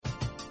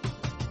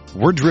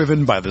We're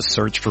driven by the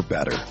search for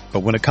better. But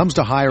when it comes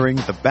to hiring,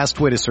 the best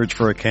way to search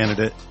for a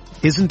candidate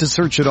isn't to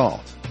search at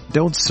all.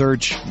 Don't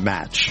search,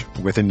 match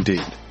with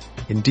Indeed.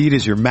 Indeed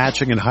is your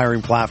matching and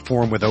hiring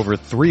platform with over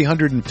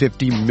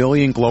 350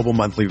 million global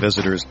monthly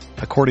visitors,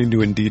 according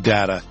to Indeed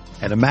data,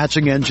 and a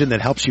matching engine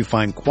that helps you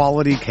find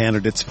quality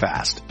candidates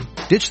fast.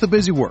 Ditch the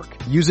busy work.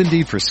 Use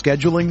Indeed for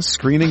scheduling,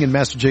 screening, and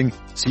messaging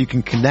so you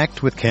can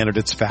connect with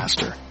candidates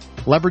faster.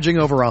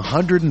 Leveraging over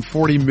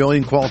 140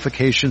 million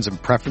qualifications and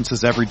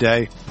preferences every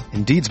day,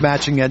 Indeed's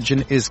matching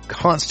engine is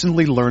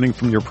constantly learning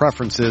from your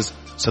preferences,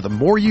 so the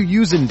more you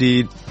use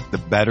Indeed, the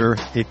better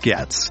it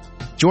gets.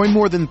 Join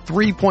more than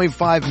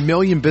 3.5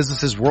 million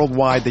businesses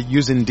worldwide that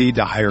use Indeed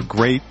to hire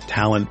great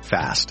talent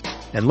fast.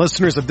 And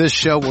listeners of this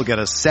show will get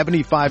a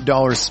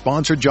 $75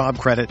 sponsored job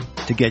credit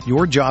to get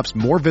your jobs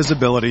more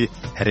visibility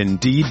at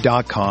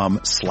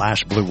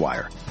Indeed.com/Blue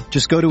Wire.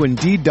 Just go to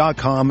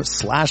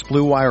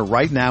Indeed.com/Blue Wire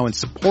right now and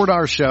support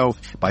our show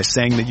by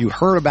saying that you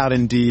heard about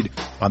Indeed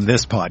on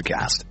this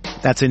podcast.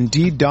 That's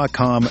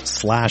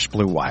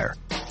Indeed.com/Blue Wire.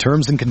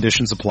 Terms and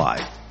conditions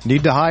apply.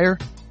 Need to hire?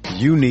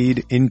 You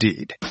need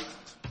Indeed.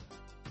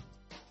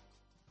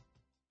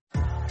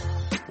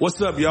 What's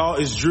up, y'all?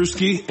 It's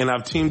Drewski, and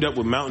I've teamed up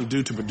with Mountain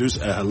Dew to produce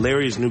a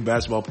hilarious new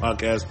basketball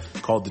podcast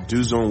called The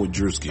Dew Zone with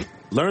Drewski.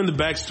 Learn the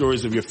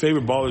backstories of your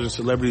favorite ballers and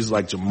celebrities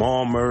like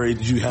Jamal Murray.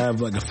 Did you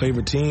have like a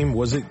favorite team?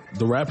 Was it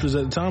the Raptors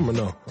at the time or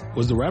no?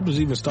 Was the Raptors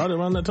even started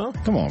around that time?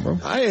 Come on, bro.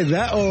 I ain't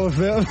that old,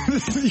 fam.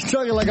 You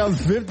talking like I'm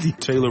 50.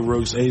 Taylor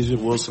Rooks, Asia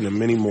Wilson, and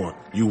many more.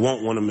 You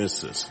won't want to miss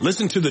this.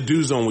 Listen to The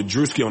Dew Zone with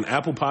Drewski on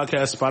Apple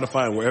Podcasts,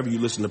 Spotify, and wherever you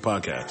listen to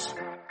podcasts.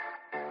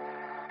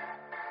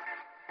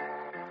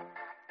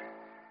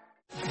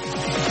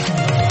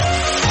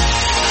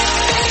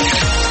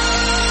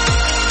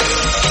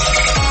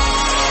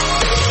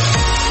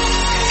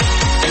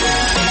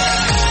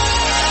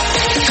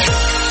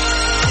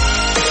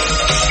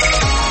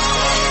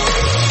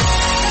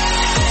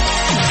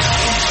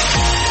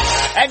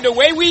 And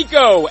away we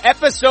go,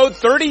 episode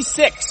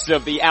 36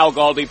 of the Al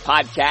Galdi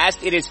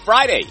podcast. It is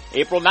Friday,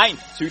 April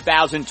 9th,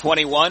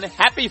 2021.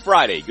 Happy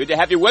Friday. Good to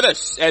have you with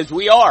us as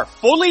we are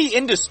fully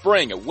into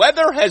spring.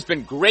 Weather has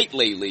been great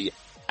lately.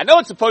 I know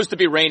it's supposed to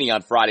be rainy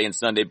on Friday and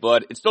Sunday,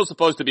 but it's still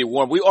supposed to be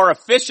warm. We are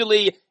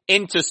officially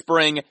into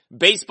spring.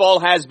 Baseball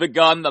has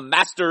begun. The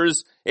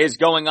Masters is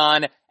going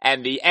on,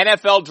 and the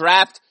NFL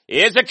draft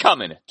is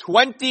a-coming.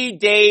 20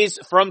 days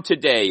from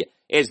today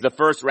is the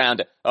first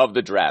round of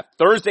the draft.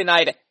 Thursday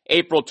night,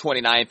 April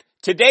 29th.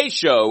 Today's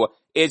show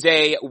is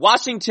a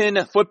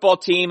Washington football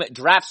team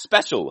draft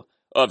special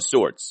of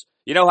sorts.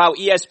 You know how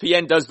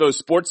ESPN does those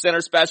Sports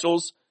Center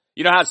specials?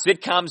 You know how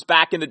sitcoms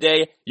back in the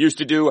day used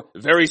to do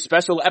very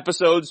special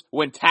episodes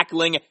when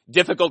tackling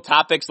difficult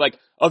topics, like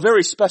a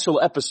very special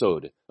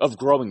episode of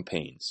growing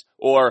pains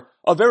or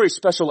a very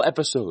special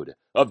episode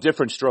of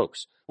different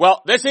strokes?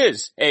 Well, this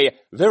is a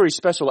very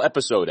special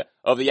episode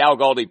of the Al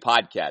Galdi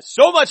podcast.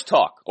 So much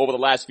talk over the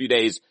last few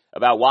days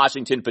about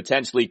Washington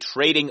potentially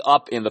trading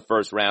up in the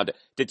first round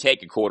to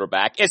take a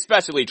quarterback,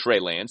 especially Trey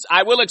Lance.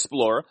 I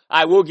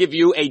will give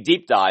you a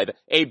deep dive,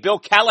 a Bill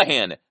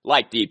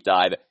Callahan-like deep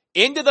dive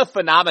into the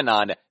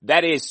phenomenon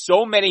that is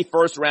so many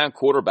first-round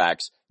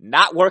quarterbacks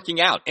not working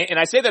out. And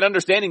I say that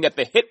understanding that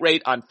the hit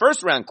rate on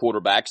first-round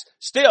quarterbacks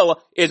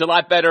still is a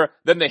lot better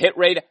than the hit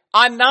rate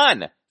on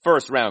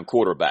non-first-round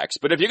quarterbacks.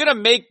 But if you're going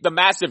to make the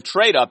massive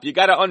trade-up, you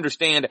got to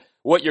understand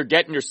what you're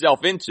getting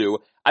yourself into.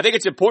 I think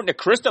it's important to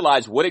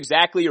crystallize what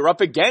exactly you're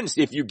up against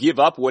if you give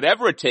up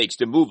whatever it takes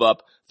to move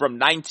up from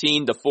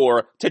 19 to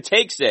 4 to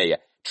take, say,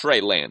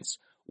 Trey Lance.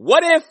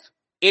 What if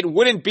it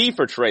wouldn't be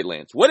for Trey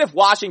Lance? What if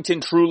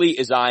Washington truly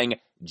is eyeing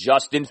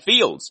Justin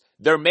Fields?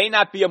 There may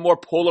not be a more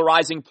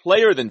polarizing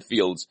player than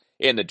Fields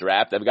in the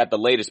draft. I've got the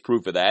latest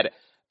proof of that.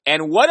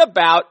 And what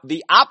about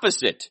the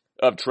opposite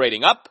of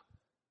trading up?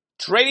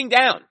 Trading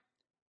down.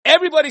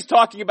 Everybody's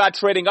talking about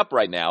trading up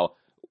right now.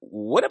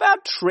 What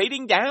about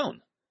trading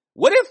down?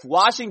 What if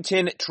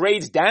Washington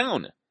trades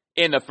down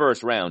in the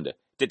first round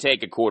to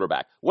take a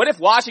quarterback? What if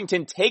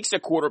Washington takes a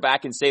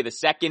quarterback in, say, the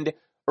second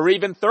or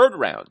even third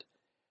round?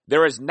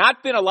 There has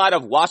not been a lot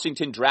of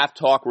Washington draft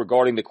talk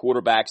regarding the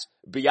quarterbacks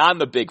beyond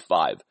the big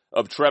five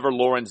of Trevor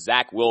Lawrence,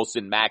 Zach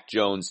Wilson, Mac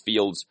Jones,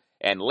 Fields,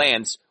 and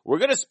Lance. We're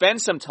going to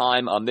spend some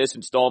time on this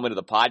installment of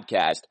the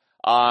podcast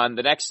on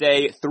the next,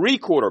 say, 3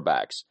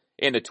 quarterbacks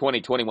in the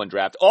 2021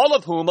 draft, all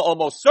of whom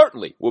almost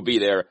certainly will be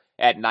there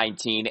at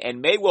 19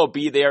 and may well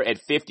be there at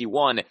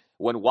 51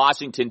 when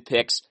Washington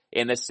picks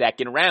in the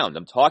second round.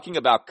 I'm talking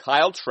about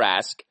Kyle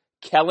Trask,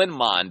 Kellen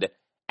Mond,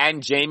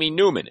 and Jamie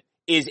Newman.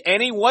 Is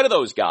any one of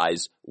those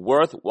guys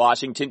worth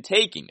Washington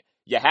taking?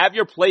 You have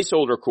your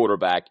placeholder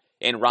quarterback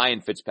in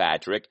Ryan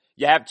Fitzpatrick.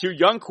 You have 2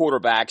 young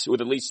quarterbacks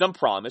with at least some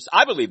promise.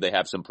 I believe they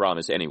have some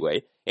promise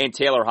anyway, in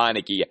Taylor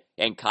Heineke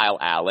and Kyle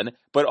Allen.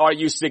 But are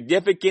you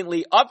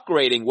significantly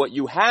upgrading what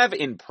you have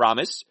in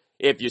promise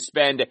if you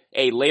spend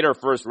a later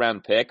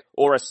first-round pick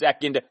or a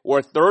second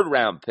or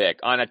third-round pick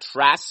on a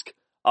Trask,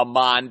 a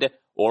Mond,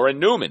 or a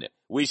Newman?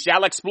 We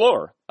shall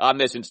explore on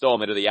this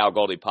installment of the Al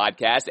Galdi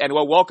podcast, and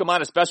we'll welcome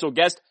on a special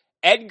guest,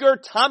 Edgar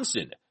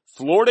Thompson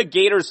Florida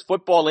Gators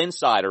football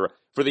insider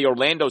for the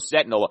Orlando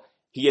Sentinel.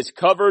 He has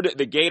covered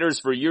the Gators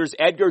for years.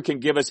 Edgar can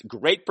give us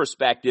great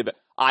perspective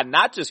on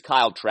not just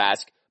Kyle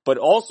Trask, but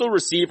also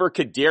receiver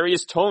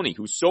Kadarius Toney,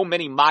 who so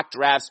many mock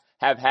drafts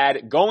have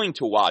had going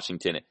to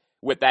Washington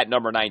with that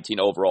number 19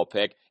 overall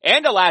pick.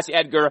 And I'll ask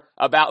Edgar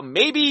about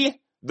maybe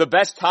the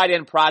best tight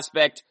end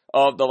prospect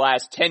of the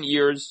last 10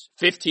 years,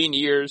 15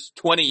 years,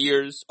 20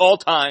 years, all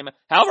time,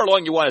 however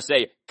long you want to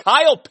say,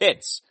 Kyle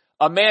Pitts,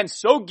 a man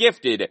so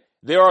gifted.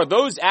 There are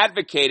those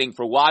advocating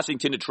for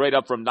Washington to trade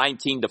up from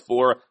 19 to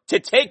 4 to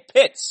take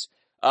Pitts.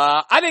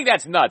 I think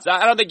that's nuts.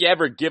 I don't think you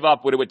ever give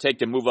up what it would take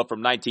to move up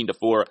from 19 to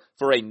 4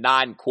 for a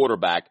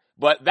non-quarterback.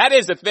 But that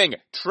is the thing.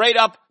 Trade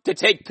up to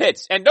take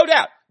Pitts. And no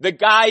doubt, the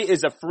guy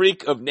is a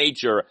freak of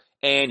nature,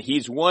 and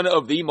he's one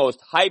of the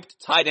most hyped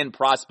tight end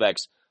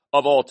prospects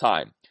of all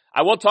time.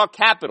 I will talk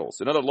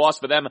Capitals. Another loss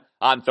for them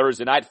on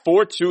Thursday night.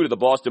 4-2 to the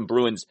Boston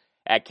Bruins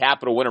at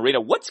Capital One Arena.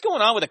 What's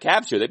going on with the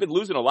Caps here? They've been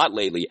losing a lot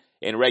lately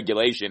in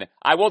regulation.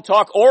 I will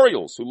talk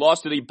Orioles, who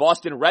lost to the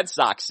Boston Red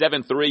Sox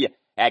 7-3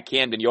 at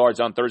Camden Yards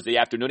on Thursday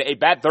afternoon. A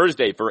bad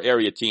Thursday for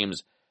area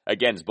teams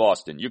against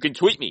Boston. You can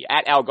tweet me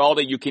at Al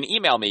Galdi. You can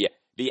email me,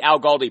 the Al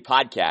Galdi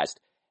podcast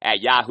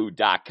at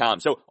yahoo.com.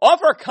 So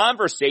offer a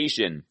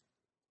conversation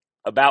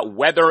about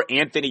whether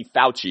Anthony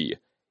Fauci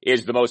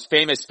is the most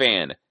famous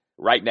fan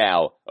right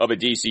now of a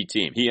DC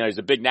team. He's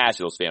a big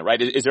Nationals fan,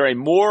 right? Is there a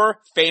more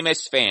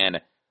famous fan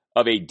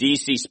of a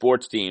DC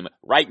sports team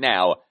right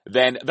now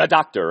than the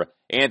doctor,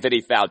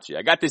 Anthony Fauci?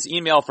 I got this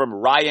email from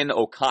Ryan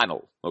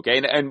O'Connell,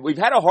 okay? And we've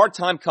had a hard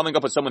time coming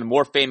up with someone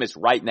more famous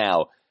right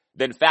now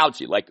than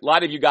Fauci. Like, a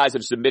lot of you guys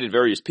have submitted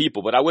various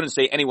people, but I wouldn't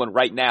say anyone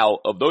right now,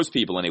 of those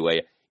people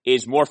anyway,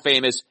 is more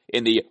famous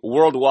in the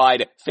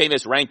worldwide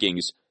famous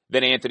rankings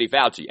than Anthony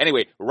Fauci.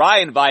 Anyway,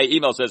 Ryan via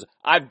email says,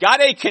 I've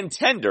got a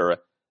contender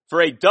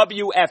for a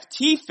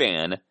WFT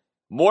fan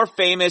more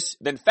famous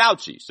than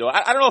Fauci. So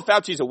I don't know if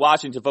Fauci's a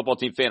Washington football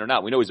team fan or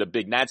not. We know he's a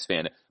big Nats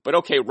fan. But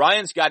okay,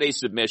 Ryan's got a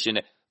submission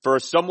for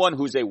someone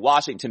who's a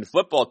Washington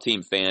football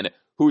team fan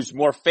who's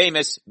more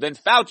famous than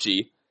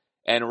Fauci.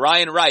 And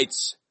Ryan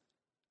writes,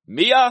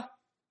 Mia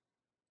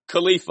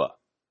Khalifa.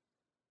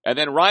 And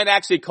then Ryan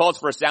actually calls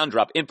for a sound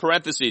drop. In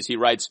parentheses, he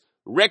writes,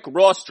 Rick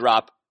Ross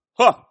drop.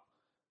 Huh.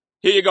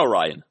 Here you go,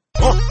 Ryan.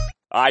 Huh.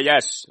 Ah,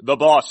 yes, the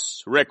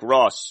boss, Rick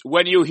Ross.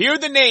 When you hear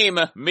the name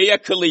Mia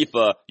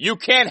Khalifa, you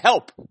can't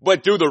help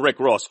but do the Rick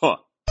Ross, huh?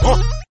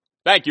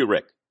 Thank you,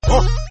 Rick.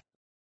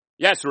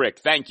 Yes, Rick,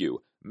 thank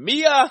you.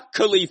 Mia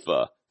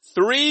Khalifa,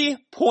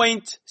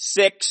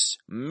 3.6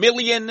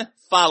 million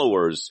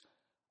followers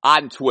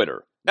on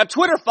Twitter. Now,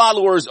 Twitter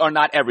followers are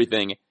not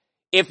everything.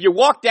 If you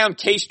walk down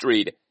K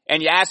Street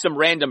and you ask some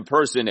random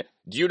person,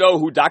 do you know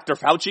who Dr.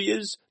 Fauci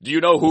is? Do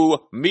you know who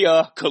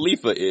Mia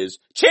Khalifa is?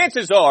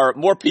 Chances are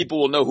more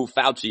people will know who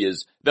Fauci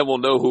is than will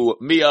know who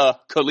Mia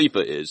Khalifa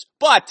is.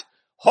 But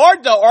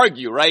hard to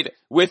argue, right?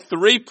 With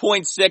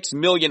 3.6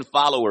 million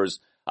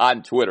followers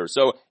on Twitter.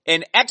 So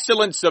an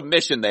excellent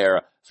submission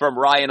there from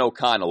Ryan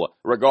O'Connell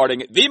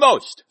regarding the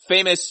most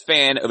famous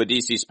fan of a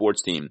DC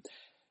sports team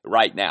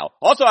right now.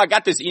 Also, I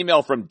got this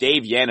email from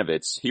Dave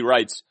Yanovitz. He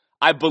writes,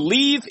 I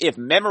believe if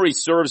memory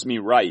serves me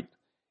right,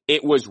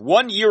 it was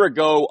 1 year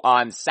ago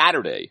on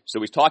Saturday,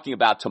 so he's talking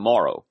about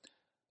tomorrow,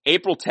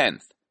 April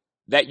 10th,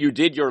 that you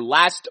did your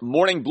last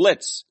Morning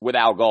Blitz with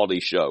Al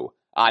Galdi's show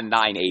on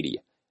 980.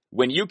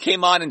 When you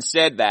came on and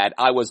said that,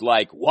 I was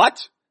like,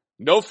 what?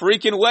 No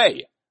freaking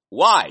way.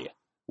 Why?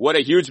 What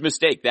a huge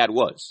mistake that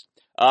was.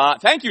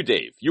 Thank you,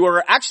 Dave. You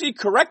were actually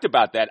correct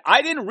about that.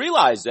 I didn't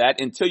realize that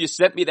until you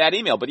sent me that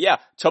email. But yeah,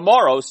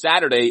 tomorrow,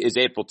 Saturday, is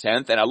April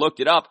 10th, and I looked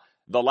it up.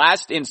 The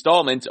last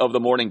installment of the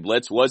Morning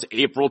Blitz was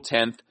April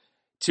 10th,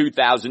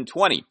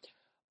 2020.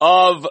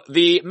 Of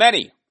the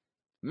many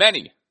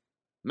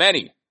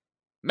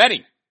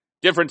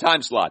different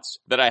time slots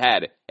that I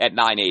had at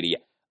 980,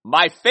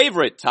 my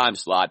favorite time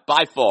slot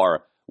by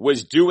far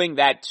was doing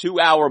that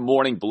 2-hour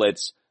Morning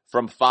Blitz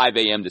from 5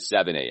 a.m. to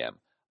 7 a.m.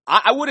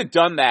 I would have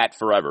done that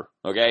forever,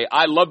 okay?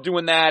 I love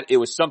doing that. It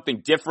was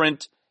something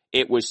different.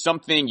 It was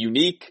something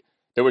unique.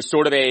 There was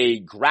sort of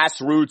a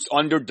grassroots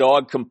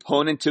underdog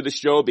component to the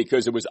show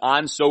because it was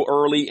on so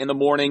early in the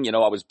morning. You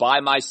know, I was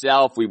by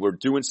myself. We were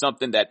doing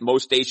something that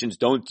most stations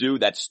don't do,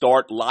 that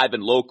start live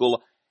and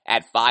local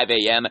at 5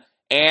 a.m.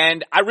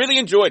 And I really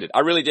enjoyed it.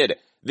 I really did.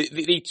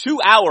 The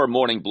 2-hour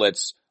Morning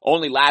Blitz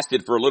only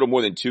lasted for a little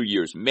more than 2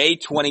 years, May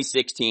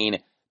 2016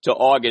 to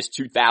August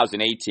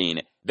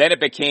 2018. Then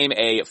it became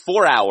a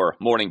 4-hour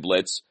Morning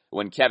Blitz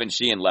when Kevin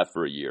Sheehan left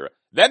for a year.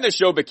 Then the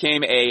show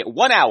became a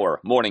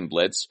 1-hour Morning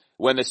Blitz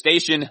when the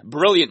station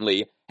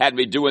brilliantly had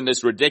me doing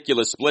this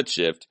ridiculous split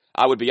shift.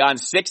 I would be on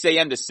 6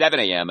 a.m. to 7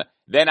 a.m.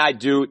 Then I'd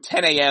do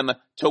 10 a.m.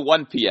 to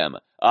 1 p.m.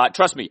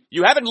 Trust me,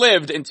 you haven't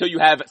lived until you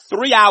have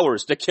 3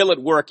 hours to kill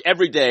at work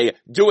every day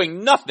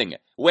doing nothing,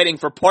 waiting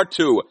for part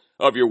 2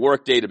 of your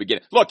workday to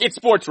begin. Look, it's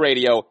sports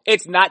radio.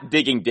 It's not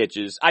digging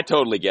ditches. I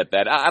totally get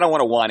that. I don't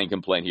want to whine and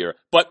complain here.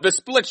 But the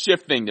split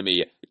shift thing to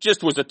me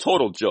just was a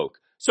total joke.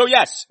 So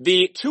yes,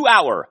 the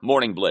 2-hour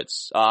Morning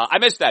Blitz. I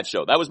missed that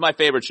show. That was my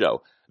favorite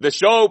show. The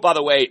show, by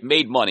the way,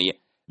 made money.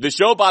 The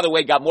show, by the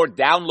way, got more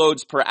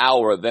downloads per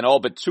hour than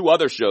all but 2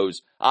 other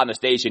shows on the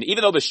station,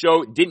 even though the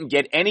show didn't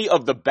get any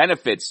of the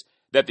benefits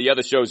that the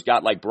other shows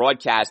got, like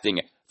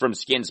broadcasting from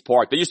Skins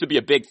Park. There used to be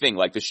a big thing,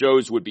 like the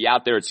shows would be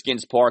out there at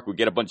Skins Park, would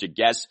get a bunch of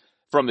guests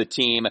from the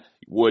team,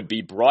 would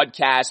be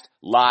broadcast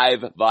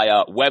live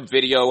via web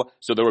video,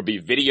 so there would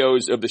be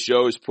videos of the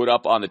shows put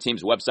up on the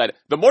team's website.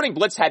 The Morning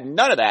Blitz had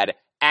none of that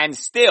and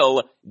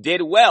still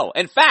did well.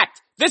 In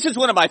fact, this is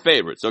one of my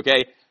favorites,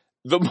 okay?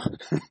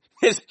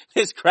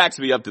 This cracks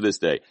me up to this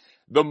day.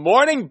 The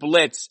Morning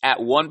Blitz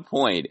at one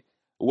point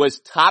was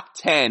top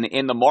 10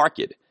 in the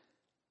market.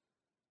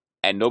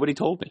 And nobody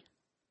told me.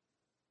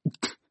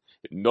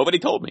 Nobody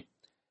told me.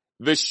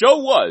 The show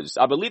was,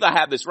 I believe I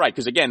have this right,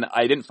 because again,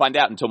 I didn't find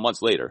out until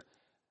months later,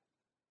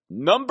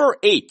 number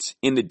 8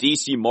 in the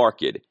DC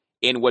market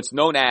in what's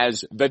known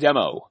as the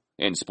demo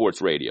in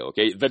sports radio,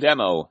 okay? The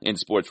demo in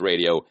sports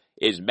radio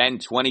is men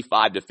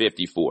 25 to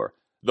 54.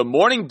 The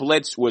Morning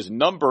Blitz was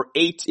number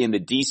 8 in the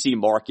DC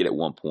market at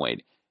one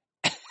point.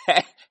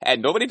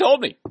 And nobody told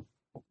me.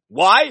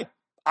 Why?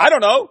 I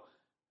don't know.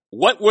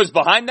 What was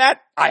behind that?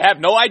 I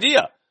have no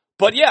idea.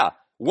 But yeah,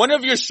 one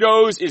of your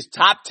shows is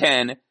top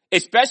 10,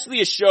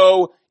 especially a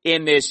show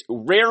in this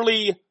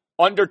rarely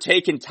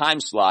undertaken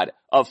time slot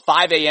of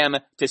 5 a.m.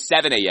 to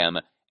 7 a.m.,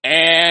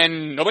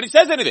 and nobody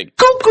says anything.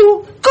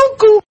 Cuckoo!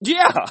 Cuckoo!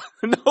 Yeah,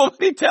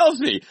 nobody tells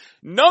me.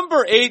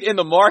 Number 8 in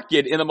the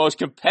market in the most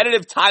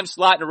competitive time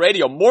slot in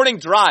radio, morning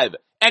drive,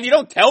 and you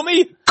don't tell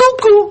me?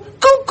 Cuckoo!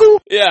 Cuckoo!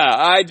 Yeah,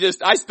 I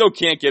still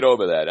can't get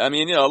over that. I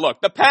mean,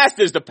 look, the past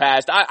is the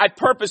past. I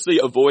purposely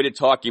avoided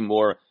talking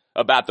more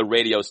about the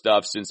radio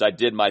stuff since I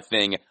did my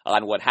thing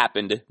on what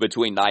happened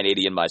between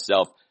 980 and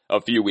myself a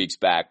few weeks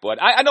back. But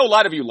I know a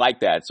lot of you like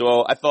that,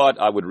 so I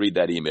thought I would read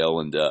that email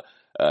and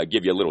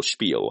give you a little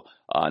spiel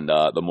on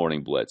the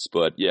Morning Blitz.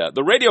 But yeah,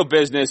 the radio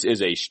business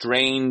is a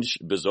strange,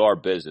 bizarre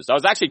business. I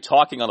was actually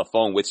talking on the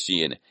phone with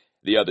Sheehan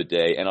the other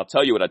day, and I'll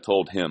tell you what I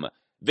told him.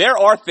 There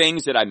are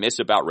things that I miss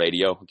about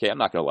radio. Okay, I'm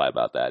not going to lie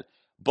about that.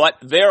 But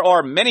there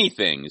are many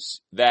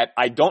things that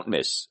I don't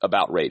miss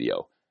about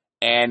radio.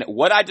 And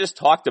what I just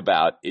talked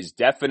about is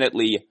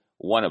definitely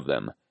one of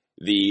them.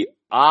 The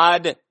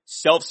odd,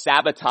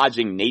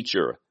 self-sabotaging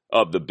nature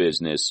of the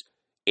business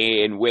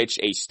in which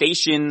a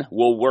station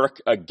will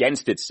work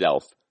against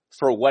itself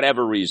for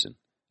whatever reason.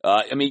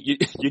 I mean,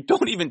 you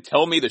don't even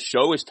tell me the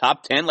show is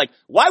top 10. Like,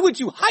 why would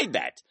you hide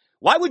that?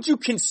 Why would you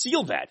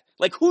conceal that?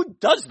 Like, who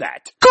does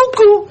that?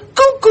 Cuckoo!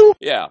 Cuckoo!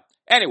 Yeah.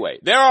 Anyway,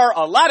 there are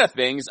a lot of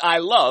things I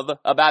love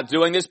about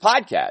doing this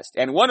podcast.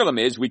 And one of them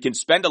is we can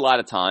spend a lot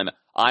of time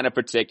on a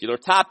particular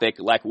topic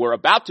like we're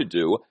about to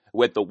do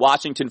with the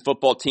Washington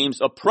football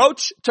team's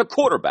approach to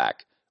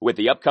quarterback with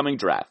the upcoming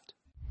draft.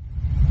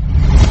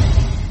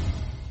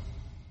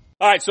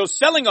 All right, so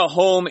selling a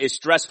home is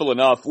stressful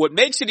enough. What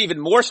makes it even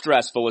more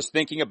stressful is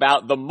thinking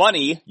about the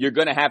money you're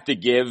going to have to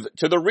give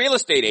to the real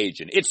estate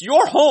agent. It's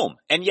your home,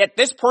 and yet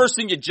this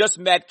person you just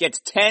met gets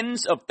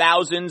tens of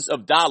thousands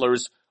of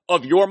dollars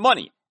of your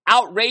money.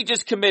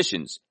 Outrageous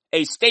commissions,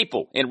 a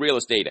staple in real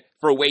estate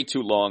for way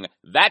too long.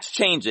 That's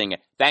changing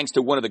thanks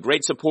to one of the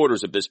great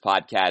supporters of this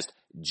podcast,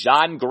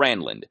 John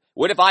Granlund.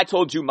 What if I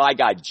told you my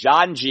guy,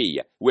 John G,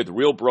 with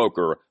Real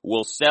Broker,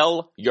 will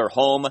sell your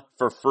home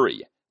for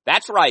free?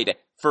 That's right,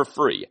 for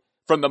free.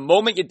 From the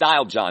moment you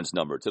dial John's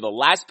number to the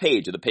last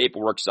page of the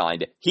paperwork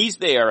signed, he's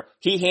there.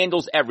 He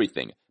handles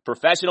everything.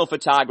 Professional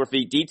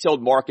photography,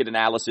 detailed market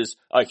analysis,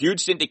 a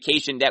huge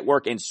syndication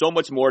network, and so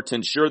much more to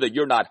ensure that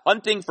you're not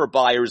hunting for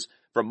buyers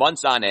for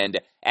months on end.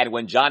 And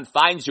when John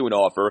finds you an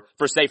offer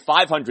for, say,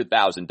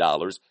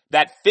 $500,000,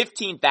 that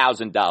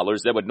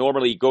 $15,000 that would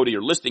normally go to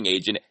your listing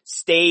agent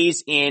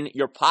stays in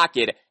your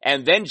pocket.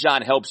 And then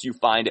John helps you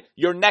find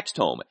your next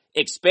home.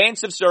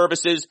 Expansive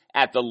services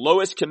at the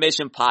lowest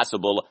commission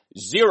possible.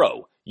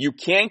 Zero. You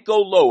can't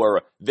go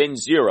lower than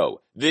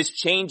zero. This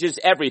changes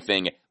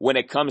everything when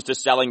it comes to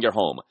selling your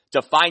home.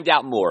 To find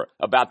out more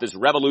about this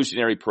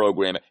revolutionary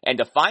program and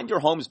to find your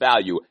home's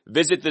value,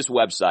 visit this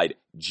website,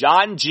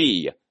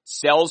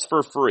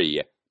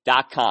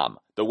 johngsellsforfree.com.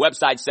 The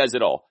website says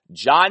it all.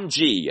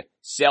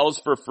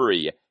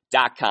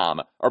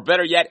 johngsellsforfree.com. Or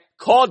better yet,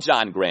 call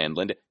John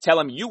Granlund. Tell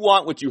him you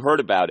want what you heard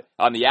about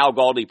on the Al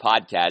Galdi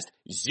podcast.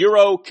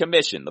 Zero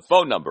commission. The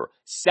phone number,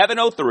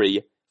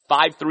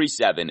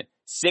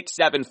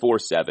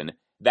 703-537-6747.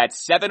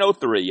 That's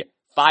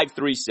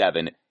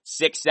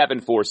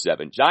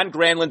 703-537-6747. John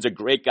Granlund's a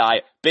great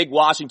guy, big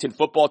Washington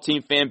football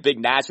team fan, big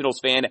Nationals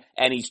fan,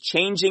 and he's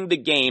changing the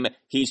game.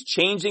 He's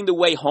changing the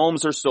way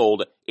homes are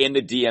sold in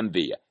the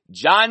DMV.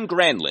 John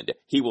Granlund,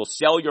 he will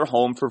sell your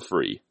home for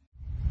free.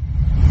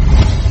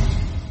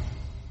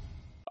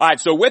 All right,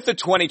 so with the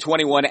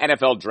 2021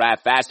 NFL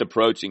Draft fast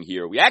approaching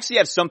here, we actually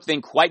have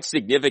something quite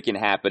significant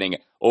happening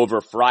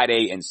over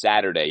Friday and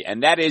Saturday,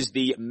 and that is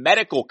the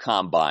medical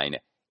combine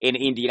in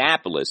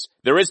Indianapolis.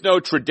 There is no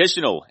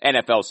traditional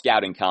NFL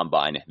scouting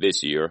combine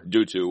this year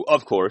due to,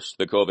 of course,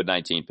 the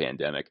COVID-19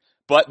 pandemic,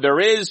 but there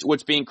is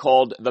what's being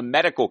called the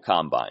medical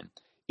combine.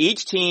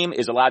 Each team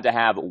is allowed to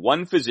have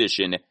one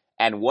physician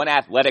and one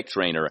athletic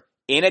trainer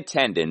in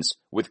attendance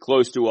with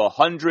close to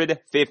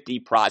 150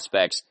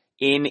 prospects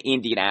in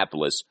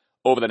Indianapolis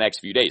over the next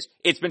few days.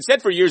 It's been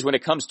said for years when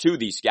it comes to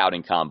the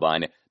scouting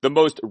combine, the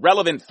most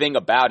relevant thing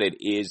about it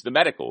is the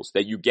medicals,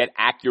 that you get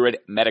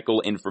accurate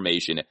medical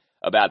information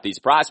about these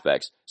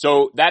prospects.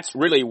 So that's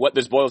really what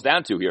this boils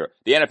down to here.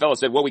 The NFL has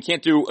said, well, we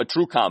can't do a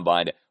true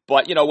combine,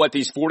 but you know what,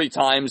 these 40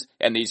 times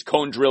and these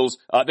cone drills,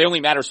 they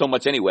only matter so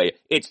much anyway.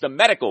 It's the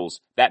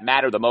medicals that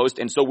matter the most,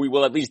 and so we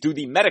will at least do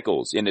the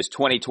medicals in this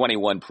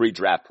 2021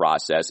 pre-draft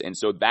process, and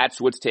so that's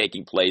what's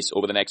taking place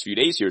over the next few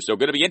days here. So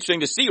going to be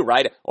interesting to see,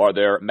 right? Are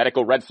there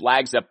medical red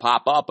flags that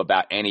pop up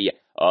about any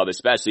of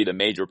especially the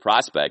major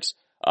prospects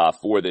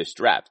for this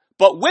draft?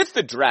 But with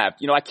the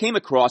draft, I came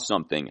across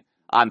something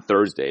on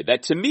Thursday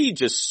that to me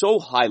just so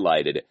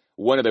highlighted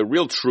one of the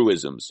real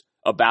truisms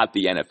about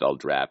the NFL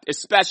draft,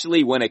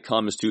 especially when it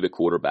comes to the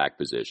quarterback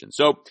position.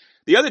 So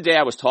the other day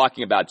I was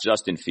talking about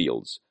Justin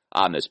Fields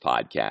on this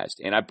podcast,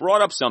 and I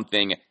brought up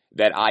something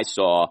that I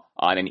saw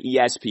on an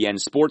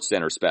ESPN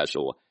SportsCenter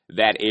special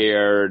that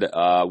aired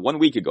 1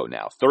 week ago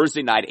now,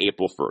 Thursday night,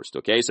 April 1st.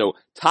 Okay, so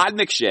Todd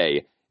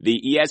McShay,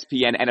 the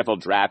ESPN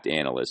NFL draft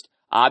analyst,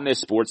 on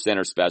this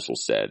SportsCenter special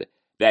said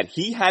that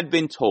he had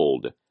been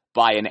told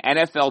by an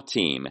NFL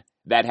team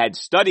that had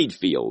studied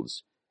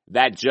Fields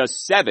that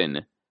just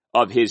 7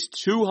 of his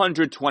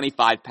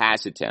 225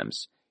 pass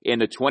attempts in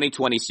the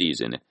 2020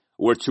 season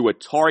were to a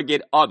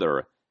target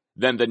other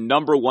than the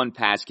number one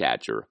pass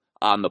catcher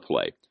on the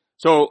play.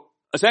 So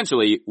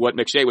essentially what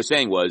McShay was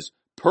saying was,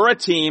 per a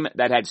team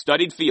that had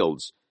studied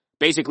Fields,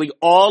 basically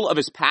all of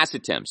his pass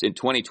attempts in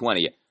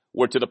 2020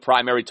 were to the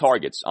primary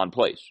targets on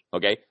plays,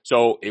 okay?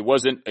 So it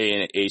wasn't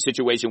a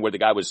situation where the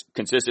guy was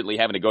consistently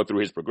having to go through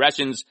his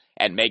progressions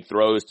and make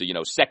throws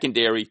to,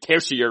 secondary,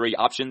 tertiary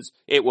options.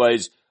 It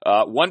was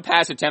one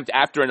pass attempt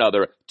after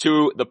another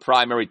to the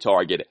primary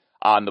target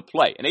on the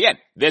play. And again,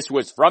 this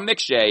was from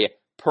McShay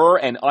per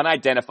an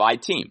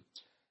unidentified team.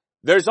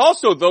 There's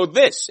also, though,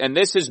 this, and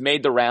this has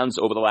made the rounds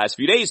over the last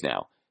few days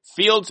now.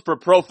 Fields, per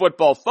Pro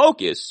Football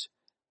Focus,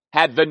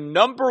 had the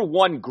number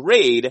one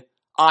grade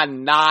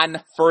on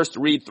non-first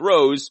read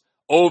throws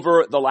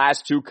over the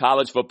last 2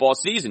 college football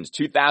seasons,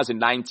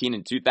 2019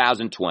 and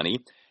 2020.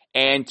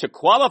 And to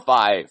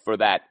qualify for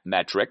that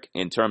metric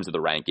in terms of the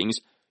rankings,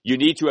 you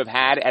need to have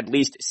had at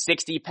least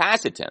 60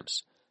 pass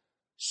attempts.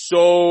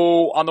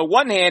 So on the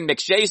one hand,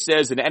 McShay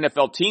says an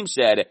NFL team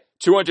said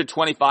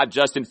 225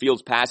 Justin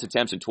Fields pass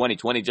attempts in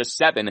 2020, just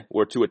 7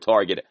 were to a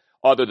target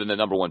other than the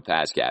number one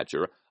pass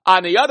catcher.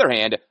 On the other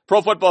hand,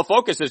 Pro Football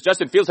Focus says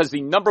Justin Fields has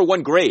the number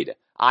one grade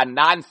on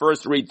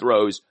non-first read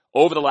throws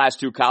over the last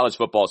 2 college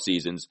football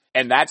seasons,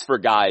 and that's for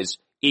guys,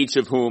 each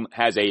of whom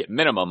has a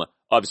minimum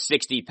of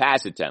 60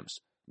 pass attempts.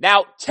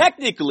 Now,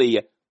 technically,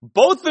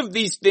 both of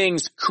these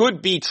things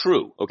could be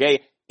true,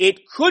 okay?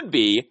 It could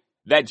be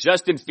that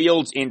Justin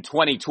Fields in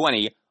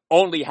 2020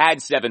 only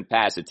had 7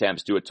 pass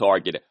attempts to a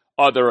target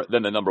other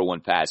than the number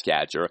one pass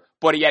catcher,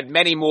 but he had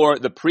many more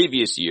the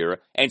previous year,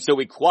 and so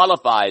he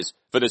qualifies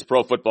for this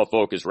Pro Football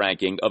Focus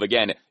ranking of,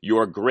 again,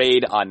 your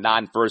grade on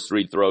non-first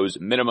read throws,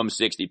 minimum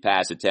 60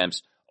 pass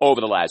attempts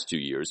over the last 2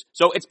 years.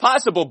 So it's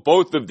possible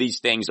both of these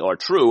things are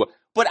true,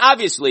 but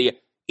obviously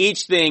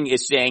each thing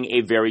is saying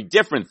a very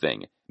different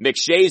thing.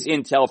 McShay's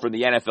intel from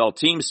the NFL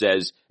team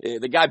says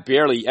the guy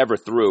barely ever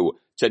threw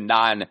to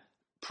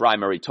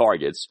non-primary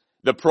targets.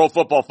 The Pro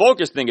Football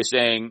Focus thing is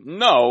saying,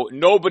 no,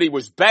 nobody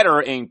was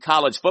better in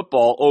college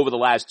football over the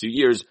last 2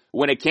 years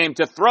when it came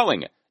to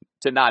throwing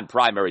to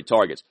non-primary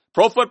targets.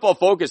 Pro Football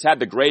Focus had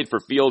the grade for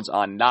Fields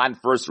on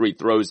non-first read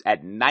throws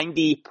at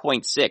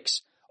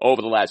 90.6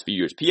 over the last few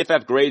years.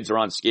 PFF grades are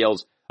on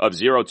scales of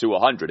 0 to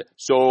 100.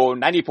 So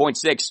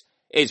 90.6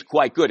 is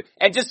quite good.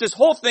 And just this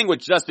whole thing with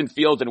Justin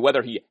Fields and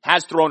whether he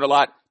has thrown a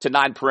lot to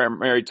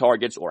non-primary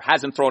targets or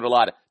hasn't thrown a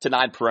lot to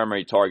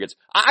non-primary targets,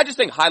 I just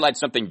think highlights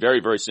something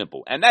very, very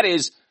simple. And that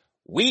is,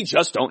 we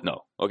just don't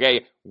know,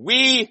 okay?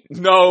 We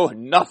know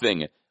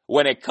nothing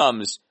when it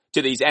comes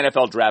to these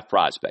NFL draft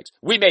prospects.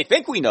 We may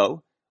think we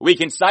know. We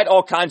can cite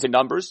all kinds of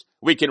numbers.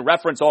 We can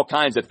reference all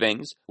kinds of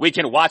things. We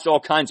can watch all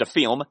kinds of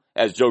film,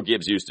 as Joe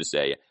Gibbs used to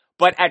say.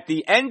 But at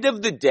the end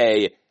of the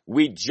day,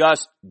 we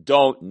just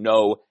don't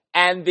know.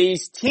 And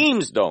these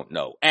teams don't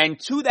know. And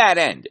to that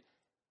end,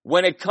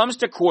 when it comes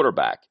to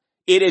quarterback,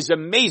 it is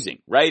amazing,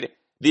 right?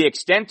 The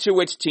extent to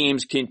which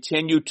teams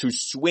continue to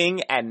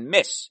swing and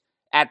miss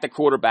at the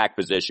quarterback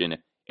position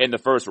in the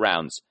first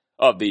rounds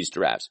of these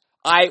drafts.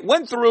 I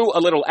went through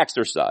a little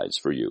exercise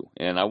for you,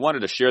 and I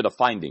wanted to share the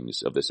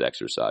findings of this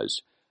exercise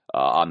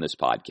on this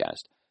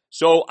podcast.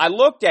 So I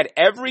looked at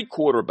every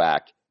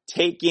quarterback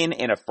taken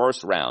in a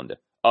first round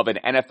of an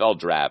NFL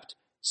draft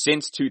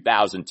since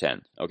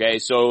 2010, okay?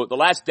 So the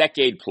last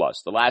decade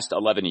plus, the last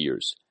 11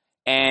 years.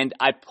 And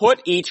I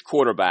put each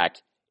quarterback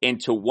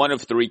into one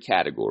of 3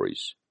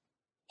 categories: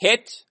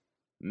 hit,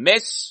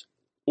 miss,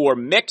 or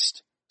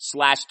mixed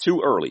 /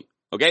 too early,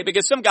 okay?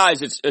 Because some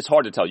guys, it's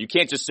hard to tell. You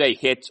can't just say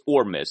hit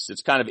or miss.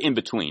 It's kind of in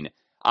between,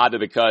 either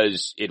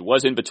because it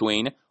was in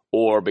between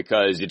or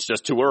because it's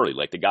just too early,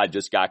 like the guy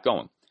just got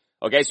going.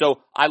 Okay,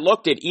 so I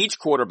looked at each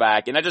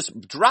quarterback and I just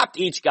dropped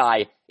each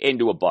guy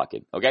into a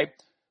bucket. Okay,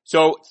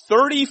 so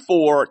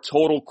 34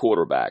 total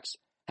quarterbacks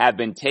have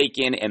been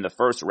taken in the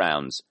first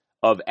rounds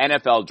of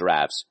NFL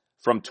drafts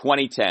from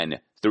 2010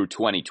 through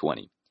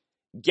 2020.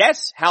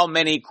 Guess how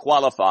many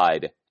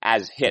qualified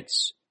as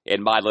hits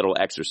in my little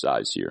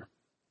exercise here?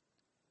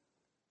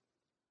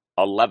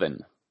 11.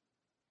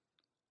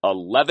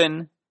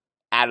 11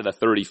 out of the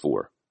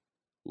 34.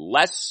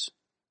 Less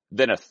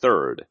than a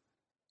third.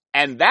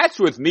 And that's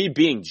with me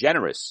being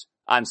generous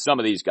on some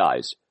of these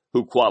guys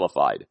who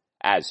qualified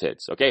as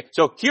hits. Okay,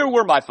 so here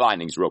were my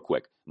findings real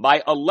quick.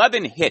 My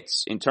 11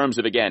 hits in terms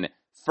of, again,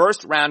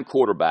 first round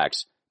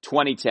quarterbacks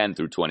 2010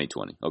 through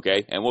 2020.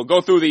 Okay, and we'll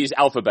go through these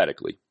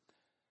alphabetically.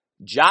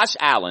 Josh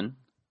Allen,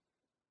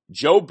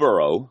 Joe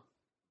Burrow,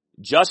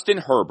 Justin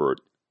Herbert,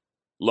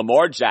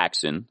 Lamar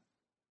Jackson,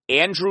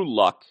 Andrew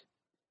Luck,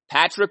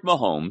 Patrick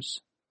Mahomes,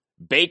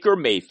 Baker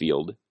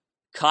Mayfield,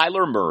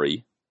 Kyler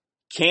Murray,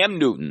 Cam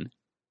Newton,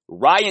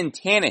 Ryan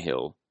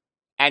Tannehill,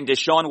 and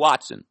Deshaun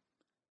Watson.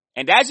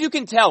 And as you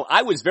can tell,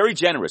 I was very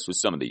generous with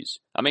some of these.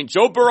 I mean,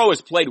 Joe Burrow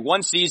has played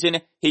one season.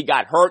 He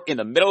got hurt in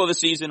the middle of the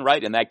season,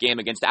 right, in that game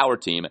against our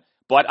team.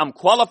 But I'm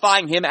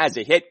qualifying him as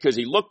a hit because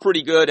he looked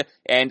pretty good,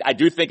 and I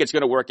do think it's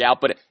going to work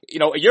out. But, you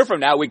know, a year from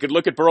now, we could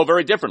look at Burrow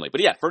very differently.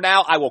 But yeah, for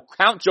now, I will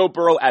count Joe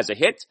Burrow as a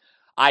hit.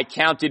 I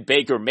counted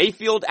Baker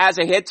Mayfield as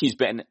a hit. He's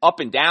been up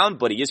and down,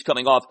 but he is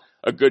coming off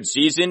a good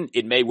season.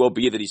 It may well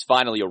be that he's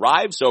finally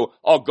arrived. So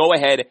I'll go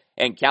ahead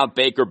and count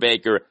Baker,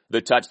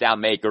 the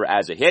touchdown maker,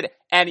 as a hit.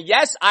 And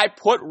yes, I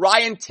put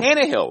Ryan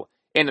Tannehill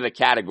into the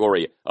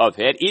category of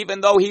hit,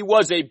 even though he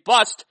was a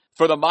bust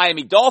for the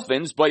Miami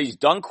Dolphins, but he's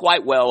done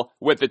quite well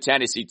with the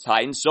Tennessee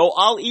Titans. So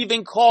I'll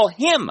even call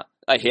him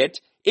a hit,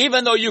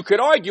 even though you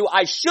could argue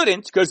I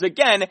shouldn't, because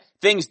again,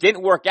 things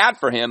didn't work out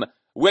for him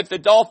with the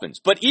Dolphins.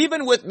 But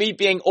even with me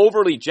being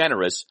overly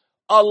generous,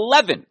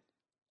 11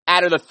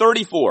 out of the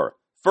 34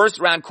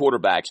 first-round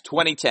quarterbacks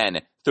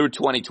 2010 through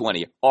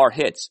 2020 are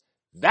hits.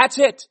 That's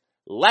it.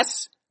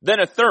 Less than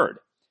a third.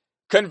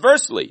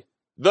 Conversely,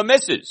 the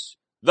misses,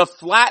 the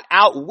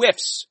flat-out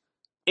whiffs,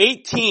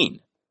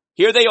 18.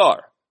 Here they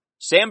are.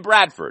 Sam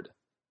Bradford,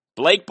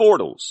 Blake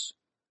Bortles,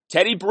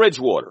 Teddy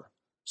Bridgewater,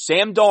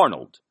 Sam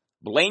Darnold,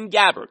 Blaine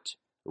Gabbert,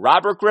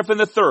 Robert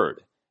Griffin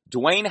III,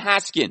 Dwayne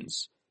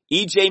Haskins,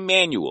 E.J.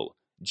 Manuel,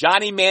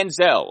 Johnny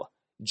Manziel,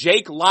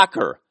 Jake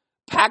Locker,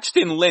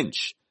 Paxton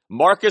Lynch,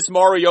 Marcus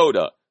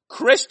Mariota,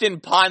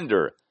 Kristen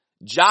Ponder,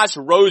 Josh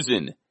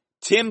Rosen,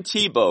 Tim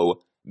Tebow,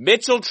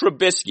 Mitchell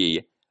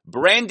Trubisky,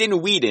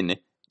 Brandon Whedon,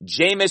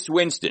 Jameis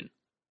Winston.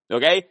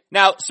 Okay?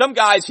 Now, some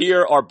guys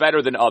here are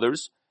better than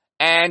others,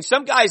 and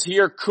some guys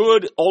here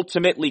could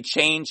ultimately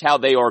change how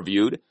they are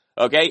viewed.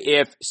 Okay?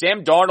 If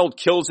Sam Darnold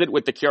kills it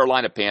with the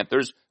Carolina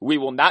Panthers, we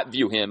will not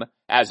view him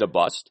as a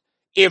bust.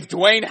 If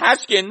Dwayne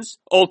Haskins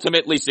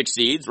ultimately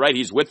succeeds, right,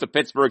 he's with the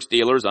Pittsburgh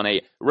Steelers on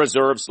a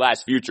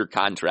reserve/future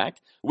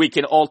contract, we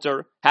can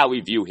alter how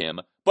we view him.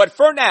 But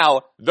for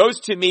now,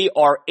 those to me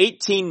are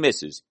 18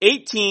 misses,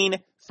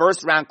 18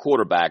 first-round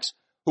quarterbacks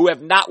who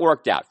have not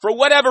worked out for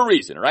whatever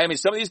reason, right? I mean,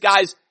 some of these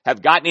guys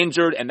have gotten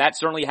injured, and that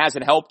certainly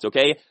hasn't helped,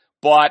 okay?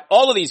 But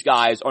all of these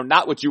guys are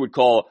not what you would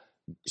call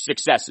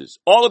successes.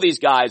 All of these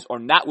guys are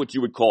not what you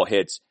would call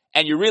hits.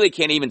 And you really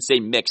can't even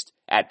say mixed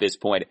at this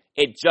point.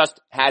 It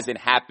just hasn't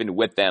happened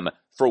with them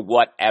for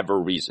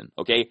whatever reason,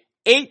 okay?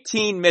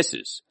 18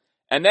 misses.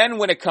 And then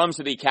when it comes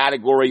to the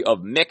category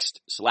of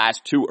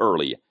mixed/too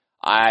early,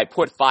 I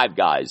put 5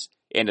 guys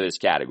into this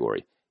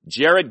category.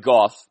 Jared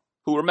Goff,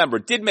 who, remember,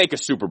 did make a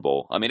Super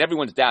Bowl. I mean,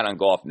 everyone's down on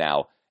Goff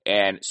now.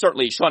 And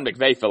certainly Sean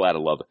McVay fell out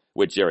of love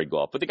with Jared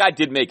Goff. But the guy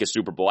did make a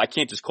Super Bowl. I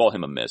can't just call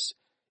him a miss.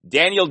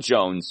 Daniel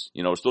Jones,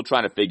 you know, we're still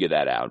trying to figure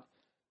that out.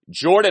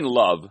 Jordan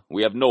Love,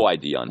 we have no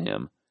idea on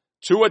him.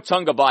 Tua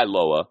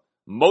Tagovailoa,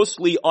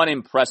 mostly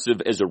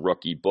unimpressive as a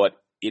rookie, but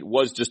it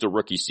was just a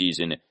rookie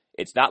season.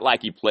 It's not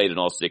like he played in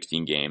all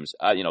 16 games.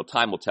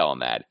 Time will tell on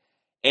that.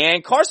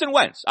 And Carson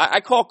Wentz. I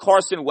call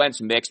Carson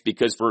Wentz mixed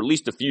because for at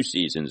least a few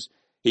seasons,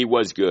 he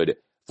was good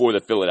for the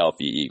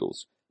Philadelphia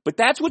Eagles. But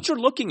that's what you're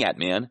looking at,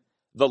 man.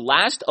 The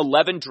last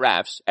 11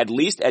 drafts, at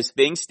least as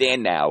things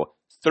stand now,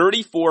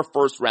 34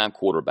 first-round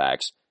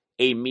quarterbacks,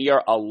 a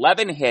mere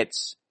 11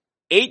 hits,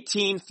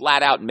 18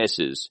 flat-out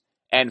misses,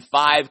 and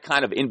 5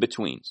 kind of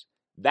in-betweens.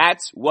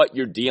 That's what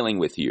you're dealing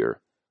with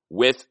here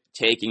with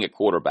taking a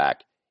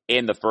quarterback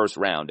in the first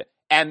round.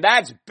 And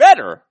that's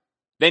better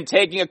than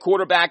taking a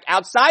quarterback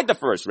outside the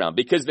first round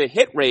because the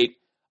hit rate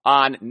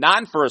on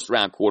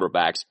non-first-round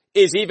quarterbacks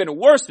is even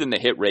worse than the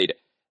hit rate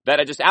that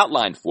I just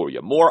outlined for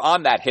you. More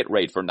on that hit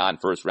rate for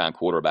non-first-round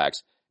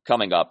quarterbacks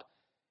coming up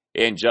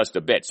in just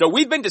a bit. So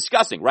we've been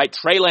discussing, right,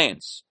 Trey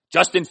Lance,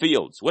 Justin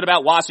Fields. What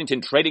about Washington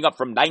trading up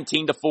from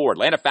 19 to 4?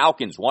 Atlanta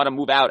Falcons want to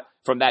move out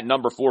from that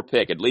number 4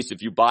 pick, at least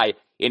if you buy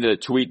into the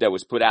tweet that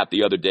was put out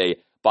the other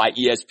day by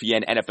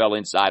ESPN NFL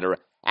insider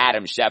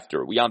Adam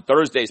Schefter. We on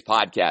Thursday's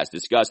podcast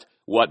discussed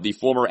what the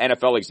former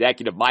NFL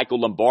executive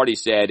Michael Lombardi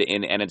said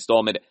in an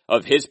installment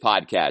of his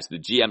podcast, the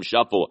GM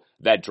Shuffle,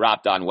 that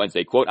dropped on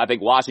Wednesday. Quote, I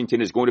think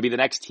Washington is going to be the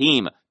next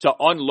team to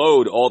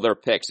unload all their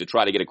picks to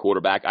try to get a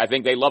quarterback. I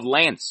think they love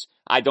Lance.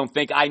 I don't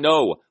think I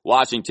know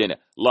Washington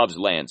loves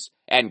Lance.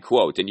 End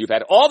quote. And you've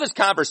had all this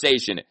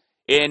conversation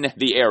in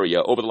the area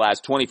over the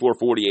last 24,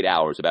 48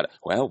 hours about,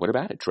 well, what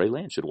about it? Trey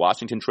Lance, should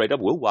Washington trade up?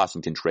 Will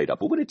Washington trade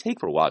up? What would it take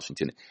for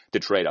Washington to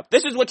trade up?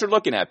 This is what you're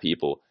looking at,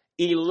 people.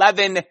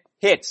 11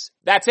 hits.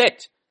 That's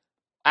it.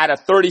 Out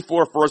of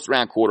 34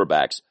 first-round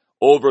quarterbacks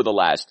over the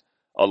last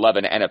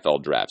 11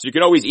 NFL drafts. You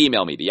can always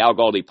email me, the Al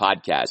Galdi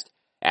podcast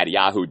at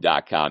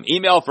yahoo.com.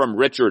 Email from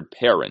Richard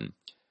Perrin.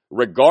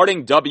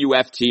 Regarding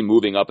WFT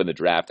moving up in the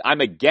draft,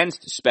 I'm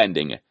against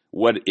spending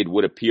what it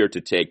would appear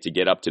to take to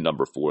get up to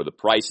number 4. The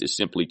price is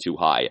simply too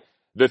high.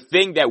 The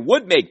thing that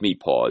would make me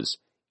pause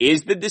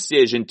is the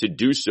decision to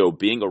do so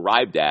being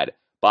arrived at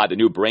by the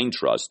new brain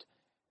trust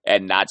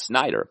and not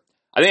Snyder.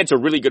 I think it's a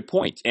really good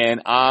point,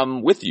 and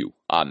I'm with you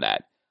on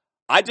that.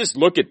 I just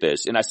look at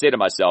this and I say to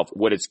myself,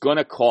 what it's going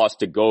to cost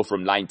to go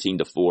from 19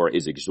 to 4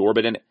 is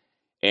exorbitant,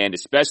 and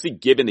especially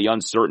given the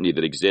uncertainty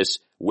that exists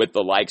with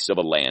the likes of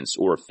a Lance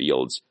or a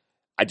Fields,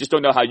 I just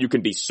don't know how you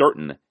can be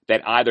certain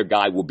that either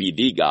guy will be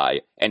the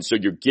guy, and so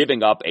you're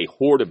giving up a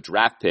horde of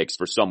draft picks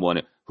for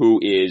someone who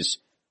is,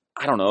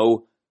 I don't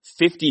know,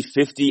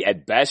 50-50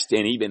 at best,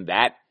 and even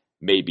that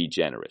may be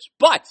generous.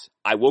 But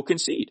I will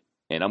concede,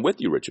 and I'm with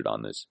you, Richard,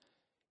 on this.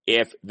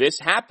 If this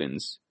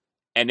happens,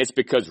 and it's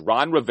because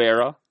Ron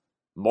Rivera,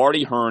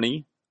 Marty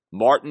Herney,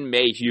 Martin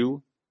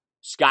Mayhew,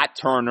 Scott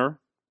Turner,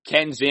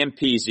 Ken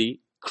Zampese,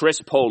 Chris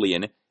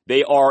Polian,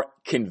 they are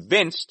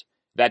convinced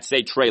that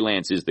say Trey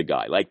Lance is the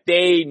guy. Like,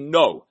 they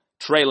know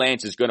Trey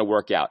Lance is going to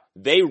work out.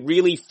 They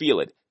really feel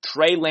it.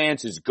 Trey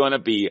Lance is going to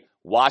be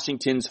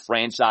Washington's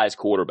franchise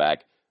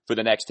quarterback for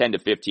the next 10 to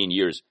 15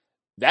 years.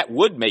 That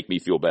would make me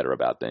feel better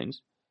about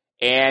things.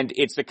 And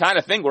it's the kind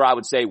of thing where I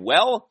would say,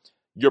 well,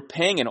 you're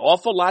paying an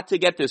awful lot to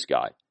get this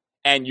guy,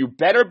 and you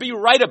better be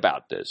right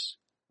about this.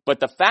 But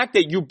the fact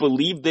that you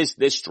believe this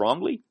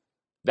strongly,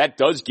 that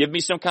does give me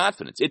some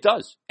confidence. It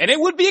does. And it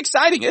would be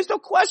exciting. There's no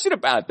question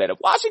about that. If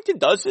Washington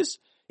does this,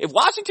 if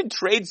Washington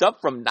trades up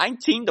from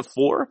 19 to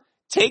 4,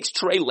 takes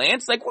Trey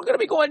Lance, like, we're going to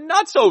be going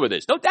nuts over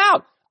this. No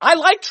doubt. I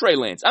like Trey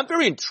Lance. I'm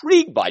very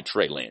intrigued by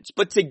Trey Lance.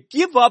 But to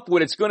give up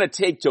what it's going to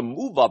take to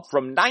move up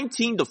from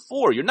 19 to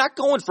 4, you're not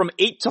going from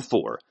 8 to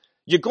 4.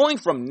 You're going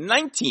from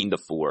 19 to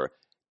 4.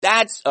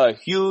 That's a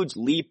huge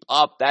leap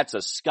up. That's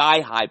a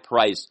sky-high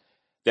price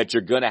that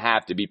you're going to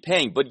have to be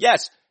paying. But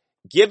yes,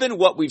 given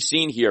what we've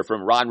seen here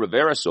from Ron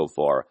Rivera so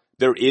far,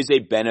 there is a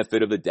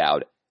benefit of the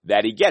doubt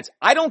that he gets.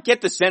 I don't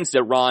get the sense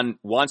that Ron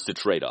wants to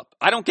trade up.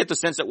 I don't get the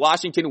sense that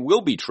Washington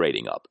will be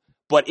trading up.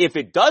 But if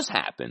it does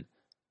happen,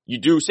 you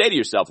do say to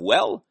yourself,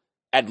 well,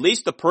 at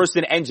least the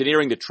person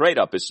engineering the trade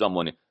up is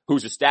someone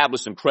who's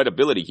established some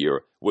credibility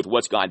here with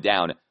what's gone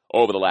down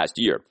over the last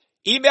year.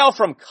 Email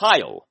from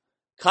Kyle.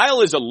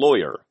 Kyle is a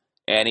lawyer,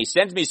 and he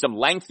sends me some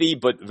lengthy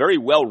but very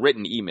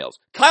well-written emails.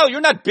 Kyle,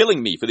 you're not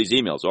billing me for these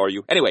emails, are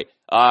you? Anyway,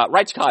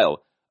 writes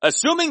Kyle,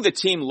 assuming the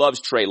team loves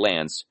Trey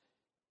Lance,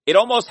 it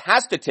almost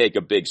has to take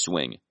a big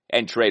swing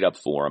and trade up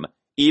for him,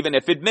 even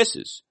if it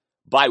misses.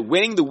 By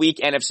winning the weak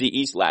NFC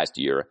East last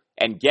year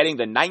and getting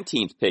the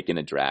 19th pick in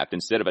the draft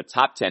instead of a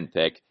top 10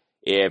 pick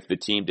if the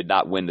team did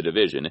not win the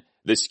division,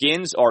 the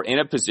Skins are in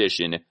a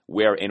position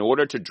where in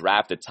order to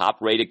draft a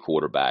top-rated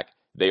quarterback,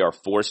 they are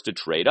forced to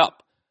trade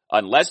up.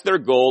 Unless their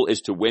goal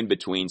is to win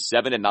between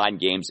 7 and 9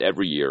 games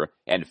every year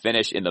and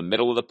finish in the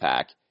middle of the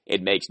pack,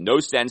 it makes no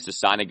sense to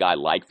sign a guy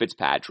like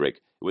Fitzpatrick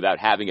without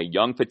having a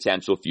young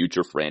potential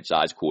future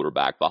franchise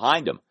quarterback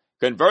behind him.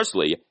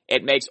 Conversely,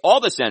 it makes all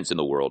the sense in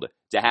the world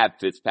to have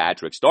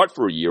Fitzpatrick start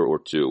for a year or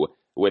two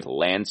with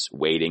Lance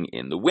waiting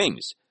in the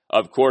wings.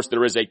 Of course,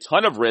 there is a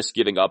ton of risk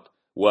giving up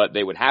what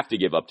they would have to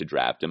give up to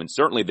draft him, and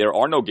certainly there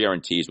are no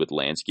guarantees with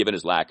Lance given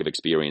his lack of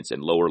experience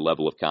and lower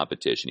level of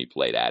competition he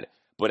played at.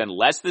 But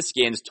unless the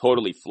Skins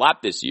totally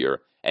flop this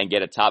year and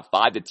get a top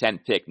 5 to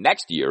 10 pick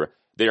next year,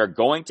 they are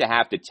going to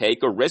have to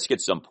take a risk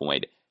at some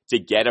point to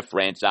get a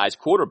franchise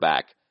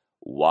quarterback.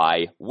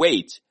 Why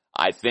wait?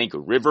 I think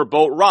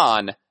Riverboat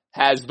Ron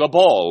has the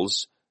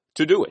balls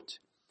to do it.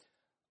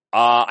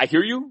 I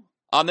hear you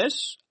on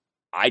this.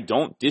 I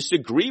don't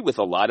disagree with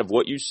a lot of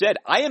what you said.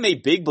 I am a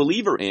big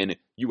believer in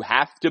you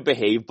have to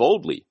behave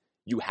boldly.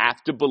 You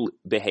have to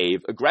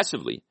behave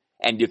aggressively.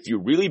 And if you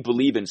really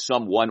believe in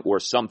someone or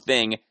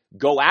something,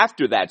 go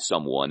after that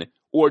someone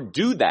or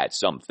do that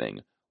something.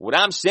 What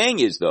I'm saying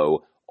is,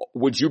 though,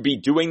 would you be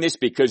doing this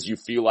because you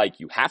feel like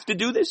you have to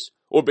do this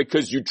or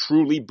because you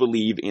truly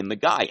believe in the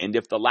guy? And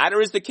if the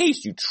latter is the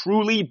case, you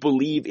truly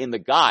believe in the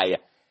guy,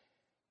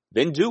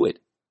 then do it.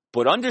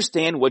 But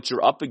understand what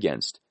you're up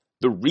against.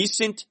 The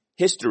recent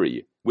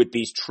history with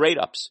these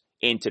trade-ups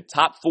into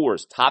top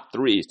 4s, top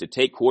 3s to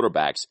take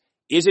quarterbacks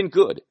isn't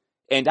good.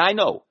 And I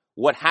know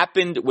what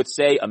happened with,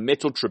 say, a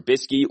Mitchell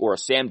Trubisky or a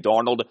Sam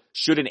Darnold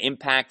shouldn't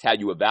impact how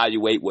you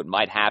evaluate what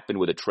might happen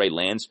with a Trey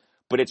Lance.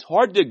 but it's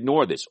hard to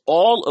ignore this.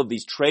 All of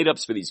these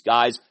trade-ups for these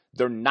guys,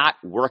 they're not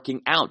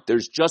working out.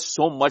 There's just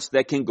so much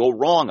that can go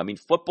wrong. I mean,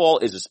 football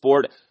is a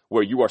sport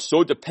where you are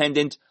so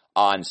dependent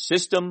on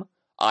system,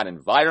 on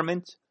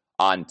environment,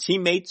 on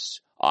teammates,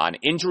 on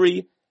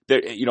injury,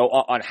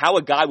 on how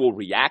a guy will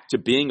react to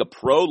being a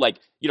pro. Like,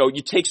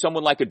 you take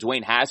someone like a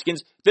Dwayne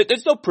Haskins,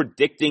 there's no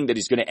predicting that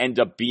he's going to end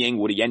up being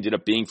what he ended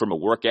up being from a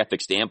work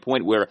ethic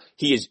standpoint, where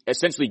he is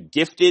essentially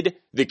gifted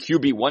the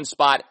QB1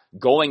 spot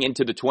going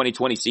into the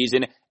 2020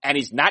 season, and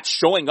he's not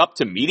showing up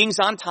to meetings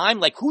on time.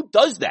 Like, who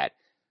does that?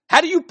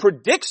 How do you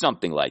predict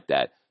something like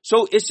that?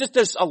 So it's just,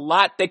 there's a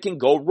lot that can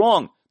go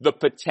wrong. The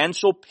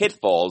potential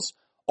pitfalls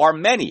are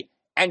many,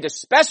 and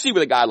especially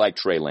with a guy like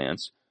Trey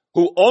Lance,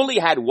 who only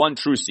had one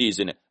true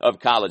season of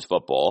college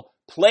football,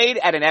 played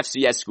at an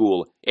FCS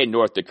school in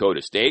North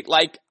Dakota State.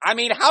 Like, I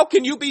mean, how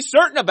can you be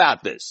certain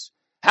about this?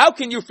 How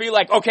can you feel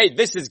like, okay,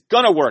 this is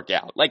gonna work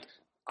out? Like,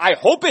 I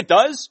hope it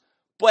does,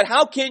 but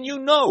how can you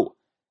know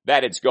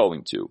that it's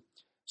going to?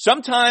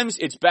 Sometimes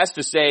it's best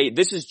to say,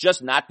 this is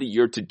just not the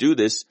year to do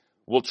this.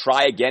 We'll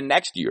try again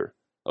next year,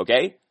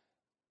 okay?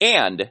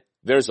 And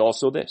there's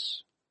also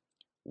this.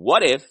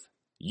 What if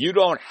you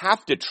don't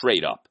have to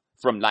trade up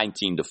from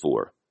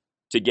 19-4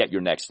 to get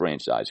your next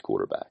franchise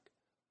quarterback?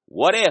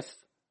 What if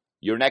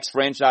your next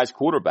franchise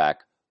quarterback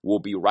will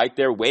be right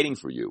there waiting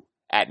for you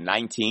at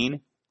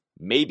 19,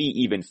 maybe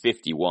even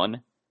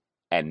 51,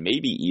 and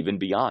maybe even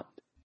beyond?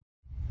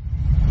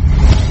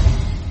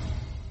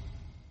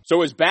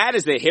 So as bad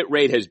as the hit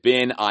rate has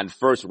been on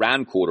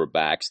first-round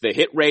quarterbacks, the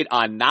hit rate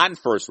on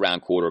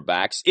non-first-round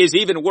quarterbacks is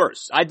even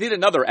worse. I did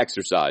another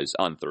exercise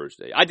on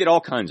Thursday. I did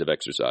all kinds of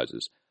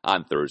exercises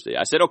on Thursday.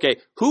 I said, okay,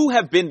 who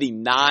have been the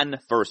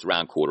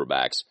non-first-round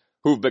quarterbacks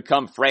who've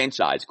become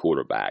franchise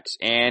quarterbacks?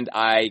 And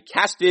I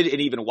casted an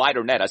even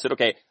wider net. I said,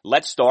 okay,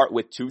 let's start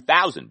with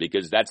 2000,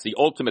 because that's the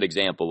ultimate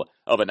example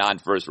of a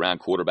non-first-round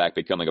quarterback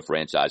becoming a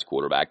franchise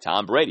quarterback.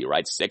 Tom Brady,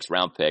 right?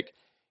 6th-round pick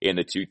in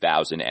the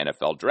 2000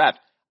 NFL draft.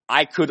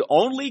 I could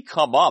only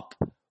come up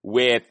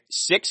with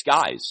 6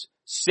 guys,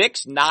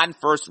 6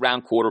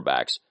 non-first-round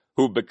quarterbacks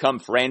who've become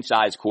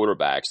franchise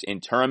quarterbacks in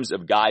terms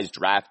of guys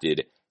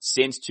drafted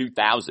since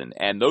 2000.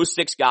 And those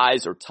 6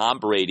 guys are Tom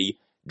Brady,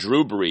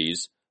 Drew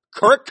Brees,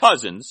 Kirk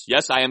Cousins,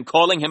 yes, I am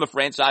calling him a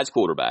franchise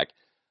quarterback,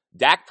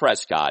 Dak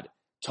Prescott,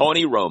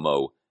 Tony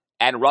Romo,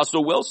 and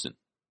Russell Wilson.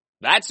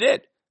 That's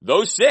it.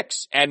 Those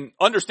 6. And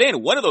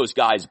understand, one of those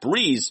guys,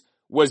 Brees,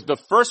 was the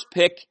first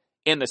pick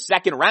in the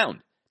 2nd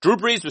round. Drew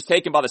Brees was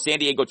taken by the San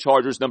Diego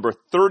Chargers, number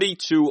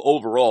 32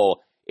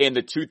 overall in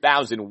the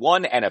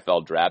 2001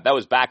 NFL draft. That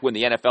was back when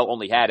the NFL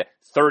only had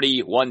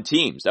 31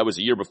 teams. That was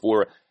a year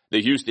before the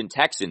Houston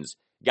Texans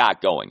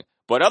got going.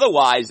 But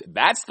otherwise,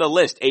 that's the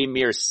list. A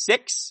mere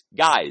 6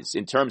 guys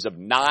in terms of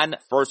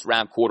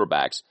non-first-round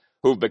quarterbacks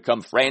who've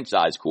become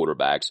franchise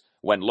quarterbacks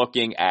when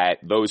looking at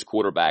those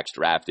quarterbacks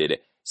drafted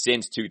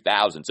since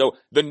 2000. So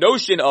the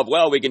notion of,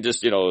 well, we can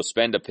just,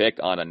 spend a pick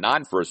on a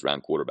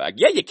non-first-round quarterback.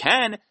 Yeah, you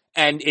can.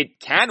 And it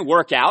can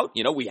work out.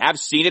 We have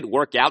seen it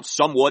work out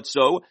somewhat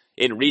so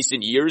in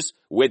recent years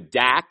with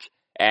Dak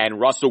and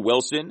Russell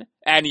Wilson.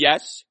 And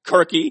yes,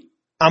 Kirky.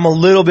 I'm a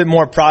little bit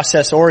more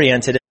process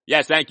oriented.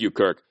 Yes, thank you,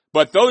 Kirk.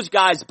 But those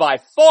guys by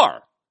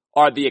far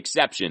are the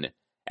exception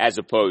as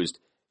opposed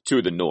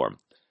to the norm.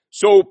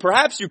 So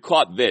perhaps you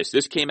caught this.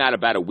 This came out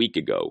about a week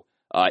ago.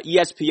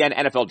 ESPN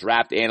NFL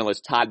draft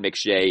analyst Todd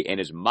McShay in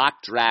his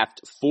mock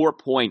draft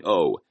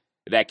 4.0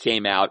 that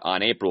came out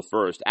on April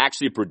 1st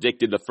actually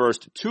predicted the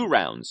first 2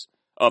 rounds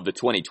of the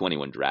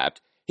 2021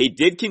 draft. He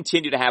did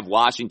continue to have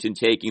Washington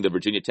taking the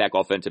Virginia Tech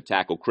offensive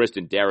tackle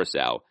Kristen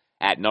Darrisaw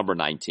at number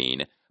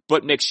 19.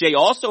 But McShay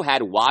also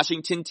had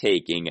Washington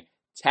taking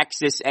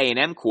Texas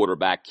A&M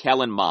quarterback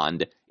Kellen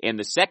Mond in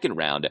the 2nd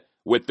round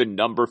with the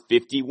number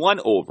 51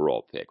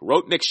 overall pick.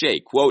 Wrote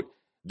McShay, quote,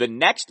 "The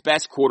next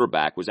best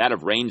quarterback was out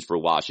of range for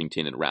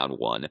Washington in round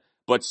 1,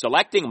 but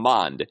selecting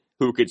Mond,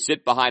 who could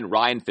sit behind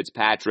Ryan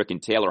Fitzpatrick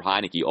and Taylor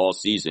Heineke all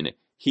season,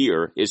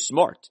 here is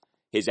smart.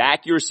 His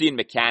accuracy and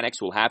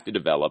mechanics will have to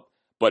develop,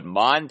 but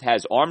Mond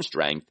has arm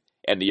strength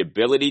and the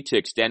ability to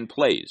extend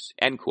plays,"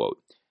 end quote.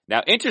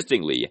 Now,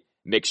 interestingly,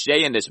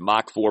 McShay in this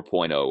mock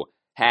 4.0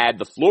 had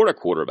the Florida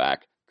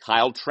quarterback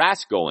Kyle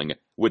Trask going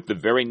with the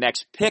very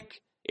next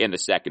pick in the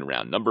 2nd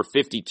round, number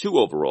 52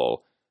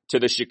 overall, to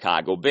the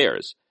Chicago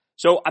Bears.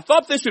 So I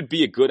thought this would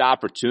be a good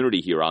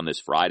opportunity here on this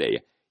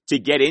Friday to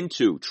get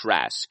into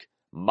Trask,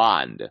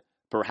 Mond,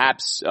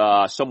 perhaps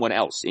someone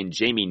else in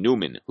Jamie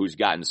Newman who's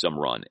gotten some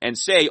run, and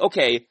say,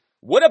 okay,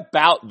 what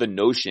about the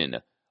notion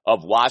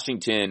of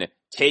Washington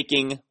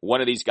taking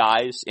one of these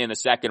guys in the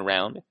 2nd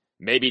round,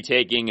 maybe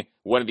taking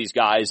one of these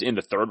guys in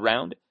the 3rd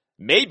round,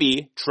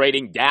 maybe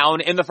trading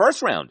down in the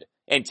 1st round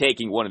and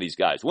taking one of these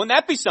guys? Wouldn't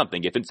that be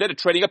something if instead of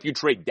trading up, you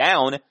trade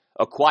down,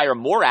 acquire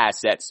more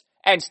assets,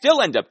 and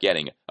still end up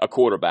getting a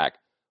quarterback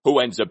who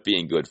ends up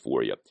being good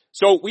for you?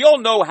 So we all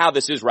know how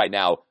this is right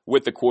now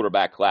with the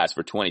quarterback class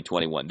for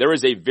 2021. There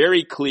is a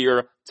very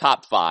clear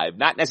top 5,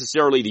 not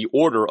necessarily the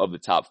order of the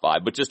top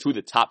 5, but just who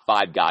the top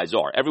 5 guys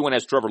are. Everyone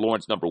has Trevor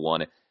Lawrence number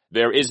 1.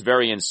 There is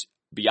variance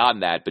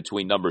beyond that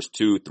between numbers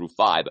 2 through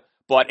 5.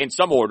 But in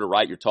some order,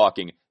 right, you're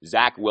talking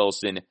Zach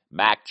Wilson,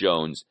 Mac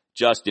Jones,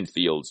 Justin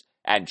Fields,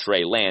 and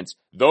Trey Lance.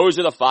 Those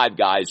are the 5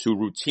 guys who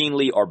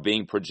routinely are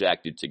being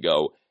projected to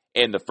go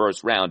in the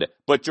first round,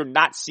 but you're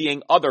not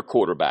seeing other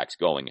quarterbacks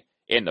going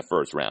in the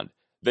first round.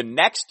 The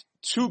next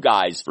 2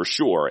 guys for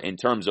sure, in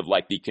terms of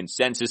like the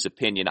consensus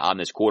opinion on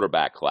this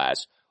quarterback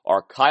class,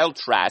 are Kyle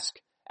Trask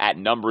at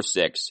number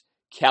 6,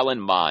 Kellen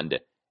Mond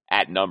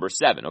at number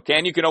 7. Okay,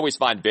 and you can always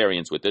find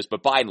variance with this,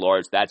 but by and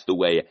large, that's the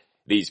way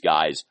these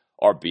guys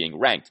are being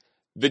ranked.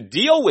 The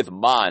deal with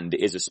Mond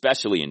is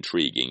especially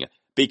intriguing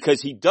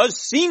because he does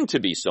seem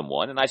to be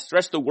someone, and I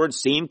stress the word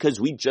seem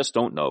because we just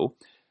don't know.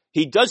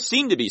 He does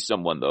seem to be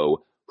someone,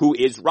 though, who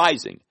is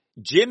rising.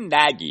 Jim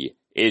Nagy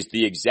is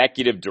the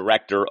executive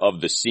director of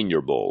the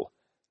Senior Bowl.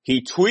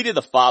 He tweeted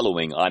the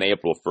following on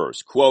April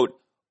 1st, quote,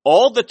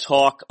 "All the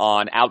talk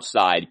on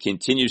outside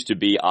continues to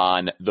be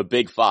on the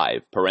Big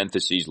Five,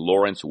 parentheses,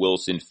 Lawrence,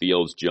 Wilson,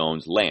 Fields,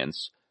 Jones,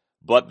 Lance,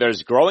 but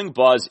there's growing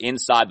buzz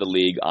inside the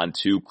league on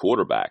 2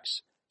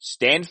 quarterbacks,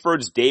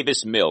 Stanford's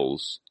Davis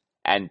Mills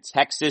and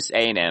Texas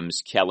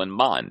A&M's Kellen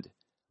Mond.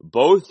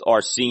 Both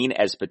are seen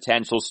as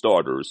potential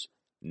starters.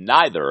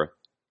 Neither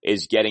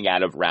is getting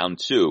out of round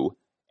 2,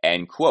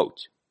 end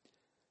quote."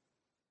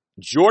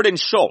 Jordan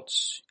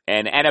Schultz,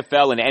 an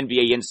NFL and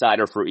NBA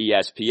insider for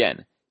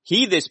ESPN,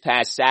 he this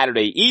past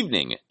Saturday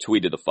evening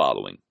tweeted the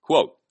following,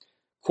 quote,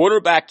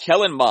 "Quarterback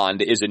Kellen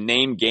Mond is a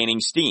name gaining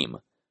steam.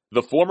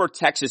 The former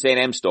Texas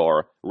A&M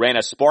star ran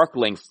a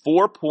sparkling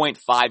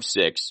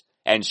 4.56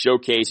 and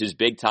showcases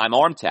big-time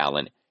arm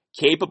talent,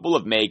 capable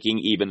of making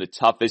even the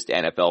toughest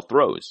NFL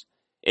throws.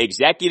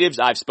 Executives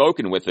I've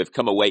spoken with have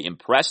come away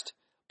impressed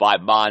by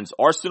Mond's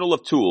arsenal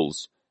of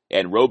tools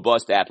and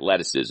robust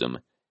athleticism,"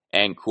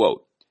 end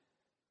quote.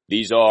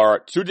 These are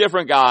 2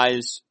 different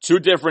guys, 2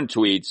 different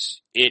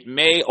tweets. It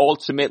may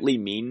ultimately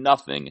mean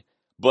nothing,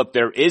 but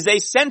there is a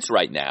sense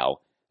right now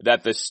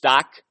that the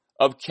stock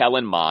of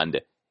Kellen Mond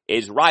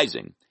is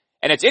rising.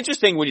 And it's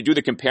interesting when you do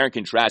the compare and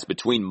contrast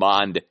between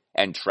Mond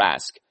and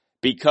Trask,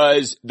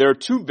 because they're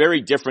 2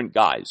 very different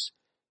guys.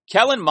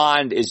 Kellen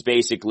Mond is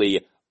basically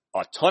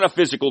a ton of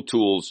physical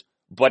tools,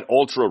 but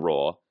ultra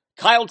raw.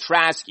 Kyle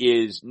Trask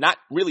is not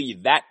really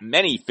that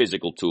many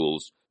physical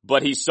tools,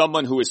 but he's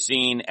someone who is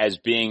seen as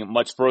being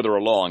much further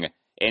along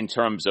in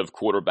terms of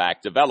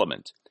quarterback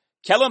development.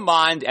 Kellen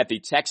Mond at the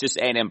Texas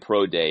A&M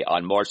Pro Day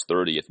on March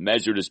 30th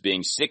measured as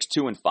being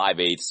 6'2" and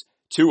 5/8",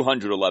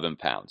 211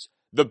 pounds.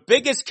 The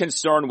biggest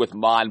concern with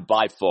Mond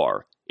by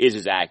far is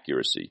his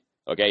accuracy.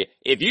 Okay,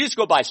 if you just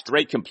go by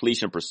straight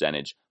completion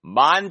percentage,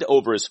 Mond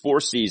over his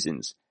 4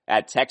 seasons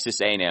at Texas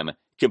A&M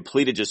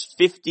completed just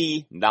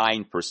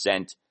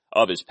 59%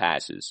 of his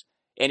passes.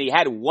 And he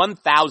had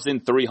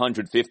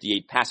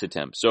 1,358 pass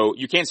attempts. So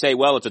you can't say,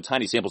 well, it's a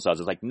tiny sample size.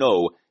 It's like,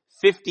 no,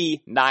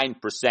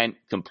 59%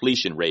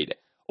 completion rate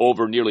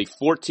over nearly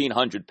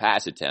 1,400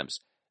 pass attempts.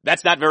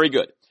 That's not very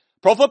good.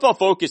 Pro Football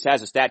Focus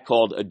has a stat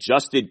called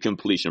adjusted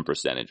completion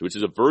percentage, which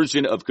is a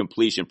version of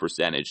completion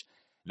percentage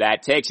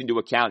that takes into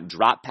account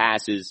drop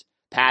passes,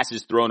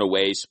 passes thrown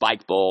away,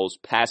 spike balls,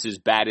 passes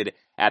batted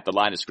at the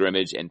line of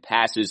scrimmage, and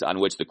passes on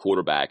which the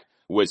quarterback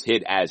was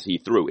hit as he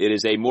threw. It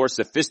is a more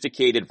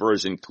sophisticated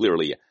version,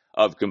 clearly,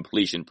 of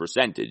completion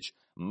percentage.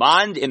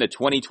 Mond in the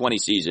 2020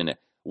 season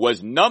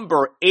was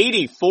number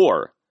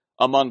 84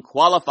 among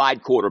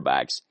qualified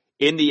quarterbacks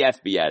in the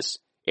FBS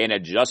in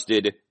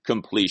adjusted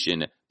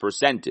completion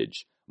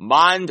percentage.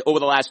 Mond, over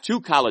the last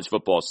 2 college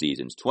football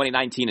seasons,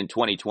 2019 and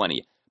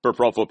 2020, per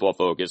Pro Football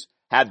Focus,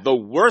 had the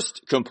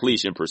worst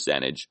completion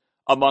percentage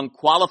among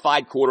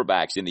qualified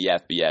quarterbacks in the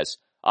FBS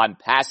on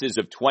passes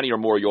of 20 or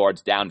more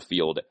yards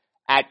downfield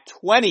at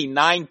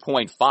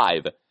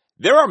 29.5.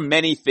 There are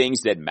many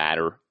things that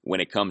matter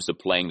when it comes to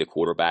playing the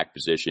quarterback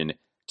position.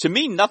 To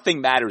me,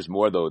 nothing matters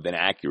more, though, than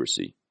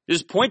accuracy.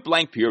 Just point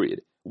blank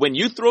period. When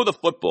you throw the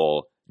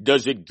football,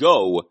 does it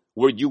go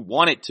where you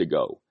want it to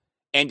go?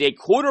 And a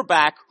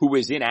quarterback who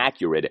is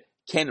inaccurate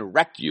can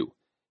wreck you.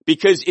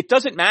 Because it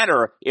doesn't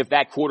matter if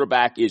that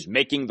quarterback is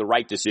making the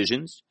right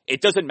decisions. It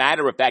doesn't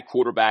matter if that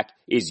quarterback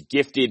is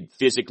gifted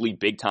physically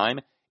big time.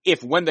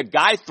 If when the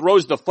guy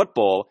throws the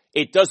football,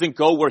 it doesn't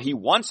go where he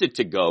wants it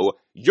to go,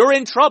 you're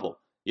in trouble.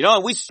 You know,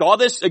 and we saw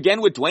this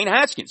again with Dwayne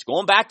Haskins,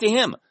 going back to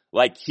him.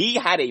 Like, he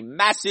had a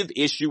massive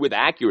issue with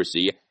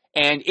accuracy,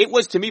 and it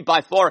was, to me,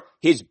 by far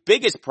his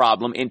biggest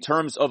problem in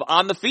terms of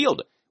on the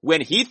field.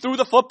 When he threw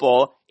the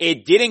football,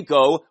 it didn't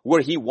go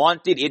where he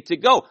wanted it to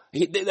go.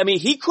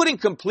 He couldn't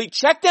complete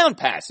checkdown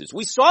passes.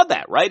 We saw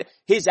that, right?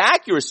 His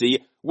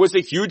accuracy was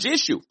a huge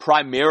issue,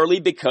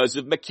 primarily because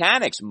of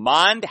mechanics.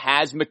 Mond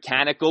has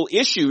mechanical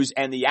issues,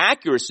 and the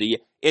accuracy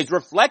is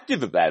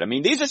reflective of that. I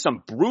mean, these are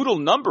some brutal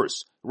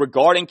numbers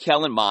regarding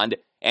Kellen Mond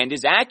and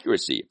his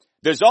accuracy.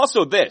 There's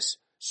also this.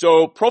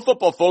 So Pro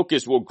Football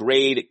Focus will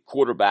grade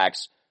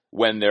quarterbacks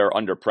when they're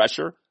under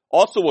pressure.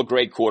 Also will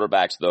grade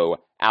quarterbacks, though,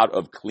 out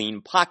of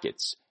clean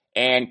pockets.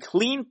 And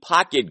clean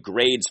pocket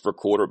grades for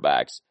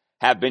quarterbacks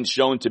have been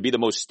shown to be the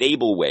most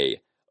stable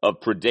way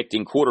of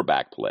predicting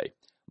quarterback play.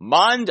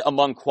 Mond,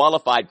 among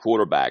qualified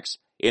quarterbacks,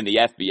 in the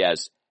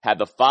FBS had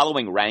the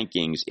following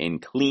rankings in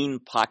clean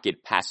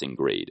pocket passing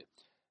grade.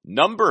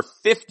 Number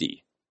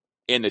 50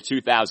 in the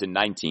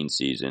 2019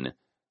 season,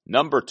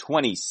 number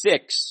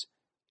 26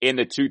 in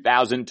the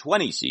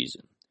 2020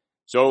 season.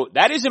 So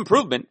that is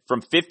improvement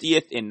from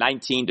 50th in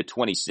 19 to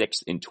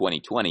 26th in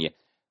 2020,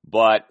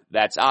 but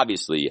that's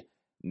obviously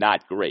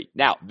not great.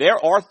 Now,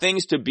 there are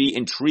things to be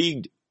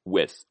intrigued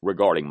with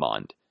regarding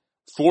Mond.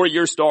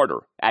 4-year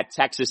starter at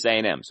Texas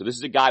A&M. So this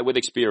is a guy with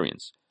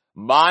experience.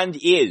 Mond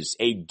is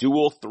a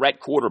dual threat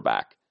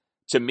quarterback.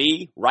 To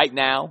me, right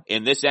now,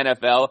 in this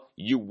NFL,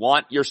 you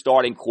want your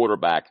starting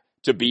quarterback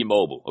to be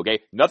mobile,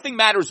 okay? Nothing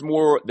matters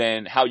more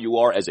than how you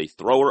are as a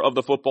thrower of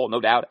the football, no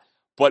doubt.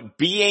 But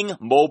being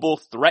mobile,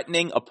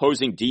 threatening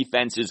opposing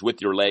defenses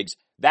with your legs,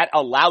 that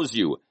allows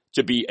you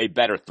to be a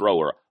better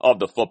thrower of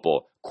the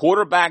football.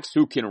 Quarterbacks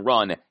who can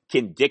run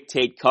can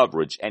dictate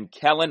coverage, and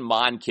Kellen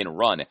Mond can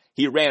run.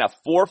 He ran a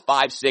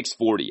 4.56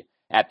 40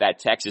 at that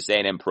Texas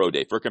A&M Pro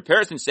Day. For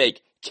comparison's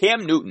sake,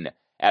 Cam Newton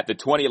at the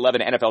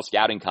 2011 NFL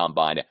Scouting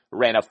Combine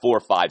ran a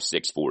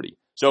 4.56 40.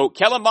 So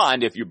Kellen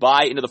Mond, if you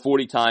buy into the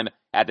 40 time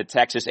at the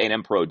Texas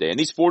A&M Pro Day, and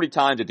these 40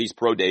 times at these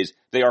Pro Days,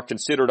 they are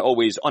considered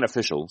always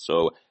unofficial.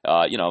 So,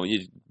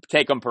 you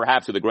take them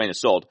perhaps with a grain of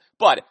salt.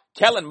 But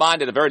Kellen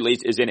Mond, at the very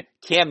least, is in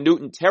Cam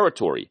Newton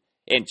territory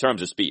in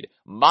terms of speed.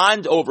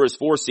 Mond, over his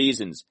 4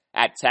 seasons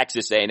at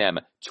Texas A&M,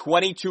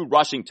 22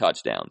 rushing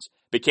touchdowns,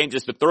 became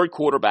just the 3rd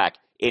quarterback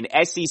in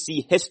SEC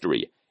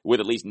history with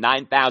at least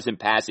 9,000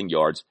 passing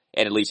yards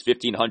and at least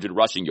 1,500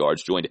 rushing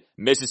yards, joined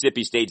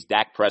Mississippi State's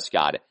Dak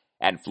Prescott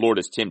and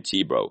Florida's Tim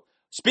Tebow.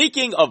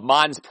 Speaking of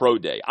Mond's Pro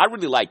Day, I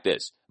really like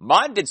this.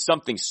 Mond did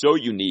something so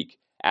unique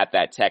at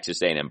that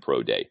Texas A&M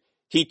Pro Day.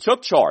 He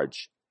took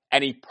charge,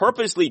 and he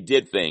purposely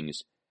did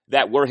things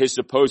that were his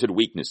supposed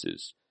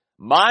weaknesses.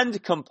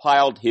 Mond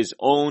compiled his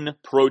own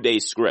Pro Day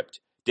script,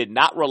 did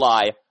not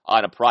rely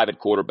on a private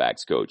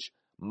quarterback's coach.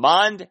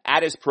 Mond,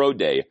 at his Pro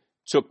Day,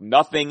 took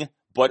nothing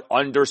but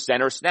under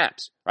center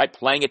snaps, right?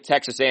 Playing at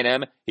Texas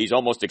A&M, he's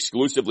almost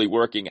exclusively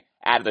working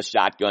out of the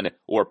shotgun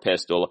or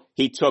pistol.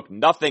 He took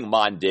nothing,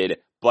 Mond did,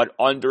 but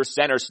under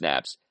center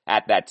snaps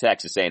at that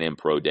Texas A&M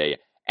Pro Day.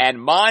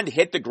 And Mond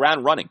hit the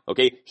ground running,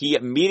 okay? He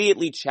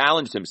immediately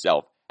challenged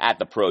himself at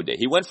the Pro Day.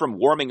 He went from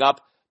warming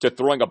up to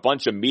throwing a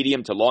bunch of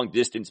medium to long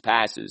distance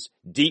passes,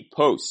 deep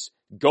posts,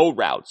 go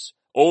routes,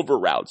 over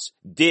routes,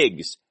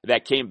 digs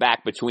that came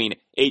back between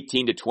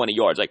 18 to 20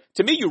 yards. Like,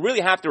 to me, you really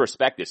have to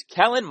respect this.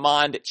 Kellen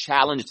Mond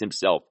challenged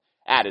himself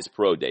at his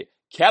Pro Day.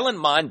 Kellen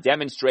Mond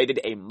demonstrated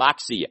a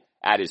moxie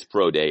at his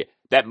Pro Day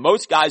that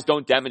most guys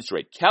don't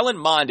demonstrate. Kellen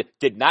Mond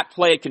did not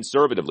play it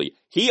conservatively.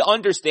 He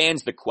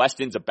understands the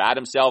questions about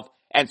himself,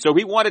 and so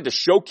he wanted to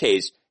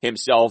showcase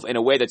himself in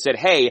a way that said,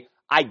 hey,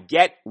 I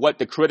get what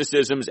the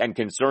criticisms and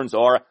concerns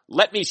are.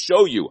 Let me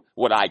show you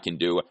what I can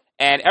do.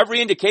 And every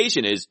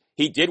indication is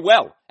he did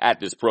well at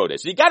this Pro Day.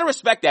 So you gotta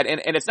respect that.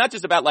 And it's not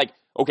just about like,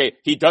 okay,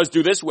 he does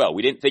do this well.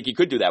 We didn't think he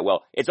could do that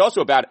well. It's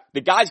also about the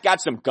guy's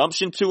got some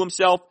gumption to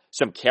himself,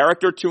 some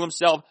character to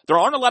himself. There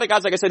aren't a lot of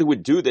guys, like I said, who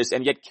would do this,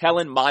 and yet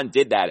Kellen Mond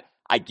did that.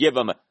 I give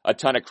him a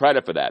ton of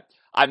credit for that.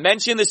 I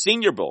mentioned the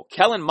Senior Bowl.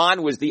 Kellen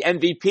Mond was the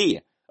MVP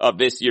of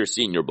this year's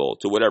Senior Bowl,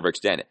 to whatever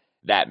extent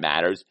that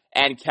matters.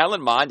 And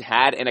Kellen Mond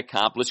had an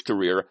accomplished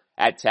career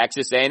at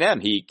Texas A&M.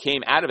 He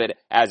came out of it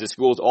as the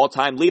school's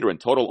all-time leader in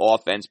total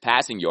offense,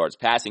 passing yards,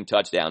 passing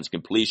touchdowns,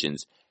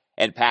 completions,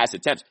 and pass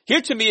attempts.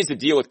 Here to me is the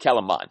deal with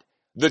Kellen Mond.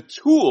 The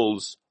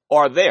tools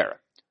are there,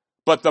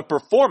 but the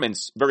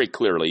performance, very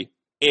clearly,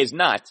 is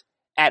not,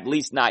 at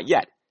least not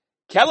yet.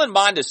 Kellen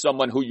Mond is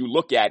someone who you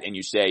look at and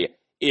you say,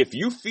 if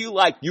you feel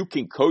like you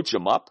can coach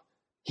him up,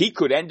 he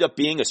could end up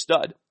being a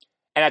stud.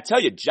 And I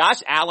tell you,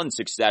 Josh Allen's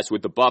success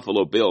with the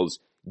Buffalo Bills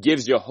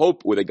gives you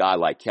hope with a guy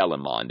like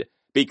Kellen Mond,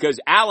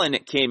 because Allen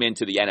came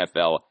into the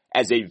NFL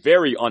as a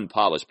very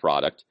unpolished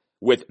product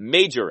with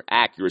major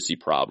accuracy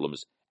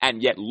problems,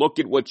 and yet look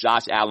at what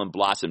Josh Allen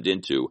blossomed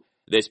into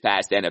this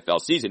past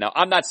NFL season. Now,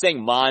 I'm not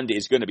saying Mond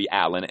is going to be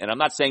Allen, and I'm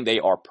not saying they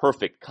are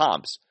perfect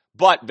comps,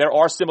 but there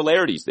are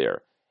similarities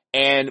there.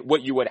 And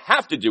what you would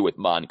have to do with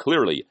Mond,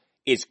 clearly,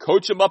 is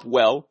coach him up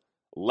well,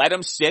 let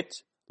him sit,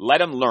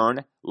 let him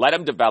learn, let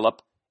him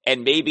develop,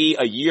 and maybe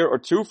a year or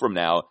two from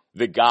now,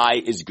 the guy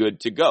is good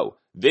to go.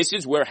 This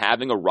is where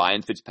having a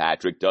Ryan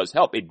Fitzpatrick does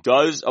help. It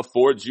does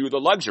afford you the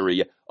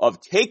luxury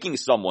of taking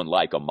someone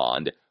like a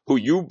Mond, who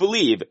you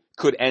believe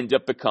could end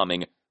up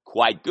becoming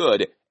quite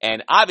good.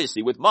 And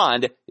obviously with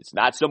Mond, it's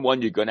not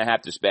someone you're going to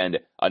have to spend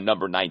a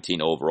number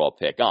 19 overall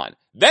pick on.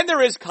 Then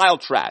there is Kyle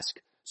Trask.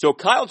 So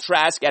Kyle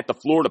Trask at the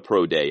Florida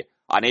Pro Day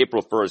on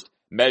April 1st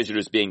measured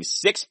as being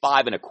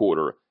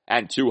 6'5¼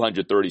 and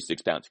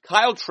 236 pounds.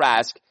 Kyle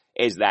Trask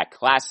is that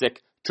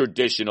classic,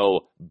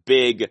 traditional,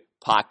 big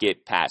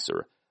pocket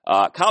passer.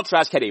 Kyle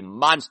Trask had a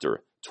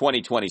monster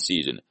 2020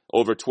 season.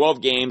 Over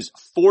 12 games,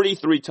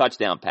 43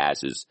 touchdown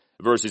passes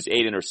versus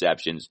 8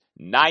 interceptions,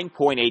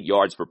 9.8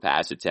 yards per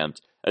pass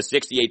attempt, a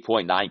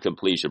 68.9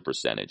 completion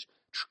percentage.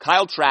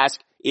 Kyle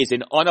Trask is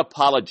an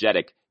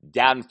unapologetic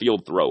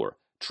downfield thrower.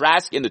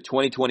 Trask in the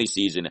 2020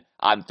 season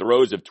on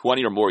throws of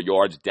 20 or more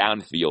yards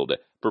downfield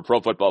per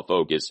Pro Football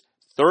Focus,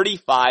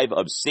 35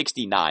 of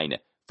 69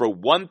 for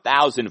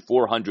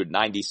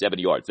 1,497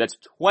 yards. That's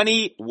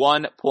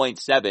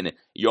 21.7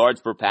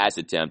 yards per pass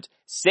attempt,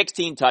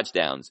 16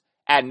 touchdowns,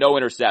 and no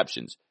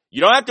interceptions.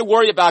 You don't have to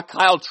worry about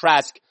Kyle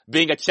Trask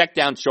being a check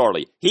down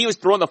Charlie. He was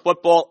throwing the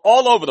football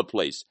all over the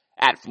place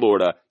at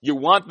Florida. You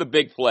want the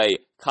big play.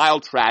 Kyle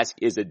Trask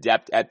is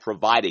adept at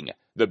providing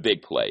the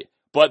big play.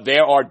 But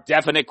there are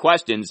definite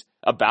questions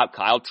about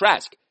Kyle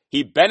Trask.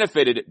 He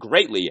benefited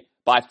greatly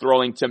by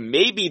throwing to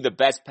maybe the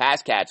best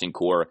pass catching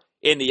core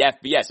in the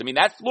FBS. I mean,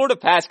 that Florida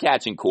pass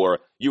catching core,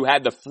 you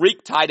had the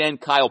freak tight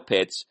end Kyle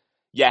Pitts.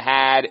 You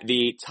had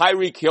the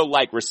Tyreek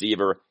Hill-like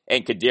receiver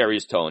and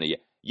Kadarius Toney.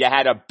 You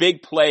had a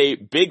big play,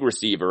 big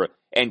receiver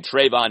and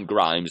Trayvon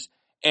Grimes.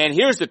 And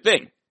here's the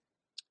thing.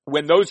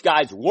 When those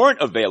guys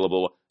weren't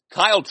available,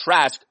 Kyle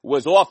Trask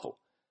was awful.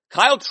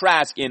 Kyle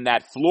Trask in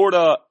that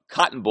Florida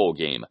Cotton Bowl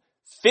game,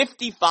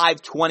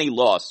 55-20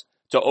 loss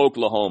to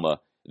Oklahoma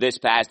this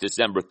past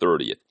December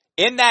 30th.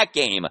 In that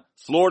game,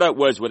 Florida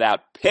was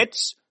without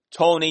Pitts,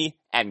 Toney,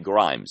 and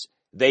Grimes.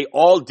 They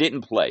all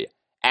didn't play,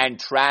 and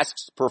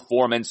Trask's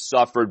performance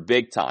suffered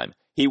big time.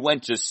 He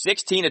went just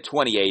 16 of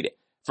 28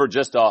 for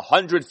just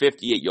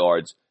 158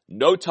 yards,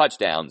 no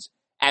touchdowns,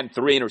 and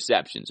 3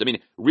 interceptions. I mean,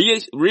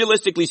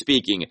 realistically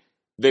speaking,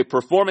 the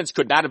performance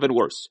could not have been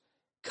worse.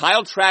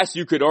 Kyle Trask,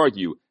 you could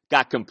argue,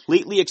 got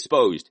completely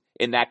exposed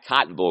in that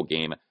Cotton Bowl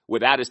game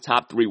without his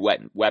top 3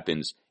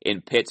 weapons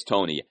in Pitts,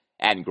 Toney,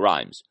 and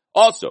Grimes.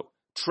 Also,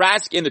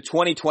 Trask in the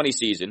 2020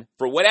 season,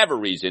 for whatever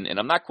reason, and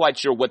I'm not quite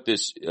sure what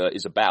this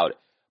is about,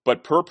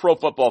 but per Pro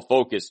Football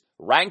Focus,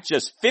 ranked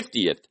just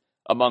 50th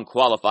among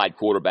qualified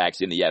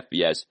quarterbacks in the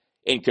FBS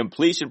in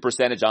completion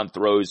percentage on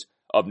throws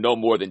of no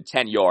more than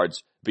 10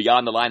 yards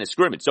beyond the line of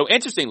scrimmage. So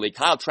interestingly,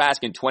 Kyle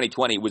Trask in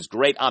 2020 was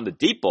great on the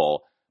deep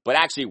ball, but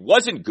actually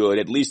wasn't good,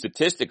 at least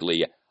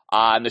statistically,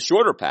 on the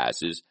shorter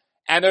passes.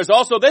 And there's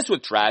also this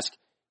with Trask.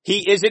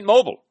 He isn't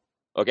mobile.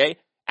 Okay?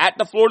 At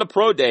the Florida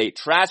Pro Day,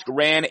 Trask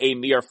ran a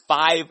mere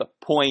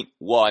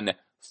 5.1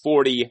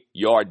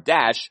 40-yard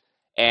dash,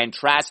 and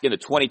Trask in the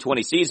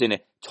 2020 season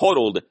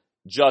totaled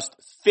just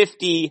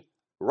 50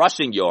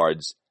 rushing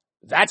yards.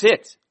 That's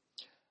it.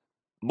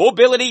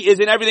 Mobility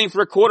isn't everything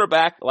for a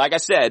quarterback, like I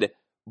said,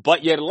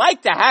 but you'd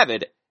like to have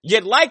it.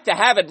 You'd like to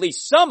have at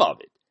least some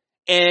of it.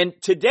 And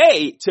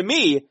today, to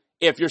me,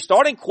 if your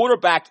starting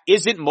quarterback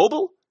isn't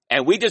mobile,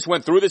 and we just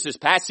went through this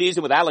past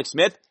season with Alex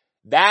Smith,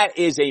 that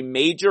is a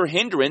major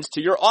hindrance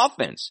to your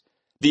offense.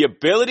 The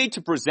ability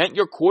to present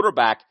your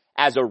quarterback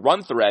as a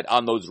run threat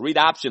on those read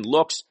option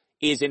looks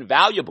is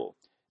invaluable.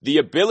 The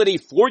ability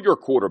for your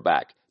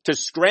quarterback to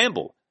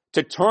scramble,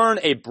 to turn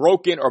a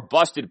broken or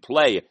busted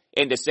play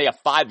into, say, a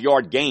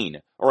 5-yard gain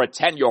or a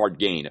 10-yard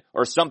gain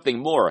or something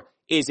more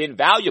is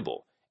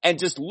invaluable. And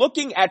just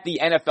looking at the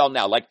NFL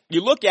now, like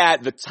you look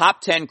at the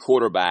top 10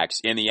 quarterbacks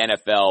in the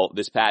NFL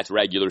this past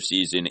regular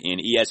season in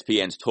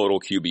ESPN's total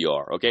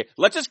QBR, okay?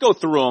 Let's just go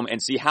through them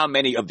and see how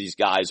many of these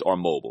guys are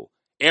mobile.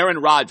 Aaron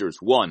Rodgers,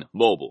 1,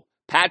 mobile.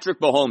 Patrick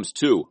Mahomes,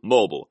 2,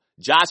 mobile.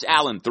 Josh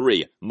Allen,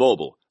 3,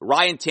 mobile.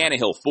 Ryan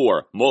Tannehill,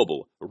 4,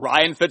 mobile.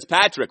 Ryan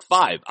Fitzpatrick,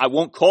 5. I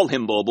won't call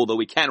him mobile, though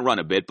he can run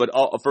a bit, but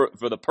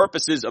for the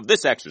purposes of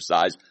this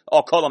exercise,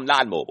 I'll call him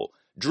non-mobile.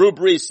 Drew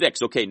Brees,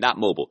 6, okay, not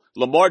mobile.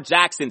 Lamar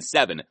Jackson,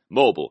 7,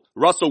 mobile.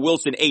 Russell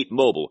Wilson, 8,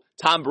 mobile.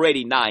 Tom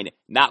Brady, 9,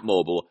 not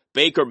mobile.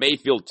 Baker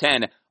Mayfield,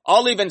 10.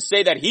 I'll even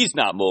say that he's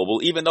not mobile,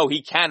 even though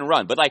he can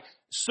run. But like,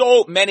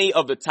 so many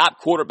of the top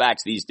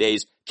quarterbacks these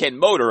days can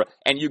motor,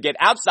 and you get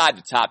outside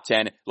the top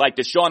 10, like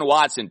Deshaun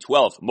Watson,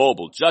 12th,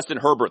 mobile. Justin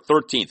Herbert,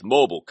 13th,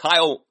 mobile.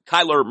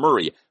 Kyler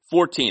Murray,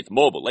 14th,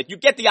 mobile. Like, you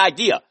get the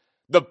idea.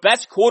 The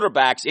best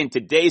quarterbacks in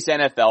today's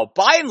NFL,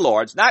 by and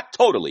large, not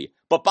totally,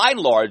 but by and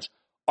large,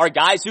 are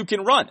guys who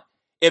can run.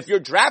 If you're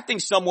drafting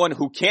someone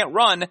who can't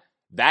run,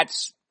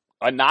 that's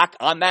a knock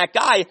on that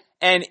guy.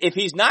 And if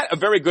he's not a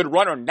very good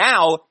runner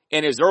now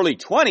in his early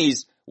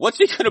 20s, what's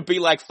he going to be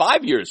like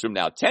 5 years from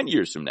now, 10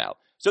 years from now?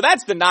 So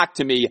that's the knock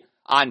to me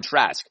on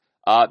Trask.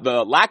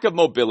 The lack of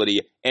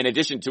mobility, in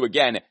addition to,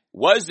 again,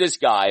 was this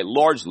guy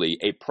largely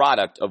a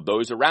product of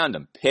those around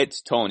him,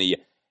 Pitts, Toney,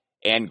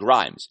 and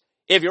Grimes.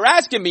 If you're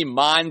asking me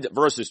Mond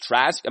versus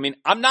Trask, I mean,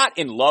 I'm not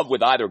in love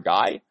with either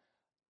guy.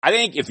 I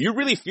think if you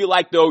really feel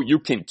like, though, you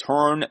can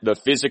turn the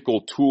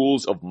physical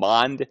tools of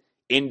Mond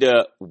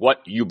into what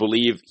you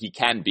believe he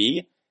can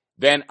be,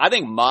 then I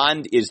think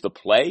Mond is the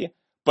play.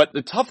 But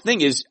the tough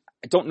thing is,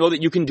 I don't know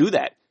that you can do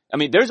that. I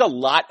mean, there's a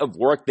lot of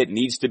work that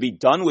needs to be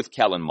done with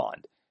Kellen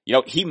Mond. You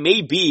know, he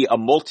may be a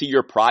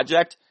multi-year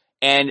project,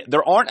 and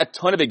there aren't a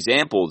ton of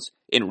examples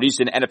in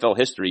recent NFL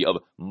history of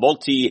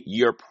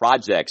multi-year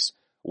projects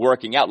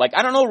working out. Like,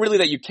 I don't know really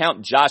that you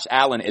count Josh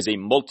Allen as a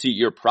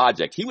multi-year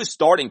project. He was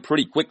starting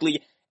pretty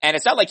quickly, and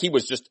it's not like he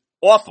was just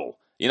awful.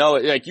 You know,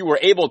 like you were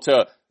able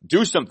to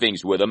do some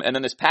things with him, and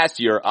then this past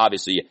year,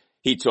 obviously,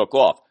 he took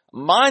off.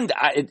 Mond,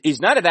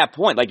 he's not at that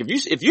point. Like,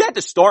 if you had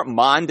to start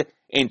Mond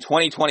in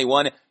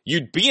 2021,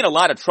 you'd be in a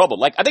lot of trouble.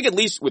 Like, I think at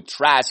least with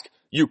Trask,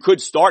 you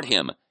could start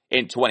him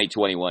in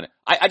 2021.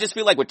 I just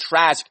feel like with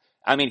Trask,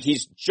 I mean,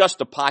 he's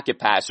just a pocket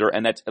passer,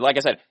 and that's, like I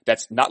said,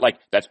 that's not like,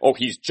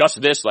 he's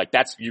just this, like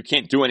you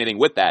can't do anything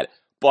with that.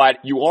 But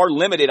you are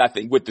limited, I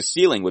think, with the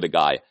ceiling with a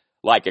guy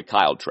like a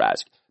Kyle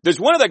Trask. There's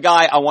one other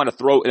guy I want to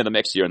throw into the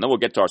mix here, and then we'll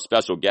get to our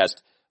special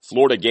guest,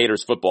 Florida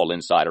Gators football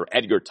insider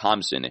Edgar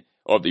Thompson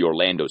of the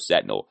Orlando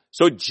Sentinel.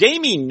 So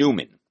Jamie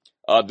Newman,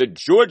 the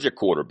Georgia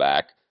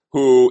quarterback,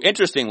 who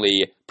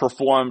interestingly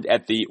performed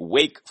at the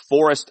Wake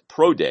Forest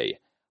Pro Day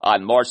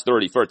on March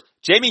 31st.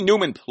 Jamie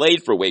Newman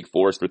played for Wake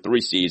Forest for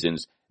 3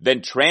 seasons,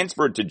 then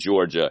transferred to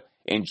Georgia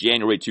in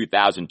January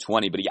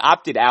 2020, but he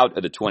opted out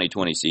of the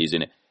 2020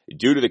 season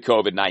due to the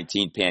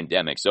COVID-19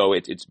 pandemic. So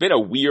it's been a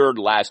weird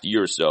last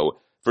year or so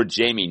for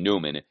Jamie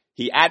Newman.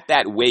 He, at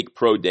that Wake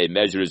Pro Day,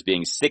 measured as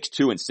being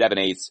 6'2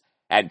 7/8"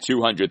 and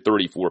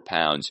 234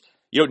 pounds.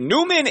 You know,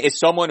 Newman is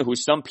someone who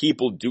some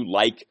people do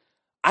like.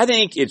 I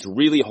think it's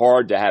really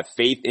hard to have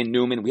faith in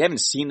Newman. We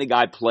haven't seen the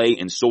guy play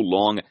in so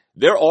long.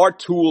 There are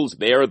tools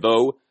there,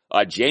 though.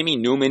 Jamie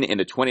Newman in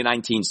the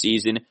 2019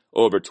 season,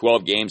 over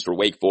 12 games for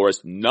Wake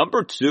Forest,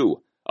 number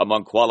 2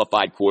 among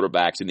qualified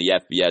quarterbacks in the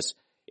FBS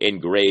in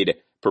grade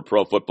per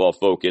Pro Football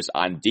Focus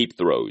on deep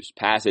throws,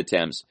 pass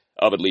attempts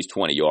of at least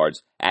 20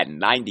 yards at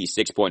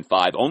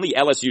 96.5. Only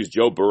LSU's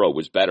Joe Burrow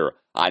was better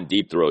on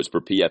deep throws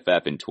for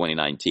PFF in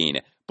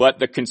 2019. But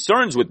the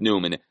concerns with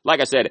Newman,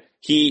 like I said,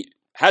 he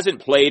hasn't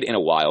played in a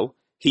while.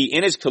 He,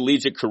 in his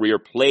collegiate career,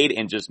 played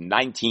in just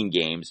 19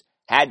 games,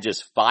 had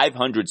just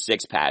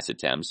 506 pass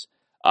attempts.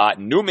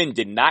 Newman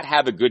did not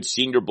have a good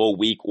Senior Bowl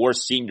week or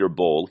Senior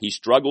Bowl. He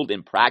struggled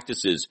in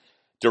practices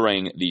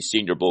during the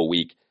Senior Bowl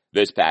week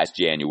this past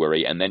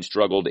January and then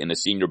struggled in the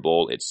Senior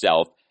Bowl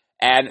itself.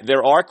 And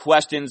there are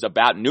questions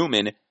about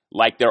Newman,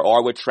 like there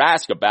are with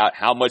Trask, about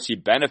how much he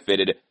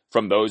benefited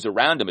from those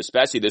around him,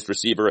 especially this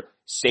receiver,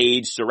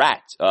 Sage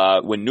Surratt.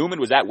 When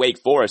Newman was at Wake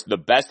Forest, the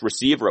best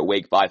receiver at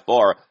Wake by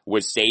far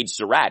was Sage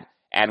Surratt.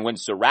 And when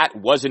Surratt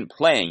wasn't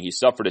playing, he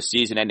suffered a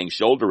season-ending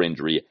shoulder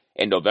injury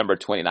in November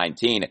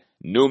 2019.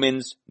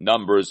 Newman's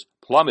numbers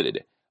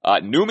plummeted.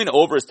 Newman,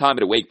 over his time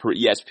at Wake per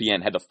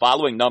ESPN, had the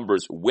following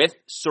numbers with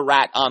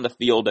Surratt on the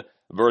field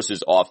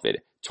versus off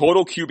it.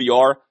 Total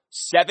QBR,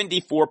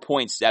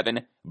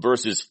 74.7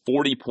 versus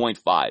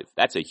 40.5.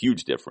 That's a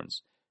huge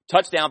difference.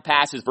 Touchdown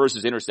passes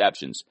versus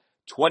interceptions,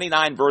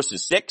 29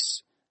 versus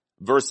 6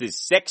 versus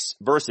 6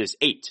 versus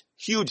 8.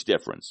 Huge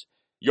difference.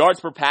 Yards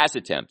per pass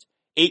attempt,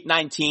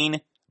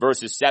 819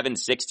 versus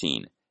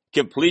 716.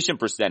 Completion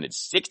percentage,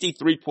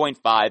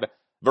 63.5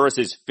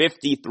 versus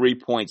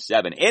 53.7.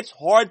 It's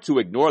hard to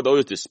ignore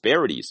those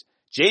disparities.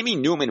 Jamie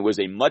Newman was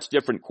a much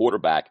different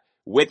quarterback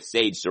with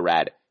Sage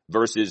Surratt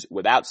versus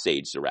without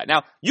Sage Surratt.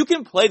 Now, you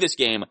can play this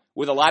game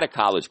with a lot of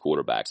college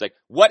quarterbacks. Like,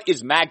 what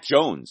is Mac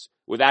Jones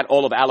without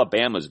all of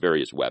Alabama's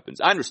various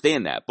weapons? I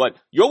understand that, but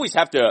you always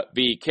have to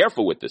be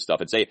careful with this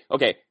stuff and say,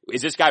 okay,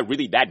 is this guy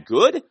really that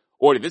good?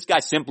 Or did this guy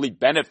simply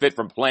benefit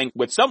from playing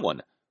with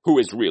someone who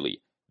is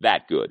really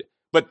that good?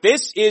 But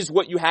this is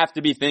what you have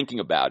to be thinking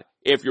about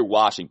if you're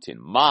Washington.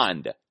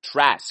 Mond,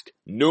 Trask,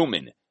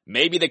 Newman,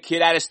 maybe the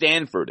kid out of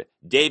Stanford,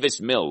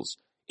 Davis Mills.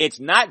 It's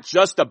not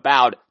just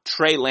about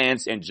Trey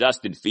Lance and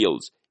Justin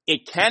Fields.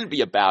 It can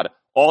be about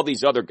all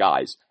these other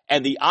guys.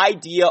 And the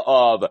idea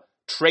of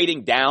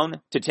trading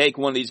down to take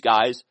one of these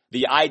guys,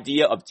 the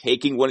idea of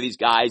taking one of these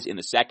guys in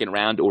the second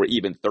round or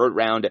even third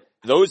round,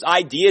 those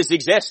ideas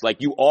exist. Like,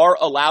 you are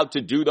allowed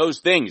to do those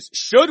things.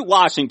 Should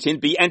Washington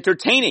be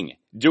entertaining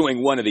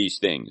doing one of these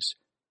things?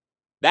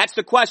 That's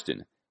the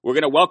question. We're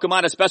going to welcome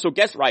on a special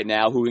guest right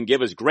now who can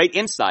give us great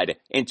insight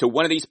into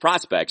one of these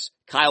prospects,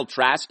 Kyle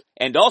Trask,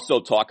 and also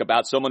talk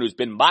about someone who's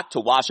been mocked to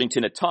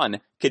Washington a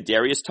ton,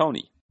 Kadarius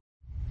Toney.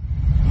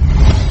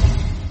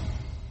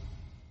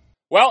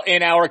 Well,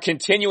 in our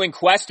continuing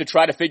quest to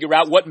try to figure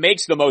out what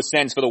makes the most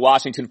sense for the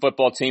Washington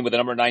football team with the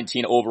number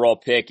 19 overall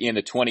pick in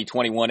the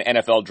 2021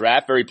 NFL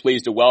Draft, very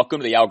pleased to welcome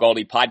to the Al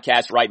Galdi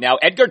podcast right now,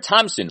 Edgar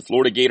Thompson,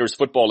 Florida Gators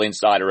football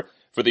insider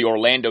for the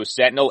Orlando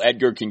Sentinel.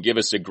 Edgar can give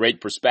us a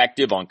great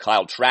perspective on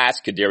Kyle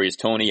Trask, Kadarius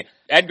Toney.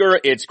 Edgar,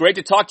 it's great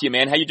to talk to you,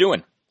 man. How you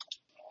doing?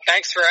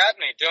 Thanks for having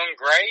me. Doing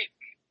great.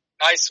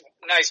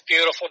 Nice,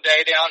 beautiful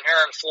day down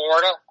here in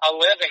Florida. I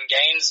live in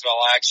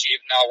Gainesville, actually,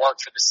 even though I work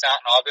for the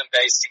Sentinel. I've been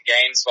based in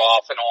Gainesville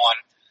off and on,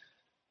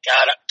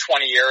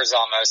 20 years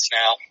almost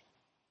now.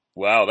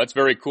 Wow, that's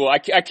very cool. I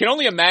can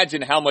only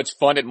imagine how much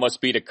fun it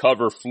must be to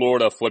cover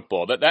Florida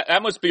football.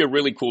 That must be a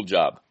really cool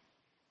job.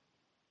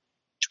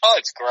 Oh,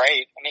 it's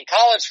great. I mean,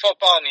 college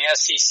football in the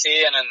SEC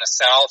and in the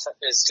South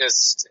is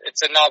just,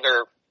 it's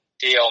another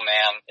deal,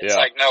 man. It's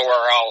like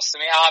nowhere else. I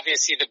mean,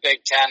 obviously the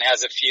Big Ten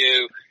has a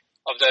few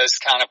of those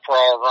kind of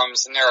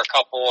programs, and there are a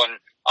couple in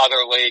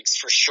other leagues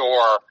for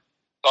sure.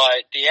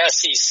 But the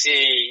SEC,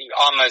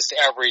 almost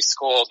every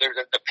school,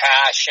 the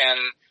passion,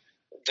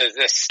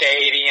 the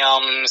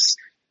stadiums,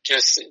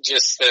 just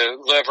the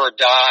live or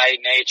die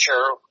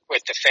nature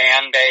with the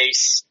fan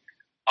base.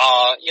 A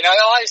lot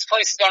of these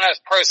places don't have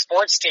pro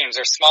sports teams.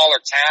 They're smaller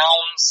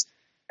towns.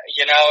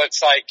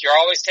 It's like you're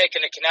always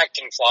taking a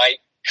connecting flight.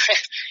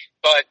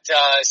 But,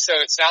 so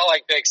it's not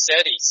like big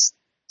cities.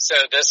 So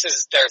this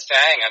is their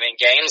thing. I mean,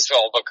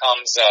 Gainesville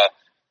becomes a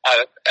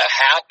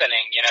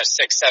happening,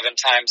 6-7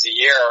 times a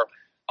year,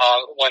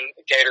 when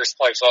Gators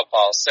play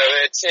football. So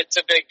it's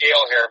a big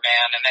deal here,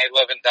 man, and they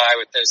live and die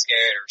with those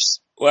Gators.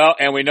 Well,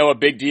 and we know a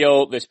big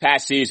deal this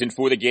past season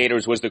for the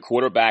Gators was the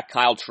quarterback,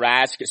 Kyle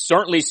Trask. It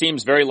certainly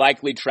seems very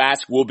likely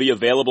Trask will be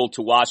available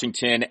to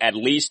Washington, at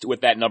least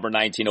with that number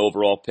 19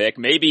 overall pick,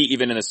 maybe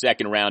even in the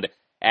second round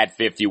at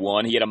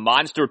 51. He had a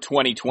monster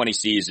 2020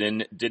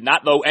 season, did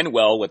not though end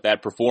well with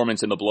that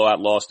performance in the blowout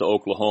loss to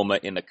Oklahoma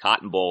in the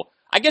Cotton Bowl.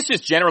 I guess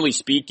just generally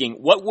speaking,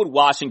 what would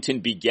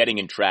Washington be getting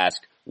in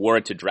Trask were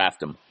it to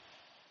draft him?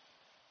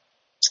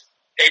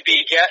 They'd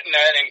be getting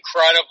an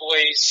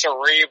incredibly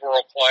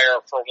cerebral player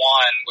for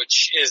one,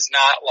 which is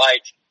not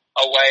like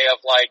a way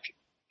of like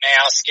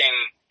masking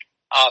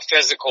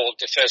physical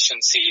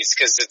deficiencies,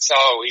 because it's,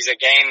 he's a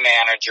game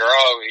manager,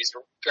 he's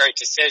a great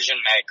decision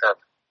maker.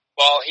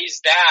 Well, he's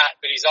that,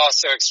 but he's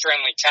also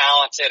extremely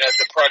talented as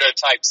a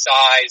prototype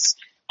size.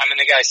 I mean,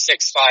 the guy's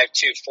 6'5",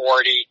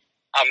 240.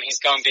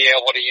 He's going to be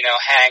able to,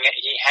 hang it.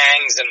 He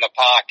hangs in the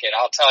pocket.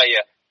 I'll tell you,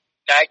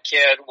 that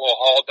kid will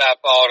hold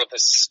that ball to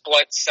the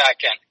split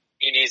second.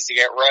 He needs to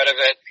get rid of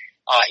it.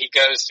 He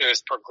goes through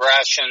his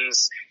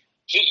progressions.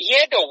 He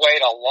had to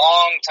wait a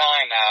long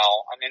time,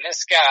 Al. I mean,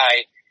 this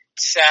guy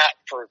sat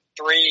for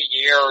 3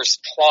 years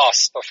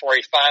plus before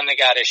he finally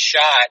got his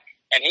shot.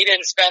 And he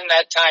didn't spend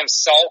that time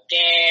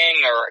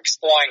sulking or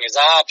exploring his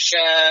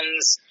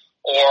options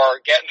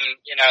or getting,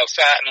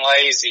 fat and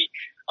lazy.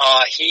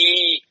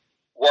 He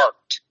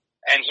worked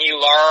and he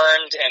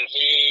learned and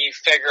he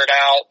figured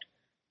out,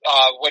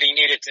 what he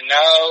needed to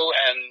know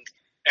and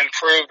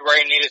improved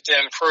where he needed to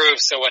improve.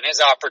 So when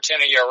his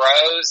opportunity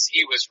arose,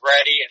 he was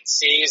ready and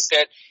seized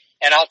it.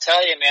 And I'll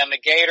tell you, man,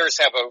 the Gators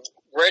have a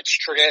rich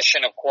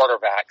tradition of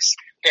quarterbacks.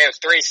 They have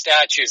 3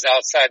 statues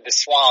outside the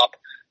swamp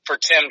for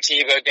Tim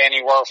Tebow,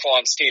 Danny Werfel,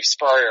 and Steve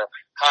Spurrier,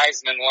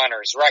 Heisman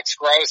winners. Rex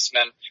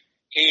Grossman,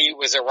 he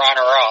was a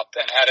runner-up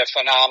and had a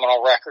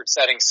phenomenal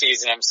record-setting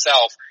season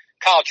himself.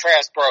 Kyle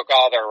Trask broke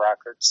all their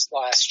records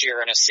last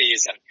year in a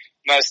season.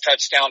 Most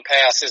touchdown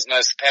passes,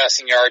 most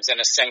passing yards in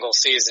a single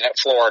season at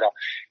Florida.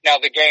 Now,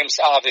 the game's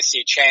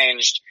obviously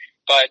changed,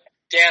 but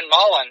Dan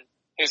Mullen,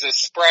 who's a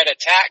spread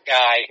attack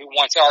guy who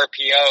wants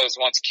RPOs,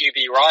 wants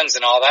QB runs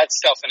and all that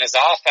stuff in his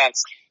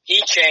offense,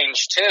 he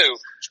changed too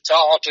to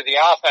alter the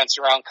offense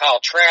around Kyle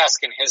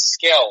Trask and his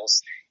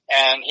skills,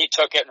 and he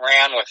took it and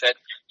ran with it.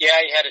 Yeah,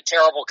 he had a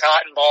terrible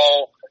Cotton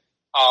Bowl.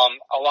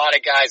 A lot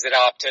of guys that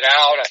opted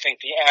out. I think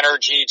the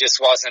energy just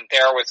wasn't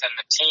there within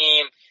the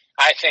team.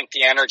 I think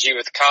the energy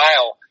with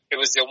Kyle, it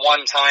was the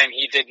one time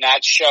he did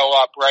not show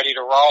up ready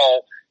to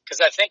roll,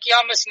 because I think he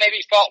almost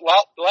maybe felt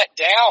let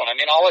down. I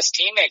mean, all his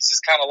teammates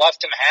just kind of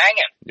left him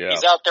hanging. Yeah.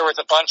 He's out there with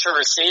a bunch of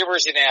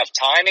receivers he didn't have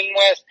timing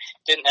with,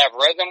 didn't have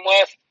rhythm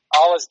with.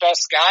 All his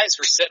best guys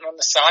were sitting on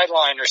the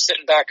sideline or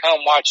sitting back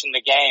home watching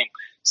the game.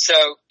 So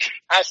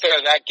I throw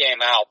that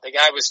game out. The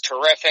guy was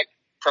terrific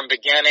from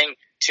beginning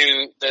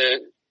to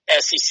the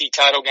SEC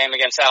title game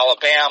against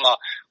Alabama,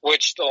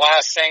 which the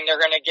last thing they're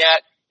going to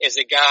get is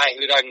a guy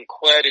who doesn't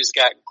quit, who's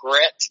got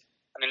grit.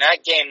 I mean,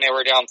 that game they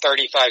were down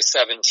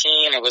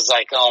 35-17. It was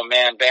like, oh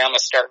man,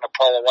 Bama's starting to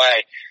pull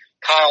away.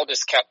 Kyle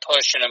just kept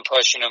pushing and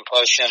pushing and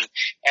pushing,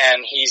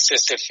 and he's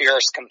just a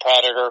fierce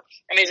competitor.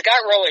 And he's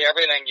got really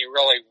everything you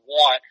really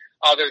want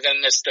other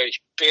than just a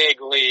big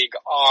league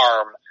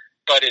arm.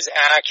 But his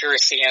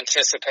accuracy,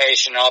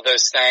 anticipation, all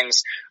those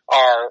things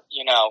are,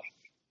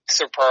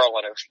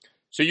 superlative.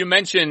 So you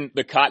mentioned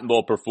the Cotton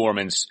Bowl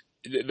performance.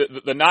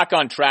 The knock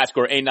on Trask,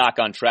 or a knock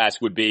on Trask,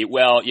 would be,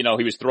 well,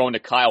 he was throwing to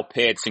Kyle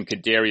Pitts and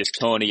Kadarius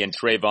Toney and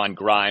Trayvon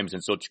Grimes,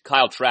 and so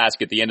Kyle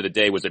Trask at the end of the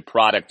day was a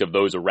product of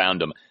those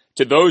around him.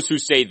 To those who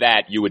say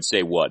that, you would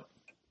say what?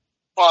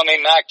 Well, I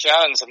mean, Mac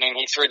Jones,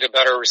 he threw to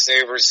better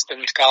receivers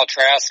than Kyle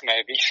Trask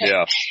maybe.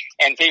 Yeah.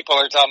 And people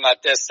are talking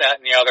about this, that,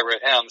 and the other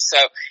with him. So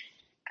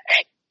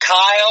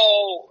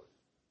Kyle,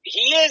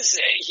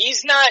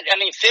 he's not,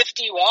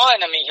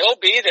 51, he'll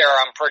be there,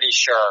 I'm pretty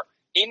sure.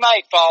 He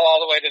might fall all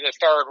the way to the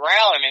third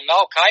round.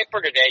 Mel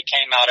Kiper today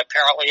came out,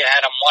 apparently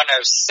had him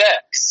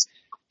 106.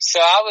 So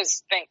I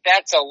think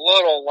that's a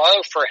little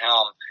low for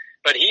him.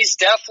 But he's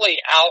definitely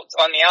out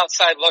on the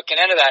outside looking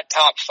into that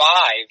top 5.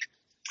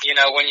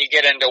 When you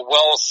get into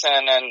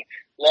Wilson and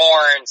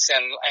Lawrence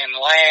and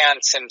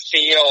Lance and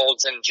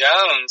Fields and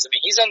Jones,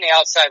 he's on the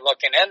outside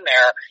looking in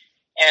there.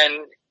 And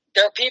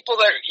there are people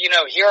that,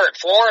 here at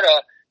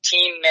Florida,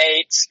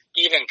 teammates,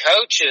 even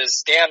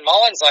coaches, Dan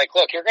Mullen's like,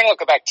 look, you're going to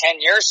look back 10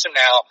 years from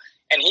now,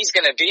 and he's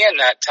going to be in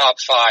that top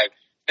 5.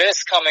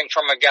 This coming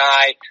from a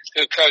guy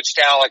who coached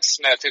Alex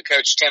Smith, who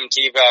coached Tim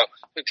Tebow,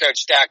 who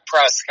coached Dak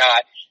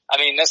Prescott.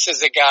 This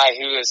is a guy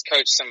who has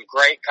coached some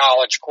great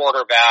college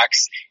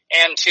quarterbacks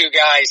and 2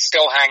 guys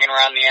still hanging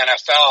around the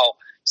NFL,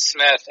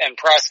 Smith and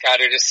Prescott,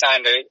 who just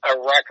signed a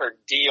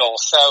record deal.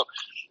 So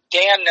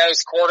Dan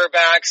knows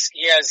quarterbacks.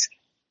 He has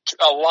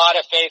a lot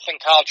of faith in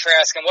Kyle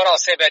Trask. And what I'll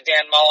say about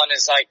Dan Mullen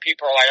is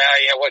people are like, oh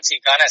yeah, what's he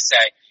gonna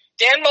say?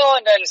 Dan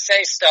Mullen doesn't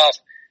say stuff.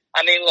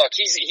 Look,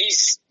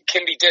 he's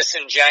can be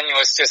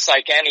disingenuous just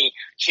like any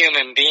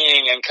human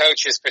being, and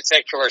coaches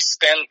particular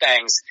spin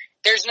things.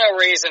 There's no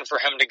reason for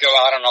him to go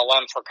out on a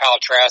limb for Kyle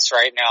Trask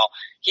right now.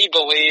 He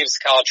believes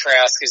Kyle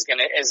Trask is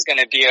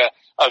gonna be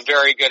a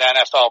very good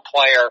NFL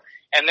player,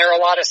 and there are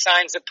a lot of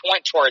signs that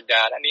point toward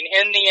that. I mean,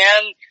 in the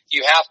end,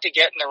 you have to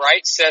get in the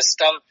right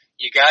system.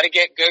 You got to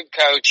get good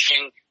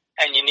coaching,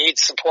 and you need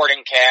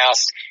supporting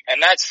cast,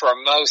 and that's for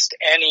most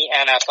any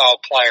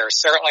NFL player.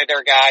 Certainly there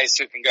are guys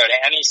who can go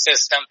to any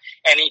system,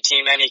 any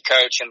team, any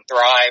coach and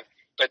thrive,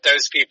 but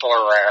those people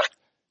are rare.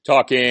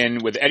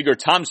 Talking with Edgar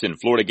Thompson,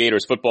 Florida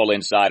Gators football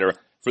insider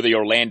for the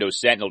Orlando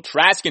Sentinel.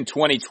 Trask in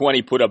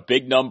 2020 put up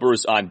big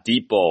numbers on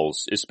deep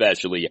balls,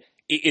 especially.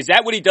 Is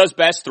that what he does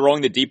best,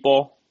 throwing the deep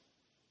ball?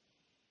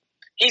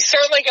 He's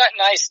certainly got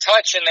nice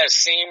touch in those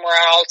seam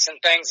routes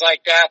and things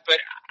like that, but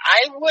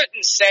I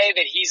wouldn't say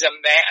that he's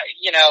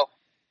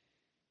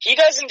he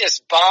doesn't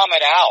just bomb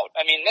it out.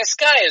 I mean, this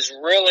guy is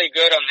really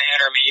good on the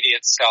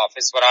intermediate stuff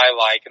is what I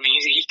like. I mean,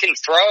 he can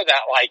throw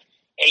that like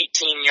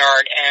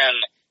 18-yard in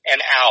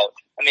and out.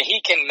 I mean,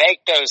 he can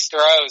make those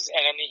throws,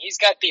 and I mean, he's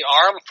got the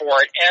arm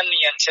for it and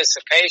the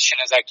anticipation,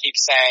 as I keep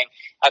saying.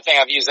 I think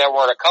I've used that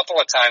word a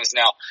couple of times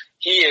now.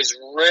 He is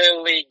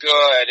really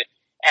good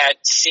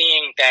at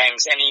seeing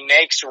things, and he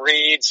makes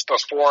reads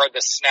before the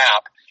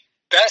snap.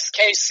 Best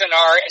case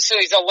scenario, so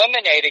he's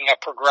eliminating a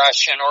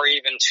progression or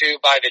even two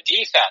by the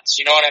defense.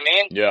 You know what I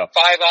mean? Yeah. 5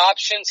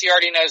 options. He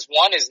already knows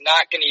one is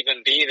not going to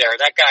even be there.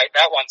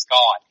 That one's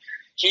gone.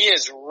 He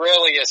is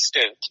really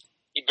astute.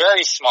 He's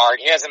very smart.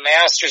 He has a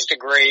master's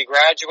degree,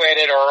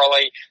 graduated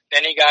early,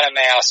 then he got a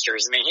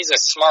master's. I mean, he's a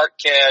smart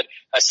kid,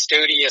 a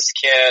studious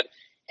kid,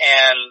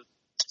 and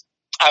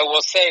I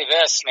will say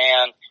this,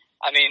 man.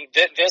 I mean,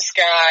 this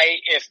guy,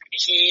 if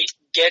he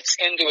gets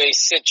into a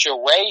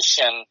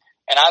situation,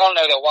 and I don't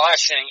know that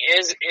Washington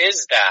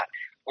is that,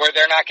 where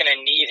they're not going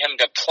to need him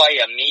to play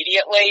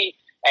immediately,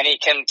 and he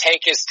can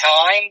take his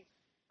time,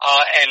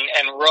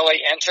 and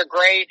really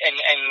integrate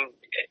and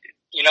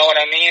you know what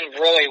I mean,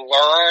 really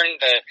learn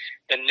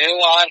the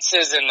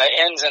nuances and the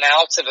ins and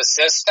outs of the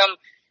system.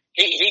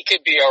 He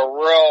could be a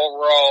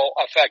real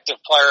effective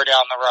player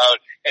down the road.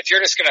 If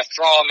you're just going to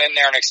throw him in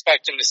there and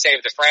expect him to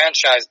save the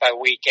franchise by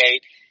week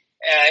 8,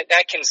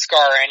 that can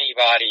scar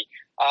anybody.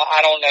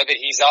 I don't know that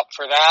he's up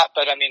for that,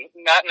 but I mean,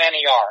 not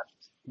many are.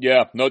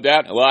 Yeah, no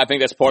doubt. Well, I think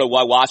that's part of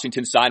why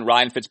Washington signed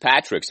Ryan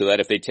Fitzpatrick, so that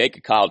if they take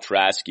a Kyle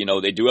Trask,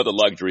 they do have the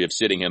luxury of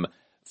sitting him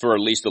for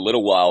at least a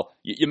little while.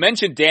 You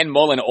mentioned Dan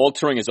Mullen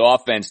altering his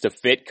offense to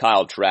fit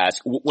Kyle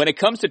Trask. When it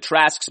comes to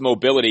Trask's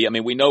mobility, I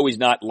mean, we know he's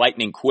not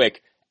lightning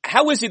quick.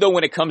 How is he, though,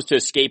 when it comes to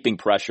escaping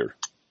pressure?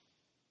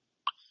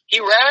 He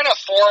ran a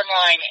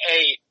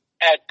 4.98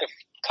 at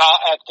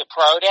the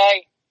pro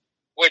day,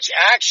 which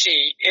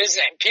actually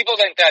isn't. People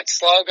think that's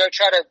slow. Go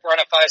try to run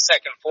a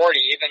 5-second 40,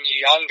 even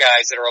you young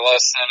guys that are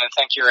listening and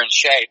think you're in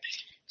shape.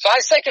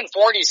 5-second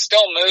 40 is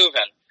still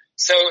moving.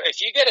 So if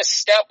you get a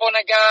step on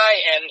a guy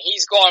and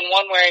he's going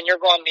one way and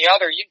you're going the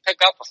other, you can pick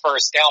up a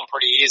first down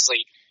pretty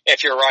easily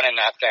if you're running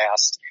that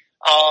fast.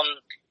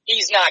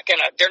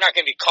 They're not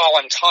gonna be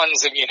calling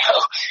tons of,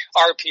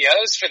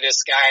 RPOs for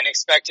this guy and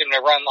expect him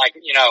to run like,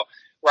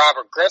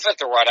 Robert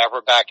Griffith or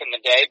whatever back in the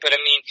day. But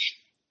I mean,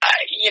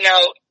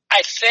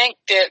 I think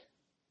that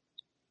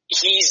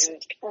he's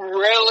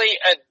really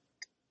a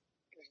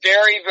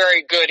very,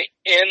 very good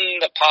in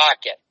the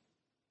pocket,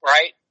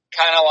 right?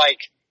 Kind of like,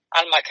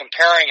 I'm not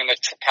comparing him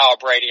to Kyle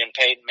Brady and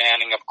Peyton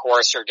Manning, of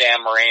course, or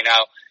Dan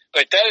Marino,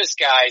 but those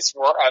guys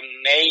were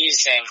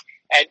amazing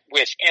at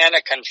within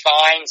a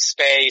confined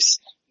space,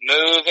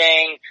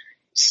 moving,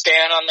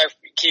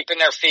 keeping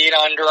their feet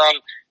under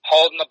them,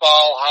 holding the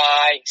ball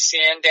high,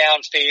 seeing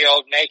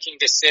downfield, making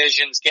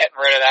decisions, getting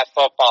rid of that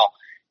football.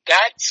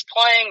 That's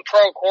playing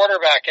pro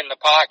quarterback in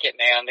the pocket,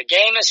 man. The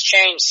game has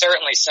changed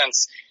certainly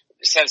since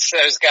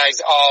those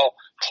guys all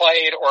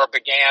played or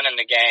began in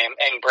the game,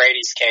 in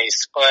Brady's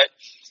case, but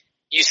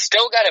you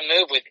still got to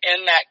move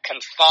within that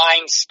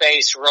confined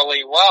space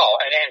really well,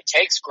 and it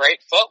takes great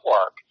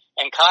footwork,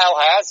 and Kyle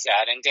has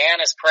that, and Dan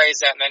has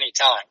praised that many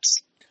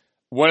times.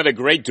 One of the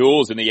great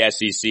duels in the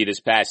SEC this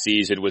past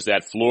season was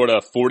that Florida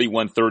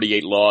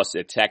 41-38 loss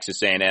at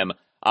Texas A&M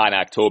on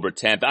October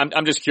 10th.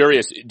 I'm just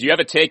curious, do you have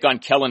a take on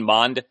Kellen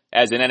Mond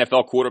as an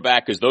NFL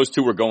quarterback? Because those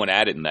two were going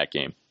at it in that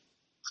game.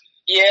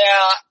 Yeah,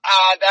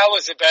 that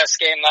was the best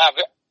game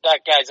that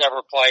guy's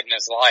ever played in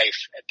his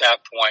life at that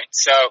point.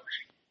 So,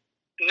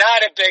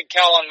 not a big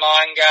Kellen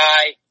Mond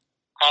guy.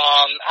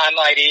 I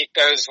might eat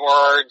those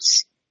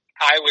words.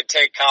 I would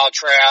take Kyle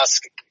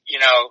Trask,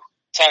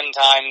 10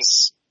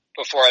 times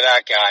before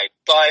that guy.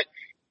 But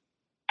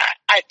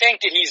I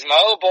think that he's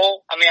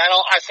mobile. I mean,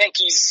 I think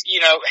he's,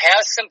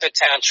 has some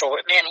potential.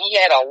 But man, he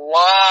had a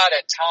lot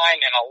of time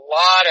and a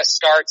lot of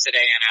starts at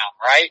A&M,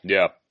 right?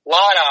 Yeah. A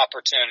lot of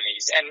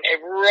opportunities. And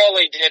it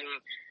really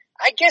didn't,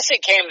 I guess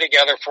it came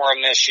together for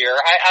him this year.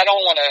 I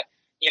don't want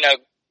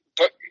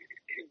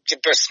to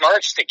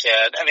besmirch the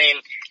kid. I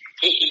mean,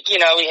 he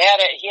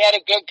had a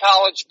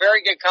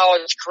very good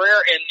college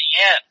career in the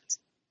end.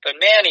 But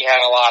man, he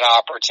had a lot of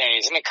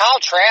opportunities. I mean, Kyle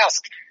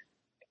Trask,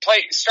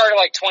 started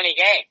like 20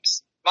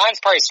 games. Mine's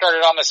probably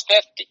started almost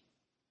 50.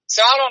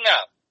 So I don't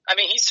know. I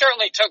mean, he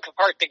certainly took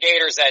apart the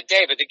Gators that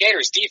day, but the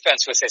Gators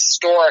defense was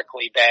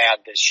historically bad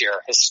this year.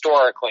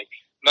 Historically.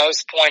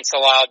 Most points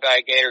allowed by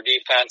a Gator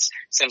defense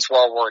since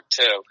World War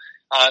II.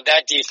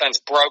 That defense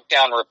broke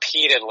down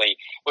repeatedly.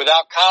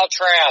 Without Kyle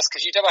Trask,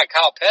 because you talk about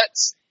Kyle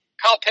Pitts.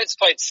 Kyle Pitts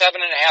played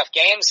 7.5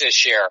 games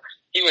this year.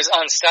 He was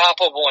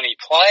unstoppable when he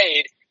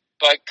played,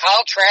 but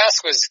Kyle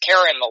Trask was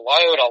carrying the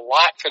load a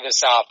lot for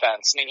this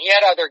offense. I mean, he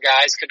had other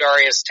guys,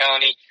 Kadarius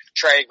Toney,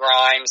 Trey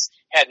Grimes,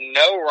 had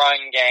no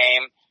run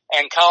game,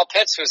 and Kyle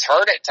Pitts was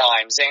hurt at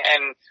times,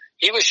 and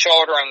he was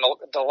shouldering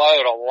the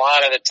load a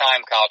lot of the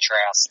time, Kyle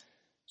Trask.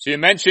 So you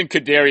mentioned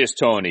Kadarius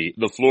Toney,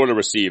 the Florida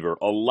receiver.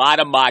 A lot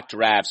of mock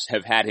drafts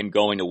have had him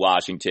going to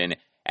Washington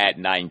at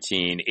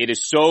 19. It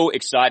is so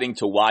exciting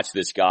to watch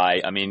this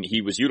guy. I mean,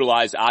 he was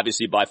utilized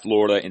obviously by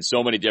Florida in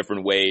so many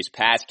different ways.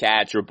 Pass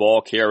catcher,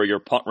 ball carrier,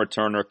 punt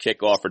returner,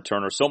 kickoff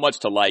returner, so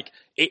much to like.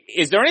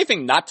 Is there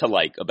anything not to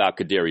like about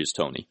Kadarius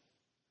Toney?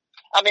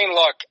 I mean,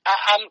 look,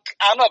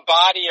 I'm a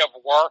body of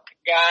work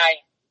guy.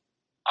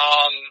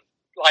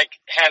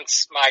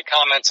 Hence my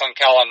comments on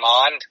Kellen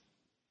Mond.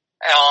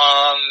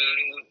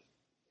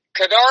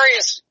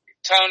 Kadarius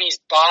Toney's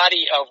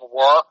body of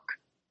work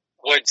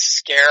would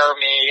scare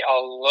me a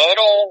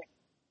little,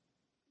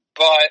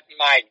 but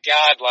my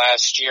God,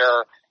 last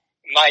year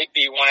might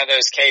be one of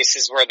those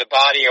cases where the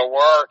body of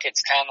work,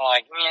 it's kind of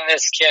like,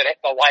 this kid,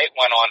 the light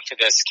went on for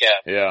this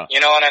kid. Yeah. You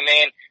know what I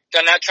mean?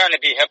 I'm not trying to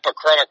be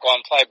hypocritical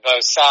and play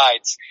both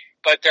sides,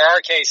 but there are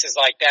cases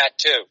like that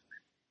too.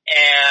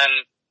 And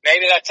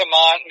maybe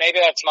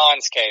that's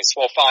Mond's case.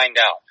 We'll find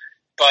out.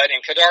 But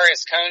in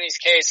Kadarius Toney's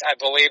case, I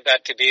believe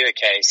that to be the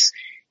case.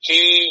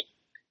 He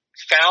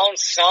found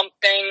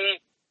something,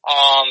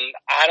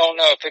 I don't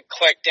know if it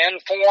clicked in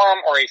for him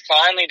or he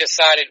finally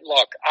decided,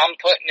 look, I'm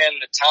putting in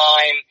the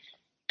time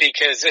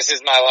because this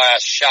is my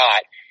last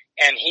shot.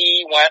 And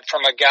he went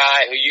from a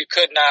guy who you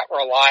could not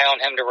rely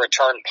on him to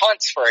return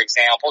punts, for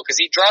example, because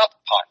he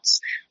dropped punts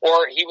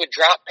or he would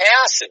drop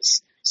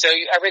passes. So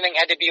everything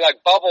had to be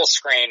like bubble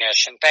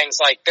screen-ish and things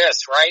like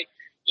this, right?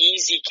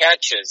 Easy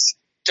catches.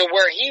 To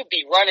where he'd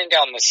be running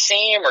down the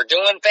seam or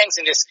doing things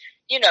and just,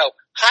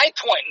 high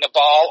pointing the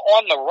ball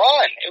on the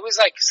run. It was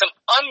like some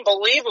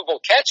unbelievable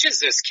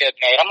catches this kid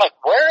made. I'm like,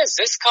 where is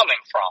this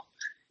coming from?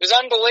 It was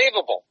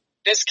unbelievable.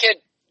 This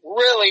kid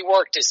really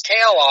worked his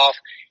tail off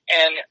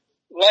and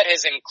let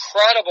his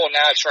incredible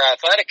natural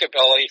athletic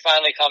ability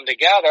finally come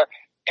together.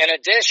 In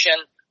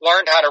addition,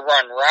 learned how to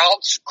run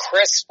routes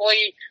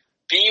crisply,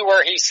 be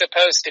where he's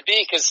supposed to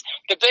be, because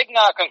the big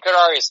knock on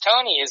Kadarius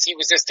Toney is he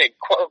was just a,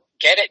 quote,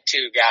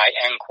 get-it-to guy,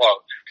 end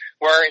quote,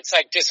 where it's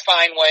like just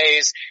find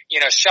ways,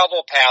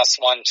 shovel pass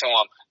one to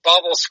him,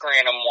 bubble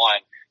screen him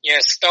one,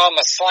 throw him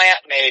a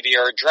slant maybe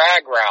or a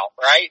drag route,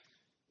 right?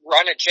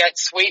 Run a jet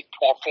sweep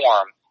for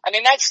him. I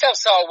mean, that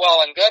stuff's all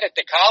well and good at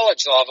the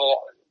college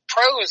level.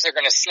 Pros are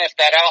going to sniff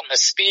that out, and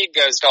the speed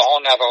goes to a whole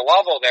nother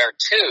level there,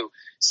 too.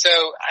 So,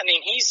 I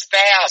mean, he's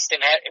fast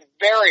and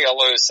very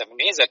elusive. I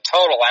mean, he's a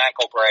total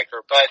ankle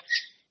breaker, but,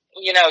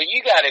 you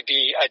got to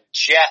be a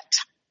jet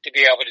to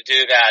be able to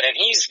do that. And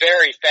he's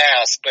very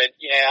fast, but,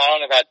 I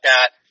don't know about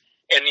that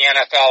in the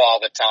NFL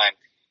all the time.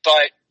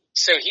 But,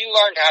 so he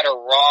learned how to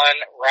run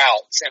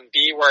routes and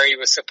be where he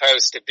was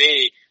supposed to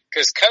be,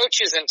 because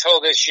coaches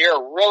until this year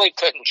really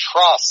couldn't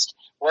trust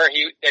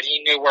that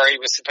he knew where he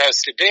was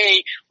supposed to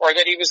be, or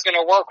that he was going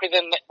to work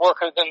within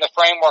the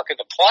framework of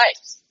the play.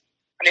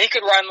 I mean, he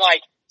could run like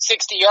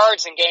 60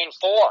 yards and gain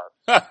 4,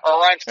 or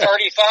run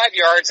 35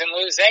 yards and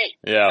lose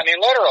 8. Yeah. I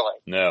mean,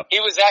 literally. No. He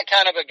was that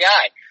kind of a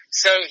guy.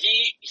 So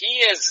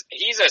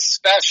he's a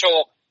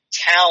special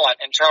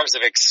talent in terms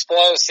of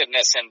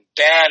explosiveness and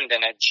bend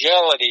and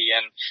agility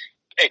and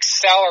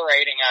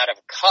accelerating out of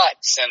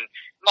cuts, and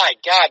my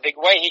God, the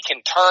way he can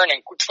turn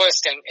and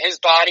twist in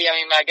his body. I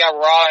mean, my God,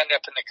 we're all end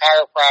up in the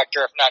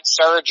chiropractor, if not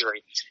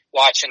surgery,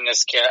 watching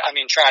this kid. I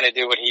mean, trying to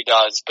do what he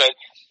does. But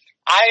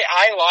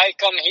I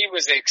like him. He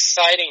was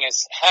exciting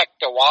as heck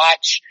to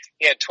watch.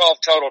 He had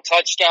 12 total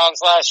touchdowns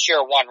last year,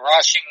 1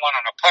 rushing, 1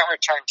 on a punt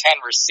return,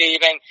 10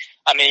 receiving.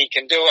 I mean, he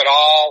can do it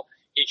all.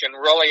 He can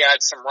really add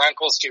some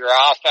wrinkles to your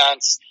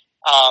offense.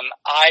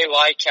 I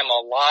like him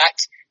a lot,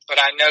 but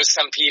I know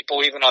some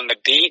people, even on the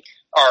beat,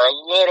 are a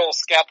little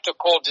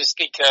skeptical just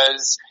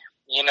because,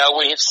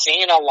 we've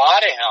seen a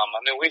lot of him. I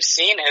mean, we've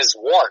seen his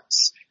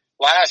warts.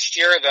 Last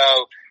year,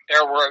 though,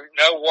 there were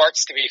no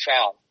warts to be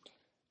found.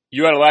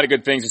 You had a lot of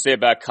good things to say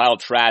about Kyle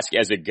Trask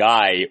as a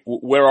guy.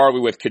 Where are we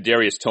with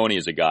Kadarius Toney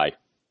as a guy?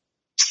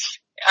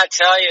 I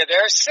tell you,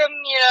 there's some,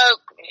 a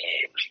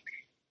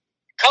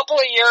couple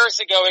of years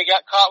ago, he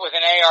got caught with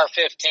an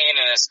AR-15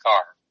 in his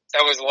car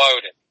that was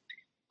loaded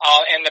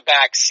in the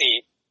back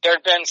seat.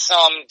 There'd been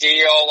some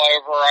deal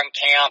over on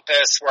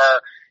campus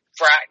where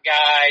frat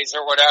guys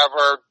or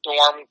whatever,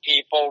 dorm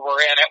people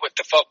were in it with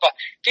the football.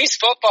 These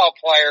football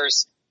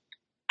players,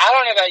 I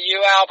don't know about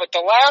you, Al, but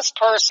the last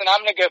person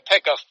I'm going to go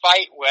pick a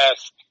fight with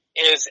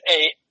is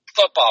a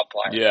football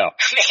player. Yeah,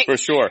 for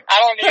sure. I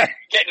don't need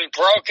getting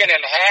broken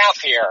in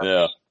half here.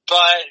 Yeah.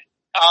 But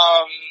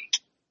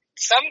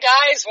Some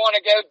guys want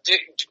to go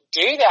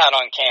do that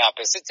on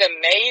campus. It's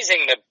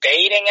amazing the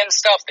baiting and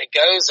stuff that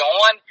goes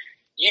on.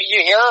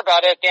 You hear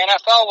about it at the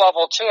NFL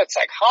level too. It's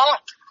like, huh?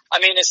 I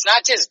mean, it's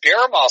not just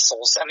beer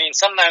muscles. I mean,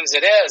 sometimes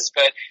it is,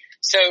 but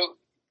so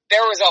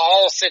there was a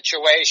whole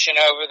situation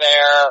over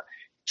there.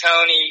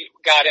 Tony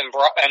got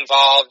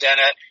involved in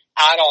it.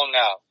 I don't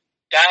know.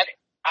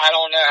 I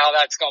don't know how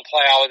that's going to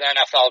play out with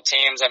NFL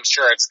teams. I'm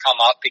sure it's come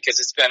up because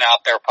it's been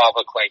out there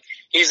publicly.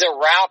 He's a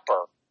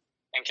rapper.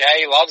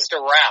 Okay. He loves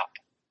to rap.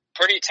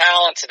 Pretty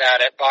talented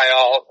at it by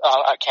all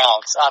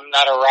accounts. I'm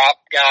not a rap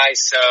guy,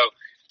 so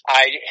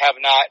I have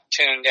not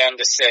tuned in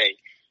to see.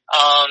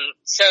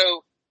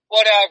 So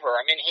whatever.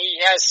 I mean, he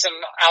has some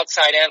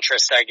outside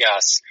interest, I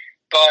guess.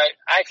 But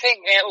I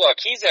think, man, look,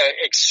 he's an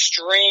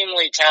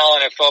extremely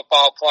talented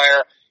football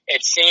player.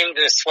 It seemed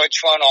the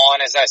switch went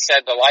on. As I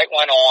said, the light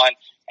went on,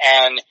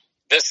 and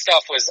this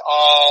stuff was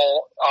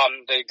all,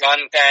 the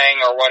gun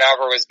thing or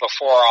whatever was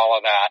before all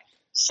of that.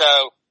 So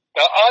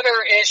the other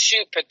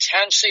issue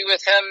potentially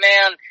with him,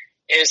 man,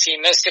 is he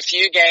missed a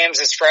few games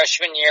his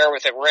freshman year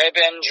with a rib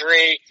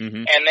injury,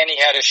 and then he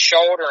had a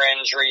shoulder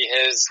injury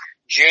his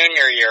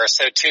junior year.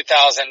 So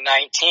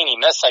 2019, he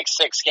missed like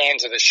 6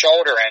 games with a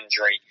shoulder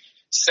injury.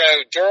 So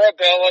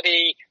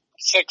durability,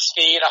 6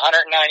 feet,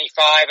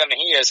 195. I mean,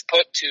 he is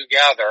put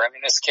together. I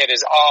mean, this kid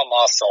is all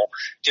muscle,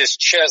 just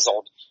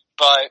chiseled.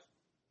 But,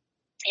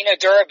 you know,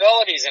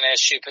 durability is an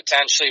issue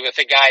potentially with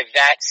a guy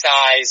that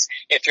size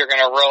if you're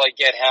going to really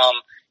get him,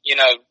 you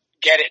know,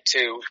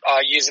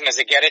 use him as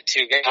a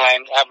get-it-to guy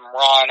and have him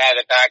run out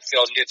of the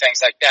backfield and do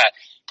things like that.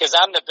 Because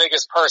I'm the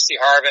biggest Percy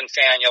Harvin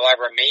fan you'll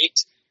ever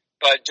meet.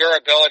 But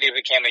durability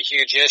became a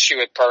huge issue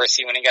with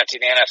Percy when he got to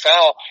the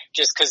NFL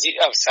just because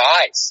of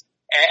size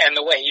and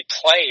the way he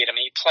played. I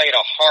mean, he played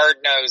a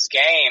hard-nosed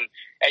game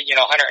at,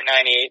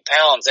 198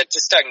 pounds. That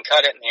just doesn't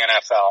cut it in the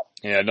NFL.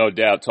 Yeah, no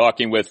doubt.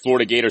 Talking with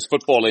Florida Gators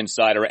football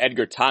insider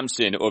Edgar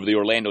Thompson over the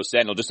Orlando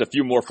Sentinel. Just a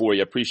few more for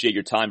you. Appreciate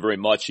your time very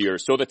much here.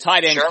 So the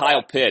tight end,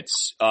 Kyle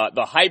Pitts,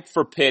 the hype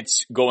for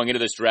Pitts going into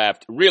this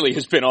draft really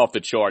has been off the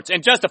charts,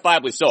 and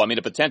justifiably so. I mean,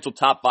 a potential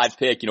top 5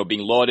 pick,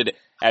 being lauded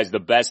as the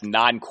best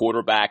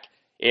non-quarterback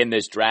in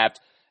this draft.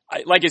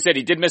 Like I said,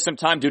 he did miss some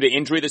time due to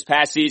injury this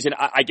past season.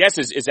 I guess,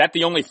 is that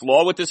the only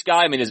flaw with this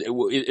guy? I mean,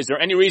 is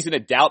there any reason to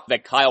doubt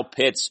that Kyle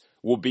Pitts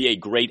will be a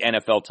great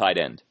NFL tight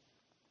end?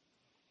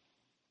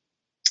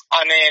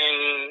 I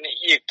mean,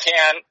 you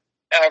can't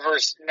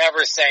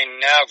never say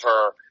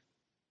never,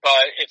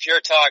 but if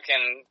you're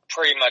talking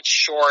pretty much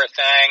sure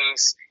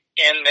things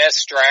in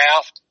this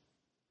draft,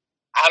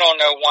 I don't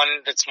know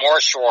one that's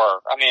more sure.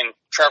 I mean,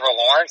 Trevor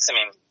Lawrence,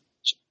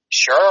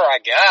 sure, I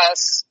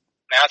guess.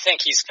 I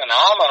think he's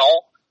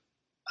phenomenal.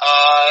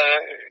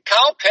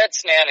 Kyle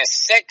Pitts, man, is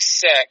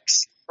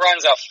 6'6",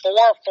 runs a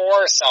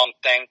 4.4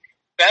 something.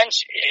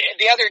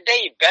 The other day,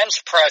 he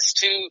bench pressed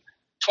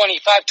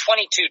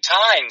 22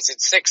 times at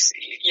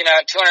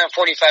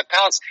 245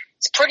 pounds.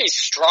 It's pretty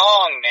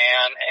strong,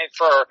 man, and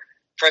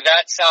for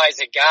that size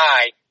of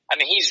guy. I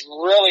mean, he's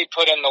really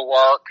put in the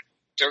work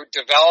to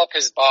develop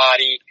his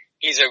body.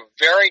 He's a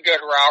very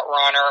good route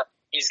runner.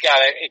 He's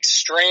got an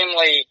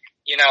extremely,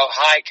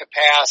 high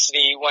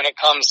capacity when it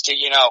comes to,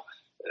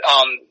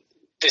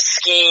 the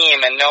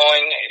scheme and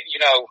knowing,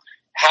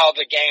 how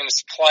the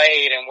game's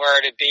played and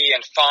where to be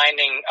and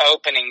finding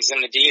openings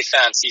in the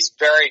defense. He's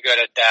very good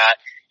at that,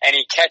 and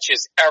he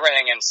catches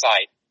everything in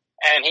sight.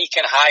 And he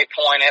can high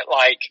point it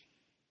like,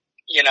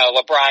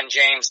 LeBron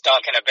James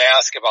dunking a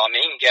basketball. I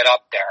mean, he can get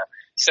up there.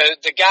 So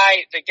the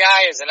guy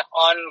is an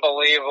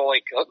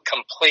unbelievably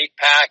complete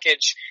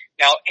package.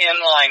 Now,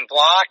 inline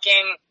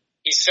blocking,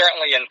 he's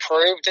certainly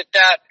improved at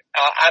that.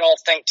 I don't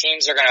think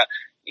teams are going to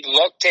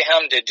look to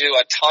him to do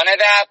a ton of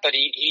that, but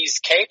he's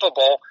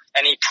capable,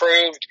 and he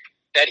proved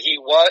that he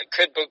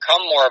could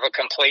become more of a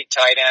complete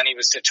tight end. He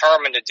was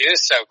determined to do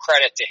so.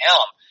 Credit to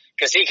him,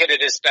 because he could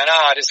have just been,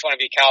 I just want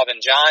to be Calvin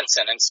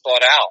Johnson and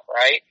split out,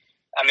 right?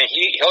 I mean,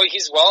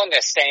 he's willing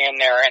to stay in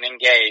there and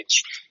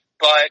engage,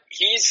 but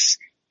he's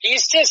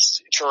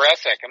just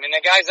terrific. I mean,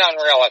 the guy's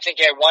unreal. I think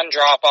he had 1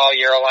 drop all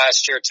year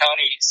last year.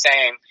 Tony,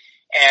 same.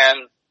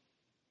 And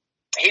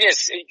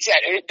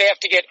they have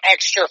to get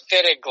extra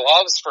fitted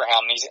gloves for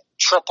him. He's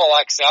triple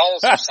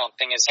XLs or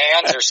something. His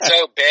hands are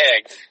so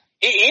big.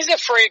 He's a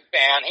freak,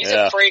 man. He's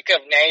a freak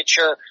of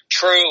nature,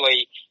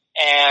 truly.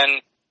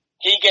 And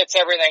he gets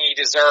everything he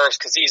deserves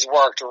because he's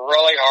worked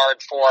really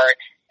hard for it.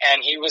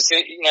 And he was,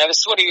 this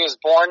is what he was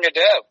born to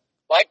do.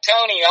 Like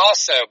Tony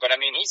also, but I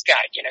mean, he's got,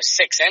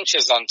 6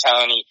 inches on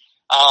Tony.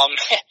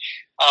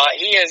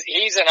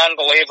 He's an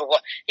unbelievable,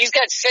 he's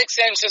got 6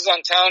 inches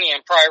on Tony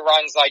and probably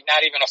runs like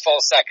not even a full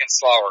second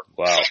slower.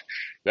 Wow.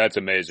 That's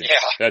amazing. Yeah.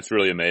 That's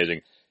really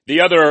amazing.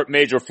 The other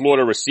major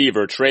Florida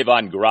receiver,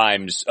 Trayvon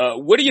Grimes,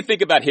 what do you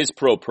think about his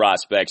pro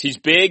prospects? He's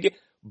big,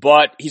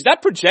 but he's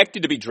not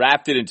projected to be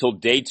drafted until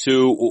day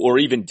 2 or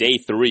even day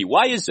 3.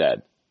 Why is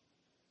that?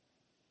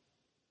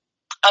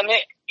 I mean,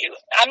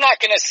 I'm not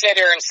going to sit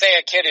here and say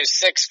a kid who's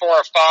 6'4"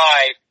 or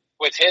 5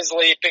 with his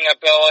leaping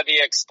ability,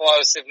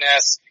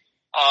 explosiveness,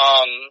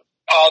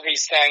 all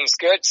these things.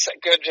 Good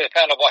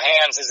dependable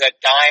hands is a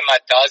dime a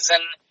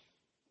dozen,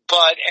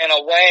 but in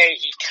a way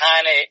he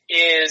kind of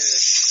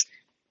is,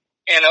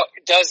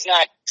 does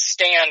not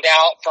stand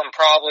out from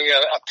probably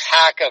a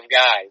pack of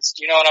guys.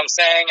 Do you know what I'm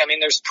saying? I mean,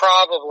 there's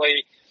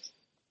probably,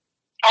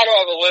 I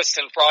don't have a list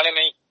in front of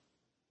me,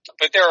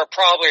 but there are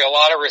probably a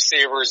lot of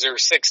receivers who are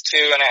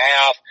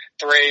 6'2.5",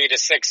 3 to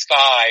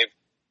 6'5",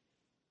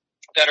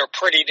 that are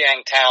pretty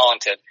dang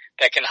talented,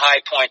 that can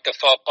high point the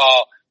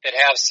football, that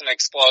have some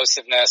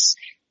explosiveness,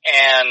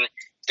 and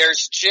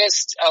there's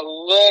just a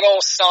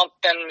little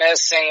something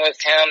missing with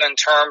him in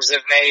terms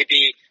of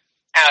maybe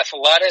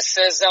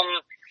athleticism.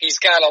 He's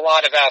got a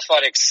lot of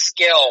athletic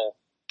skill,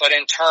 but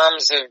in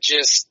terms of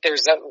just,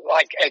 there's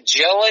like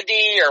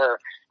agility, or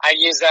I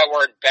used that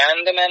word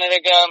bend a minute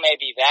ago,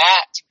 maybe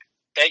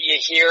that you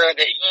hear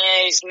that,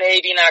 he's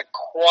maybe not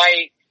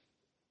quite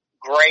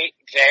great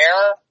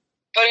there.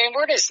 But I mean,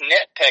 we're just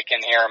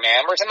nitpicking here,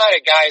 man. We're talking about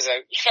a guy's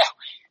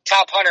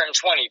top 120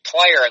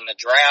 player in the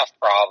draft,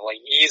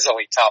 probably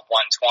easily top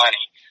 120,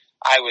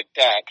 I would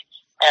think.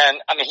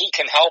 And I mean, he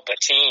can help a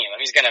team. I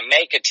mean, he's going to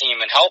make a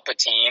team and help a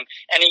team.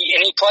 And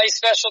he plays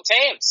special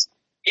teams.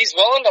 He's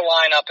willing to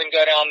line up and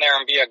go down there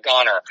and be a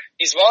gunner.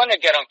 He's willing to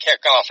get on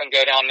kickoff and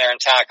go down there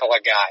and tackle a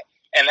guy.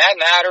 And that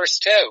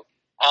matters too.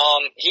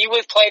 He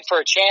played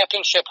for a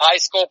championship high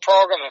school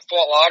program in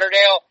Fort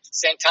Lauderdale,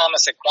 St.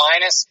 Thomas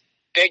Aquinas,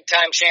 big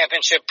time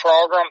championship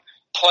program.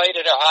 Played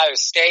at Ohio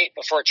State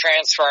before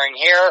transferring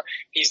here.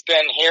 He's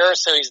been here,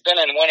 so he's been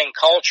in winning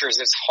cultures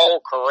his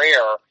whole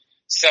career.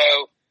 So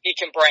he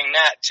can bring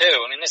that too.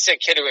 I mean, this is a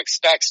kid who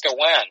expects to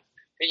win,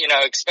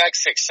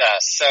 expects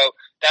success. So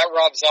that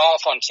rubs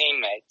off on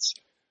teammates.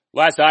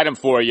 Last item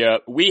for you.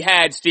 We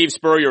had Steve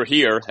Spurrier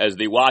here as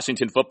the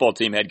Washington football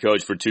team head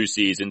coach for 2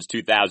 seasons,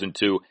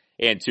 2002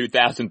 and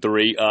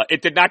 2003.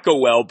 It did not go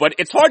well, but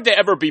it's hard to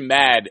ever be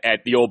mad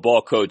at the old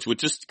ball coach with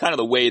just kind of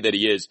the way that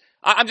he is.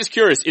 I'm just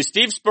curious, is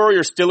Steve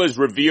Spurrier still as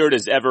revered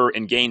as ever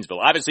in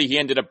Gainesville? Obviously, he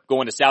ended up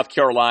going to South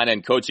Carolina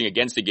and coaching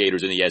against the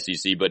Gators in the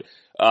SEC, but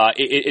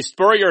is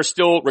Spurrier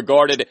still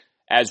regarded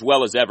as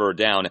well as ever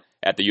down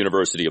at the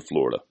University of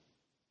Florida?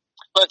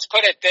 Let's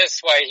put it this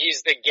way.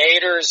 He's the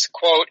Gators,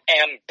 quote,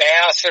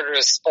 ambassador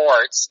to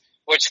sports,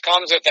 which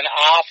comes with an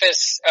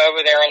office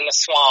over there in the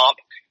swamp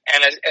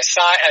and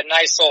a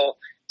nice little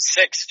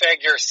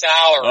 6-figure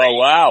salary. Oh,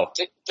 wow.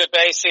 To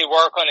basically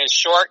work on his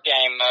short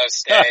game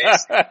most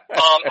days.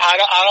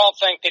 I don't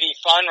think that he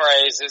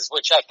fundraises,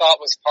 which I thought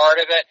was part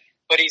of it,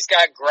 but he's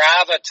got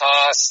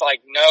gravitas like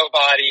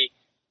nobody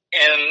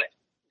in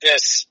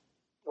this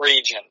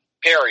region,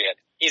 period.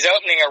 He's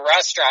opening a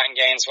restaurant in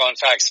Gainesville, in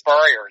fact,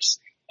 Spurrier's,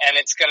 and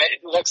it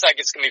looks like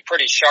it's going to be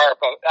pretty sharp.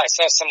 I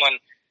saw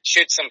someone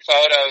shoot some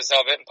photos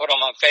of it and put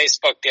them on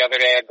Facebook the other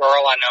day, a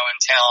girl I know in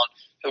town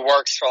who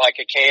works for like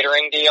a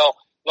catering deal.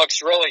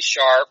 Looks really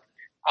sharp.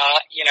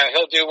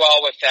 He'll do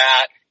well with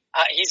that.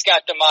 He's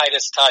got the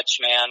Midas touch,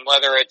 man,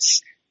 whether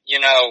it's,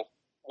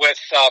 with,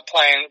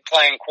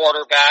 playing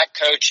quarterback,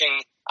 coaching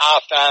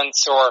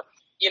offense, or,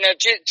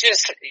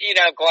 just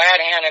glad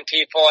handing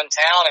people in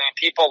town. I mean,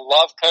 people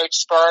love Coach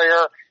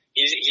Spurrier.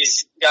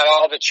 He's got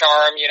all the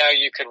charm,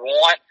 you could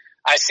want.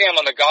 I see him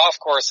on the golf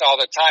course all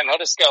the time.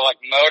 He'll just go like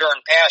motor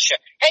and pass you.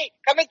 Hey,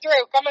 coming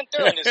through,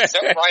 and just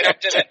zip right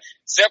up to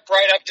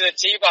the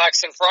tee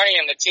box in front of you,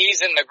 and the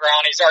tee's in the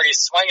ground. He's already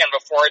swinging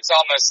before it's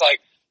almost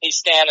like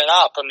he's standing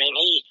up. I mean,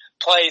 he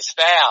plays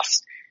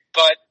fast,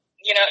 but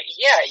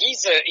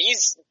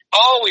he's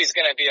always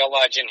going to be a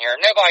legend here.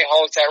 Nobody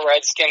holds that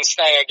Redskins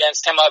thing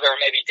against him other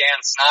than maybe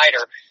Dan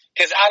Snyder,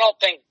 because I don't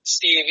think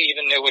Steve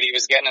even knew what he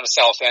was getting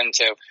himself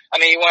into. I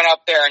mean, he went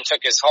up there and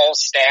took his whole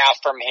staff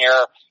from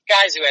here,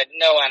 guys who had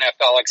no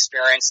NFL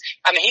experience.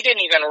 I mean, he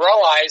didn't even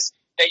realize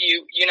that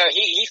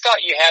he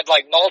thought you had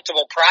like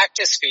multiple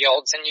practice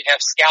fields and you'd have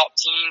scout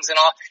teams and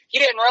all.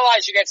 He didn't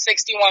realize you got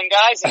 61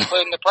 guys,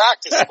 including the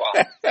practice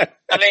squad.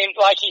 I mean,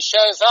 like he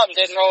shows up and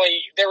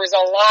there was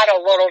a lot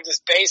of little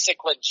just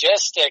basic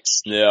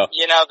logistics, that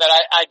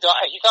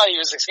he thought he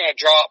was just going to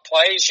draw up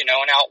plays, and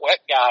outwit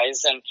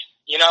guys. And,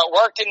 it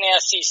worked in the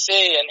SEC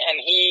and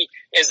he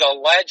is a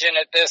legend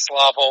at this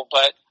level,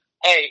 but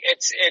hey,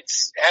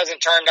 it's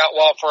hasn't turned out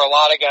well for a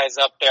lot of guys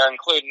up there,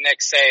 including Nick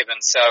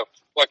Saban. So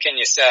what can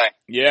you say?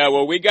 Yeah,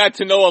 well, we got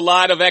to know a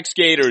lot of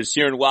ex-Gators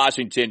here in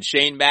Washington.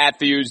 Shane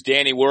Matthews,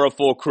 Danny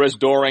Werfel, Chris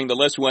Doring, the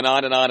list went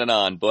on and on and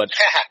on. But,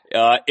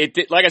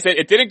 like I said,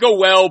 it didn't go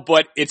well,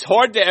 but it's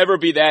hard to ever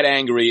be that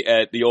angry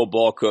at the old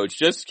ball coach.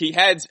 He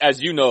had,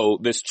 as you know,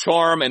 this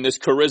charm and this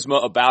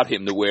charisma about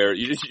him to where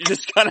you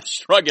just kind of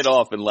shrug it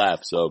off and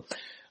laugh. So,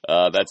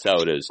 that's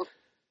how it is.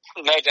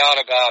 No doubt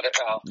about it,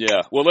 Al.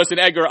 Yeah. Well, listen,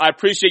 Edgar, I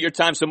appreciate your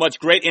time so much.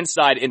 Great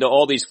insight into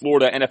all these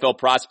Florida NFL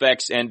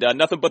prospects, and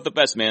nothing but the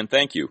best, man.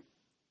 Thank you.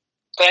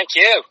 Thank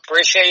you.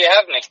 Appreciate you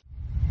having me.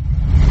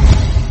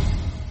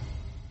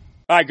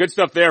 All right, good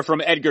stuff there from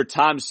Edgar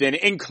Thompson,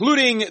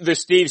 including the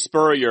Steve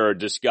Spurrier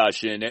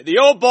discussion. The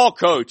old ball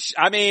coach,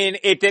 I mean,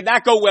 it did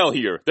not go well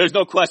here. There's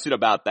no question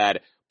about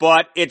that.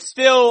 But it's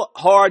still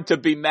hard to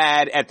be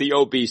mad at the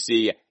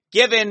OBC,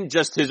 given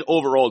just his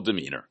overall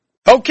demeanor.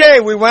 Okay,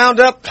 we wound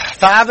up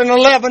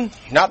 5-11.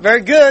 Not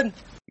very good.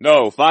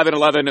 No,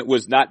 5-11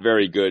 was not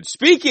very good.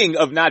 Speaking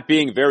of not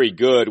being very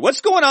good,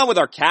 what's going on with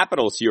our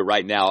Capitals here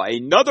right now?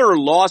 Another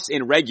loss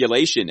in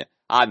regulation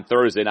on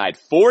Thursday night.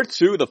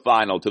 4-2 the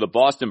final to the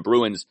Boston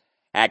Bruins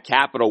at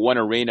Capital One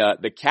Arena.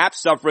 The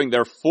Caps suffering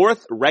their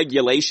fourth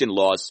regulation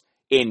loss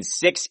in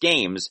 6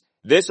 games.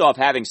 This off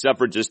having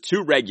suffered just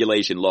 2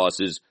 regulation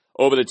losses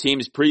over the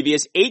team's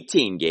previous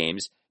 18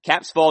 games.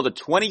 Caps fall to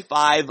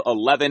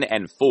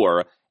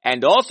 25-11-4.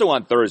 And also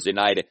on Thursday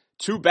night,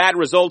 2 bad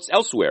results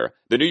elsewhere.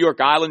 The New York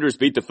Islanders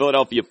beat the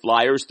Philadelphia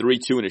Flyers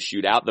 3-2 in a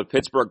shootout. The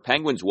Pittsburgh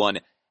Penguins won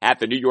at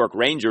the New York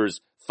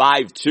Rangers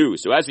 5-2.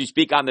 So as we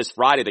speak on this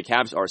Friday, the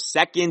Caps are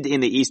second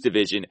in the East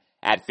Division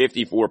at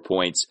 54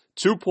 points,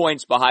 2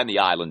 points behind the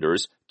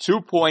Islanders,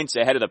 2 points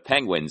ahead of the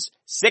Penguins,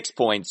 6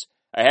 points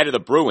ahead of the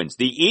Bruins.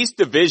 The East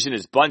Division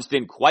is bunched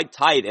in quite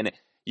tight, and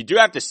you do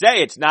have to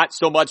say it's not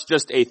so much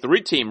just a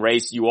 3-team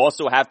race. You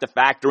also have to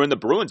factor in the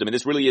Bruins. I mean,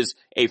 this really is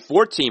a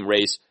 4-team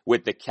race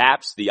with the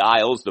Caps, the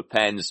Isles, the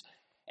Pens,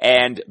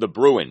 and the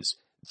Bruins.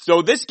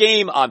 So this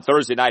game on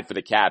Thursday night for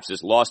the Caps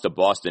is lost to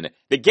Boston.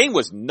 The game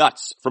was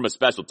nuts from a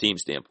special team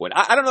standpoint.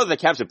 I don't know that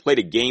the Caps have played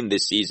a game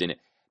this season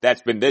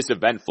that's been this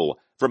eventful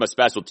from a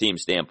special team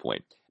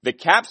standpoint. The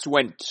Caps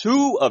went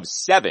 2 of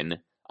 7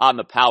 on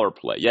the power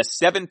play. Yes,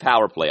 7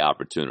 power play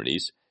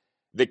opportunities.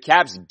 The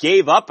Caps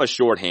gave up a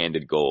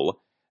shorthanded goal.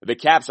 The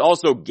Caps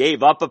also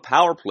gave up a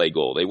power play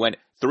goal. They went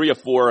 3 of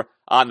 4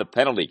 on the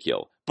penalty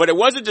kill. But it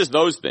wasn't just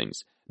those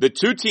things. The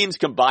two teams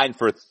combined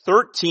for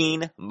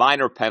 13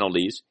 minor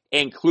penalties,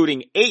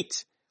 including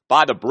 8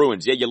 by the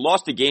Bruins. Yeah, you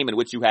lost a game in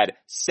which you had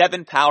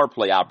 7 power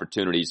play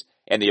opportunities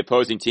and the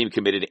opposing team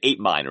committed 8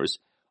 minors.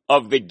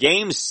 Of the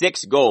game's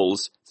 6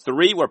 goals,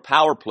 3 were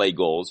power play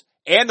goals,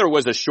 and there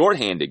was a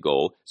shorthanded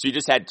goal. So you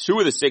just had 2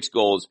 of the 6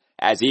 goals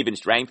as even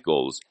strength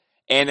goals.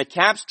 And the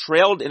Caps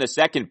trailed in the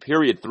second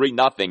period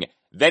 3-0.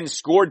 Then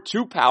scored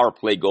 2 power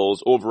play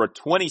goals over a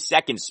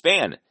 20-second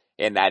span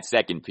in that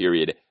second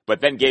period,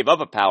 but then gave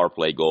up a power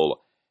play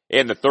goal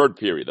in the third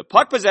period. The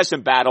puck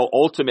possession battle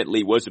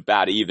ultimately was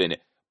about even,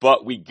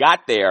 but we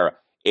got there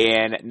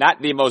in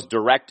not the most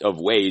direct of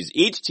ways.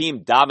 Each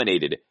team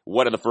dominated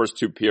one of the first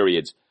 2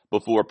 periods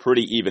before a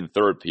pretty even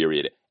third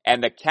period,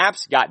 and the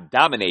Caps got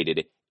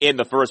dominated in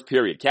the first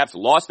period. Caps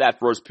lost that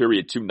first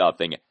period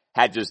 2-0,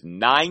 had just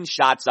 9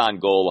 shots on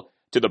goal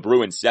to the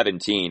Bruins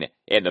 17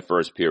 in the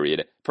first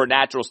period. Per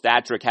natural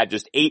stat trick had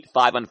just 8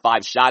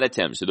 5-on-5 shot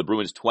attempts to the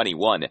Bruins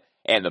 21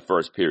 in the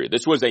first period.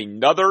 This was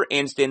another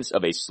instance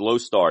of a slow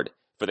start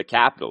for the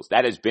Capitals.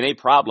 That has been a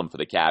problem for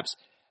the Caps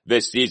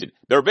this season.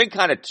 There have been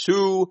kind of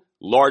 2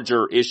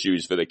 larger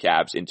issues for the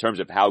Caps in terms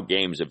of how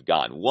games have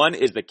gone. One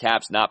is the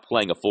Caps not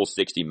playing a full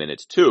 60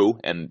 minutes.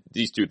 2, and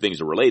these 2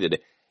 things are related,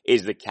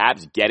 is the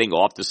Caps getting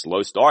off to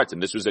slow starts.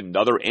 And this was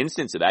another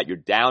instance of that. You're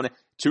down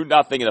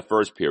 2-0 in the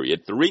first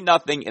period,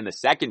 3-0 in the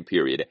second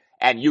period,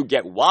 and you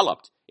get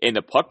walloped in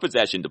the puck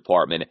possession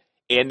department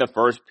in the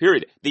first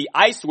period. The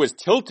ice was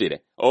tilted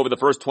over the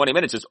first 20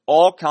 minutes. There's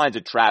all kinds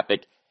of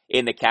traffic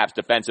in the Caps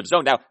defensive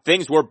zone. Now,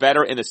 things were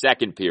better in the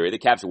second period. The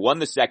Caps won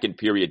the second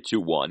period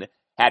 2-1,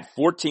 had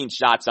 14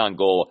 shots on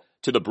goal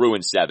to the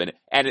Bruins 7.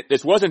 And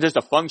this wasn't just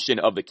a function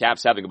of the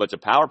Caps having a bunch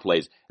of power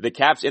plays. The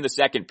Caps in the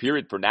second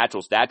period, per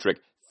natural stat trick,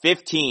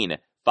 15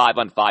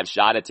 5-on-5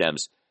 shot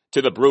attempts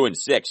to the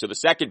Bruins 6. So the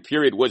second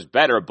period was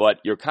better, but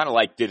you're kind of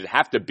like, did it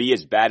have to be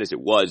as bad as it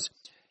was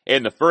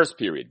in the first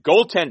period?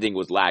 Goaltending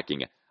was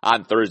lacking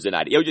on Thursday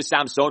night. Ilya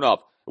Samsonov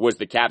was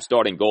the Caps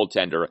starting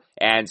goaltender,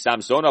 and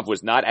Samsonov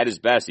was not at his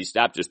best. He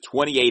stopped just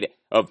 28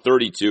 of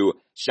 32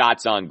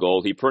 shots on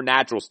goal. He, per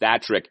natural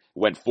stat trick,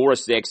 went 4 of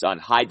 6 on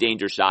high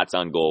danger shots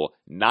on goal,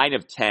 9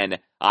 of 10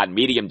 on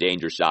medium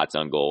danger shots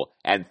on goal,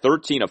 and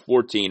 13 of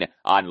 14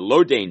 on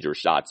low danger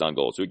shots on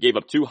goal. So he gave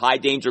up 2 high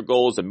danger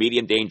goals, a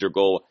medium danger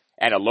goal,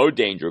 and a low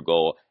danger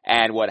goal.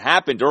 And what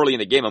happened early in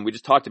the game, and we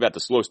just talked about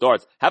the slow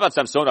starts, how about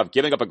Samsonov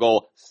giving up a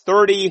goal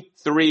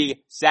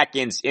 33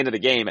 seconds into the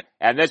game?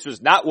 And this was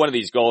not one of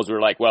these goals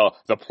where like, well,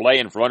 the play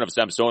in front of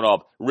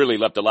Samsonov really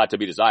left a lot to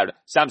be desired.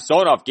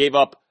 Samsonov gave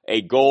up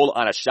a goal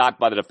on a shot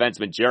by the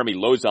defenseman Jeremy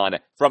Lauzon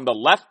from the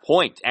left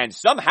point, and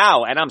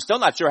somehow, and I'm still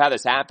not sure how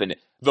this happened,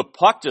 the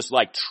puck just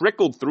like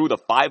trickled through the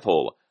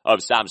 5-hole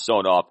of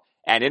Samsonov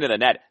and into the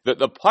net.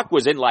 The puck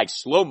was in like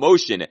slow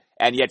motion,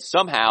 and yet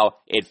somehow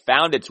it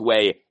found its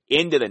way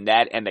into the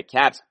net, and the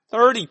Caps,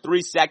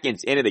 33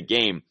 seconds into the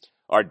game,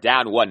 are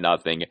down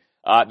 1-0.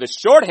 The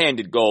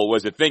shorthanded goal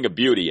was a thing of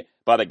beauty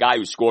by the guy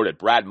who scored it,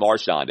 Brad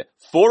Marchand.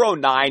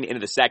 4:09 into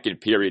the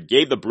second period,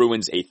 gave the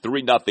Bruins a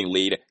 3-0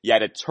 lead. You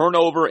had a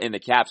turnover in the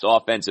Caps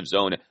offensive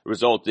zone,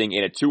 resulting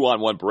in a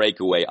 2-on-1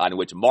 breakaway on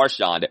which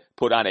Marchand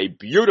put on a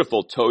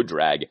beautiful toe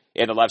drag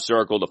in the left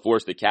circle to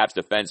force the Caps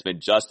defenseman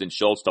Justin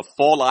Schultz to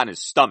fall on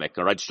his stomach.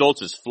 All right,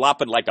 Schultz is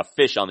flopping like a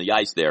fish on the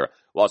ice there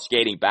while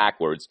skating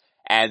backwards.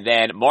 And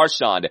then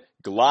Marchand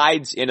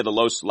glides into the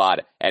low slot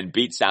and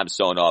beats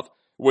Samsonov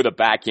with a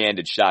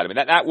backhanded shot. I mean,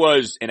 that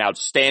was an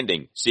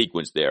outstanding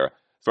sequence there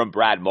from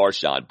Brad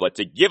Marchand. But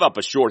to give up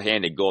a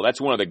shorthanded goal,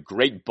 that's one of the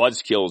great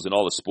buzzkills in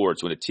all the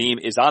sports when a team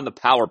is on the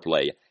power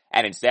play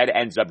and instead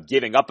ends up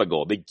giving up a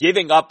goal. The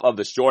giving up of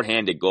the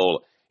shorthanded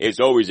goal is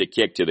always a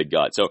kick to the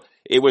gut. So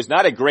it was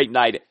not a great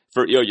night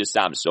for Ilya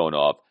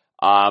Samsonov.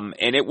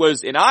 And it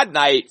was an odd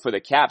night for the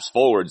Caps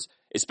forwards,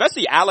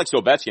 especially Alex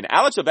Ovechkin.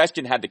 Alex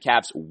Ovechkin had the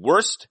Caps'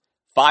 worst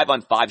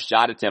 5-on-5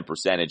 shot attempt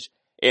percentage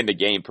in the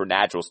game per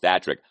natural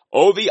stat trick.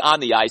 Ovi on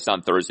the ice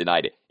on Thursday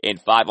night in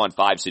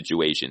 5-on-5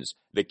 situations.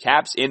 The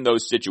Caps in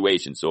those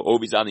situations, so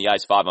Ovi's on the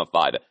ice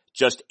 5-on-5,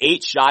 just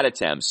 8 shot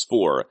attempts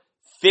for,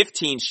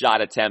 15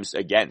 shot attempts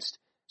against.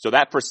 So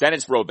that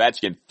percentage for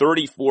Ovechkin,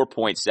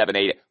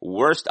 34.78,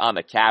 worst on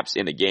the Caps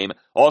in the game.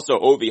 Also,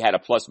 Ovi had a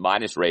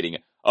plus-minus rating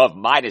of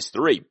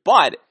 -3,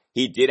 but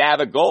he did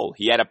have a goal.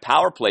 He had a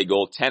power play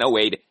goal,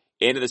 10:08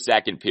 into the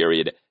second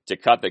period to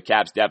cut the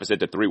Caps deficit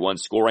to 3-1,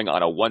 scoring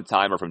on a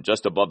one-timer from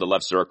just above the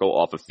left circle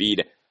off a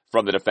feed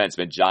from the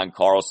defenseman John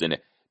Carlson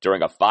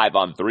during a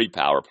 5-on-3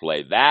 power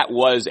play. That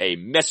was a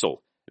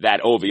missile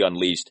that Ovi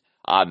unleashed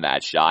on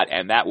that shot,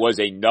 and that was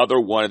another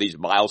one of these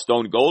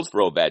milestone goals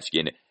for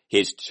Ovechkin.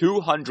 His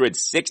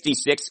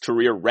 266th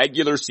career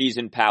regular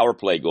season power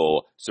play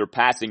goal,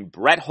 surpassing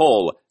Brett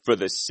Hull for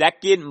the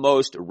second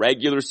most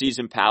regular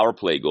season power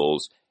play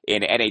goals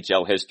in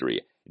NHL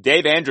history.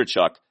 Dave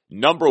Andreychuk,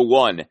 number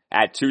 1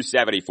 at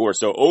 274.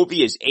 So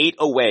Ovi is 8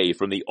 away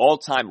from the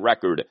all-time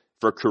record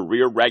for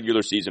career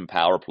regular season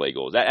power play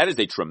goals. That is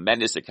a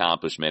tremendous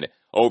accomplishment.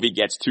 Ovi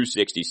gets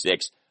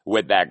 266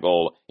 with that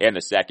goal in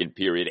the second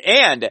period.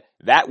 And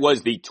that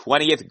was the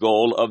 20th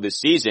goal of the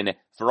season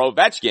for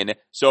Ovechkin.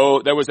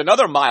 So there was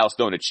another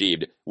milestone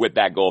achieved with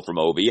that goal from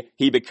Ovi.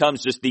 He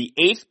becomes just the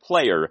 8th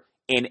player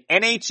in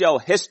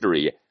NHL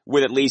history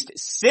with at least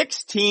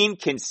 16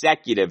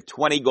 consecutive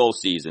 20-goal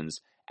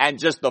seasons, and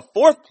just the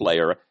 4th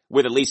player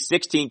with at least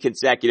 16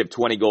 consecutive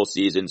 20-goal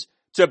seasons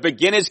to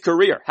begin his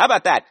career. How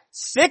about that?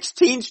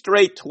 16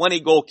 straight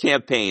 20-goal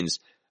campaigns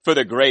for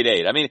the Great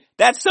 8. I mean,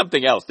 that's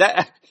something else.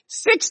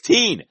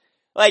 16!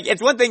 Like,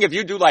 it's one thing if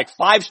you do like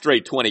 5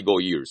 straight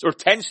 20-goal years or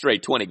 10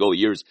 straight 20-goal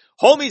years.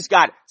 Homie's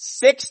got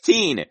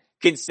 16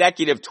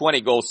 consecutive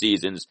 20-goal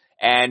seasons,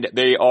 and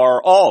they are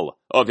all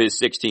of his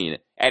 16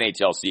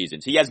 NHL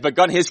seasons. He has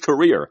begun his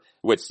career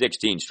with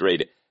 16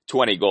 straight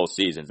 20-goal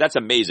seasons. That's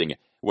amazing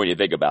when you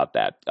think about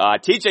that.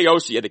 TJ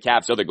Oshie had the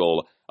Caps' other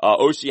goal.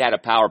 Oshie had a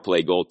power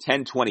play goal,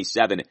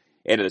 10:27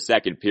 into the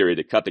second period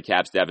to cut the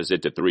Caps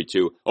deficit to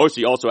 3-2.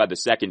 Oshie also had the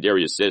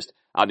secondary assist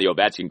on the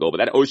Ovechkin goal, but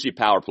that Oshie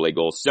power play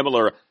goal,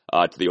 similar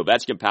to the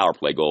Ovechkin power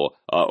play goal,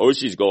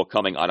 Oshie's goal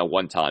coming on a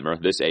one-timer.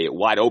 This a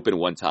wide open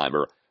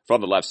one-timer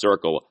from the left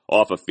circle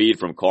off a feed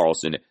from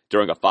Carlson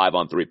during a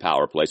 5-on-3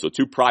 power play. So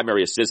 2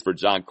 primary assists for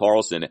John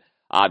Carlson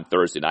on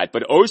Thursday night.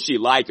 But Oshie,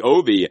 like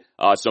Ovi,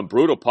 some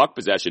brutal puck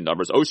possession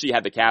numbers. Oshie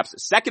had the Caps'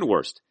 second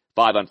worst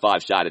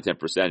 5-on-5 shot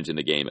attempt percentage in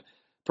the game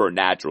per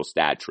natural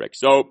stat trick.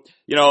 So,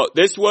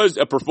 this was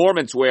a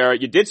performance where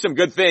you did some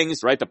good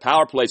things, right? The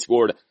power play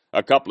scored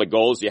a couple of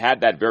goals. You had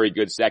that very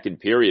good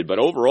second period, but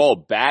overall,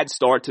 bad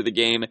start to the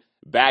game,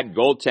 bad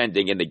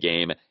goaltending in the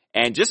game,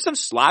 and just some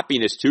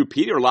sloppiness too.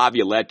 Peter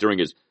Laviolette during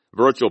his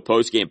virtual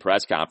post-game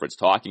press conference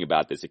talking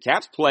about this. The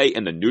Caps play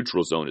in the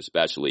neutral zone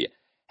especially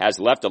has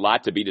left a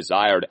lot to be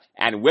desired.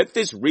 And with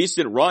this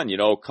recent run,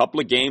 a couple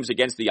of games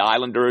against the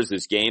Islanders,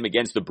 this game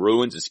against the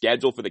Bruins, the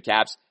schedule for the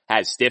Caps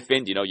has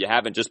stiffened. You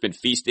haven't just been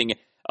feasting,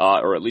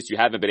 or at least you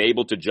haven't been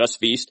able to just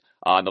feast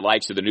on the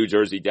likes of the New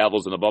Jersey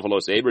Devils and the Buffalo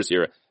Sabres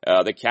here.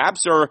 The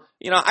Caps are,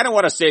 I don't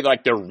want to say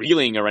like they're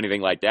reeling or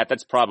anything like that.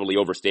 That's probably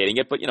overstating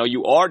it. But,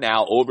 you are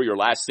now over your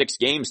last 6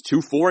 games,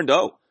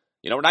 2-4-0.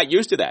 We're not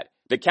used to that.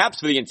 The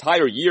Caps for the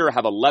entire year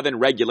have 11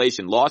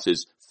 regulation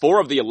losses. 4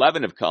 of the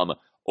 11 have come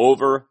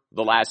over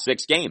the last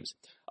 6 games.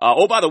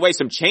 By the way,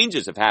 some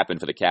changes have happened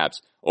for the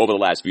Caps over the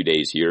last few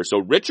days here. So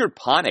Richard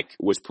Panik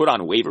was put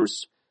on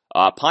waivers.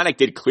 Panik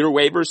did clear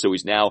waivers, so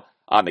he's now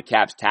on the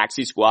Caps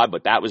taxi squad,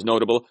 but that was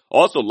notable.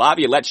 Also,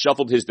 Laviolette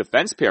shuffled his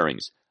defense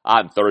pairings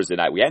on Thursday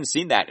night. We hadn't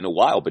seen that in a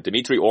while, but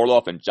Dmitry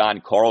Orlov and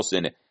John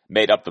Carlson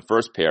made up the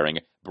first pairing.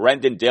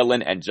 Brendan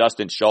Dillon and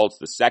Justin Schultz,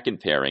 the second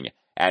pairing,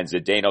 and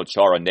Zdeno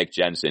Chara, Nick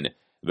Jensen,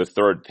 the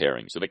third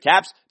pairing. So the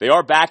Caps, they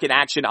are back in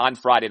action on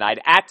Friday night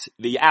at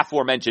the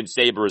aforementioned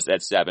Sabres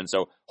at 7.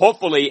 So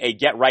hopefully a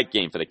get-right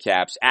game for the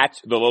Caps at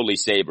the lowly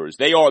Sabres.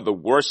 They are the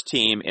worst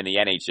team in the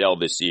NHL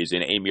this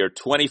season, a mere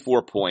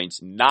 24 points,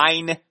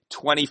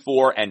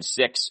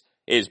 9-24-6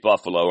 is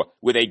Buffalo,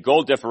 with a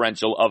goal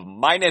differential of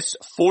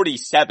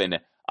 -47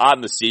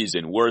 on the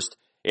season, worst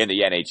in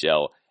the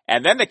NHL.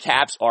 And then the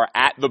Caps are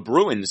at the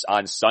Bruins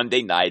on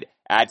Sunday night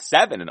at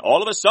 7. And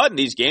all of a sudden,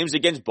 these games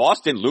against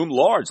Boston loom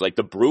large. Like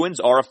the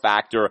Bruins are a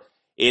factor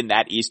in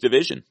that East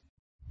Division.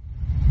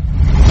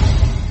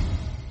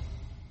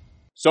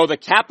 So the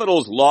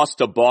Capitals lost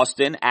to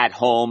Boston at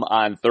home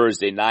on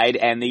Thursday night,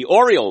 and the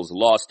Orioles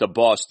lost to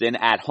Boston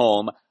at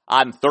home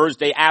on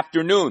Thursday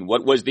afternoon.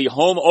 What was the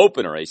home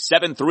opener, a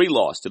 7-3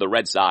 loss to the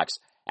Red Sox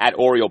at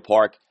Oriole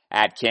Park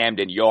at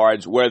Camden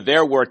Yards, where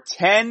there were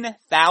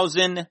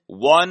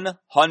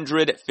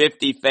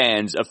 10,150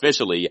 fans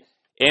officially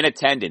in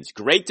attendance.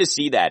 Great to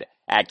see that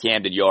at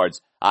Camden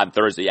Yards on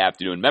Thursday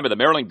afternoon. Remember, the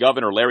Maryland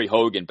Governor, Larry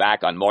Hogan,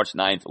 back on March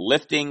 9th,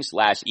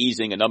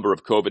 lifting/easing a number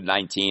of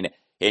COVID-19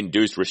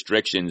 induced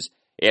restrictions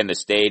in the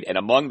state. And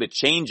among the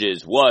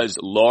changes was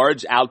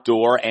large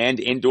outdoor and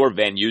indoor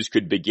venues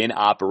could begin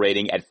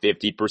operating at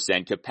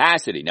 50%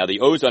 capacity. Now,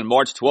 the O's on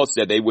March 12th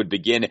said they would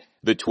begin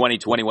the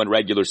 2021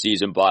 regular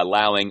season by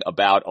allowing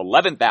about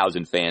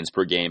 11,000 fans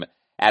per game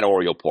at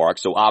Oriole Park,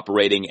 so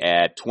operating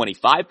at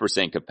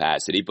 25%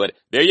 capacity. But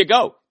there you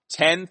go,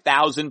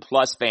 10,000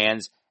 plus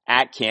fans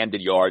at Camden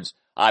Yards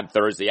on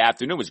Thursday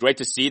afternoon. It was great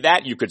to see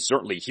that. You could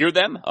certainly hear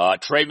them.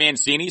 Trey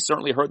Mancini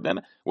certainly heard them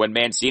when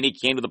Mancini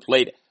came to the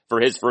plate for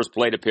his first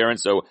plate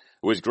appearance, so it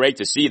was great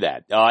to see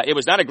that. It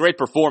was not a great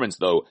performance,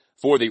 though,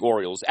 for the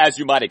Orioles, as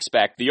you might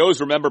expect. The O's,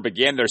 remember,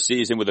 began their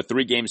season with a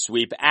 3-game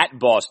sweep at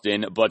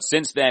Boston, but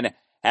since then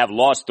have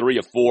lost 3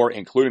 of 4,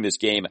 including this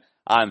game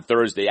on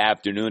Thursday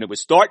afternoon. It was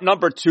start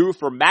number 2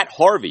 for Matt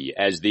Harvey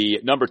as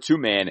the number 2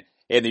 man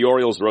in the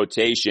Orioles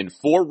rotation.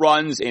 4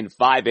 runs in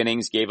 5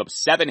 innings, gave up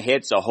 7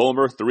 hits, a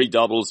homer, 3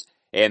 doubles,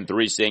 and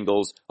 3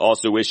 singles.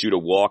 Also issued a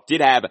walk.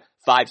 Did have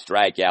 5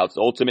 strikeouts,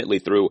 ultimately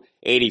threw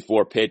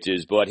 84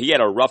 pitches, but he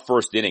had a rough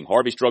first inning.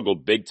 Harvey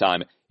struggled big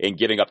time in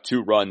giving up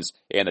 2 runs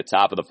in the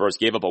top of the first.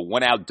 Gave up a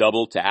 1-out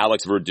double to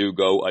Alex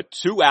Verdugo, a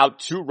 2-out,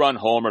 2-run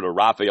homer to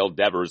Rafael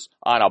Devers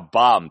on a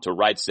bomb to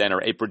right center.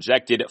 A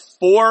projected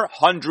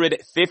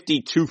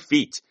 452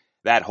 feet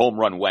that home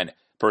run went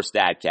per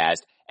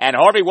StatCast. And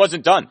Harvey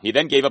wasn't done. He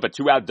then gave up a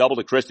 2-out double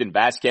to Christian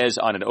Vasquez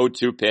on an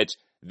 0-2 pitch,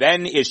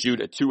 then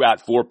issued a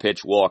 2-out,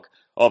 4-pitch walk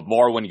of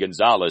Marwin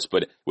Gonzalez,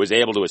 but was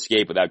able to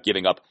escape without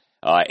giving up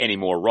any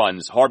more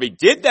runs. Harvey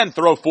did then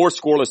throw 4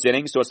 scoreless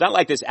innings, so it's not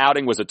like this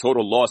outing was a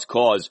total lost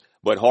cause,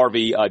 but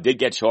Harvey did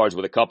get charged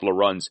with a couple of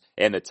runs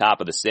in the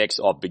top of the 6th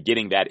off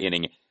beginning that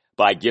inning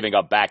by giving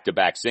up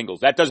back-to-back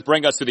singles. That does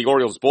bring us to the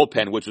Orioles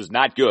bullpen, which was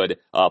not good.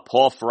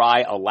 Paul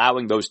Fry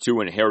allowing those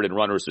 2 inherited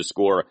runners to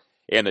score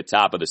in the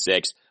top of the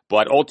 6th.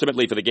 But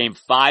ultimately for the game,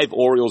 5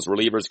 Orioles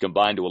relievers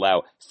combined to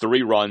allow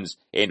 3 runs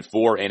in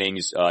 4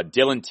 innings.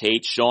 Dylan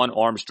Tate, Sean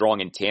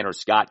Armstrong, and Tanner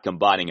Scott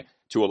combining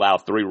to allow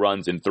 3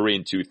 runs in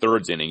 3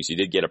 2/3 innings. You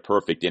did get a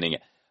perfect inning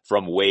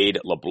from Wade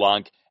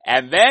LeBlanc.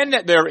 And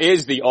then there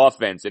is the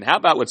offense. And how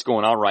about what's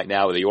going on right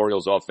now with the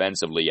Orioles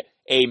offensively?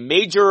 A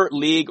major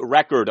league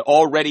record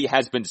already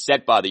has been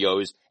set by the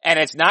O's, and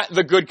it's not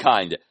the good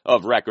kind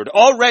of record.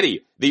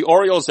 Already, the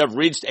Orioles have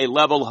reached a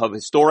level of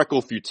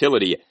historical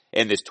futility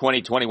in this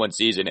 2021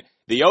 season.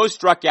 The O's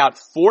struck out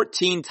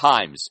 14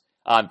 times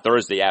on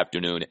Thursday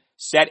afternoon,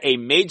 set a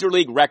major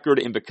league record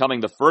in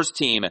becoming the first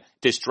team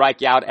to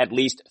strike out at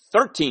least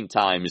 13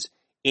 times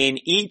in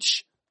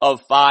each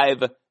of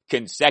 5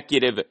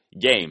 consecutive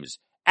games.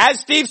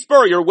 As Steve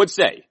Spurrier would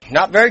say,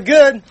 Not very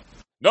good.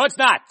 No, it's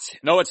not.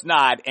 No, it's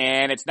not.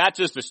 And it's not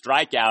just the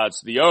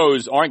strikeouts. The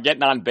O's aren't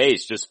getting on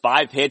base. Just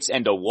 5 hits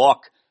and a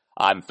walk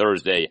on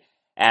Thursday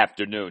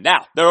afternoon.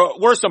 Now, there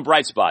were some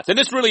bright spots. And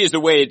this really is the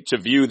way to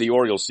view the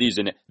Orioles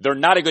season. They're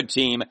not a good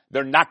team.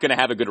 They're not going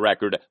to have a good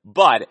record.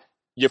 But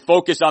you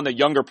focus on the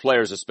younger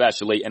players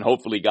especially, and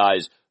hopefully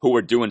guys who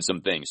are doing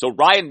some things. So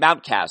Ryan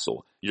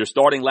Mountcastle, your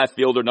starting left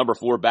fielder, number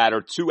 4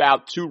 batter,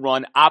 2-out,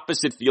 2-run,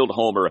 opposite field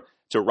homer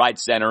to right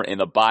center in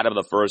the bottom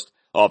of the first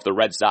off the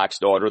Red Sox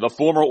starter. The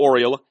former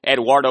Oriole,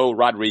 Eduardo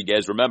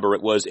Rodriguez. Remember,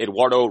 it was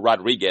Eduardo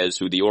Rodriguez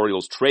who the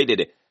Orioles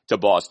traded to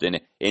Boston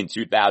in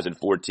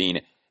 2014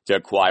 to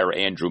acquire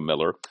Andrew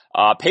Miller.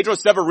 Pedro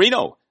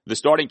Severino, the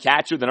starting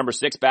catcher, the number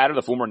 6 batter,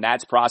 the former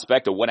Nats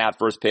prospect, a 1-out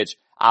first pitch,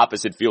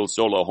 opposite field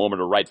solo homer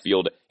to right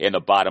field in the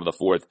bottom of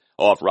the 4th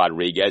off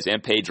Rodriguez.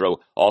 And Pedro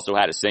also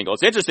had a single.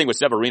 It's interesting with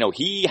Severino.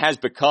 He has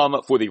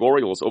become, for the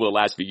Orioles over the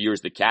last few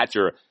years, the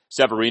catcher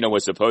Severino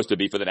was supposed to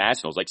be for the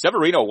Nationals. Like,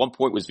 Severino at one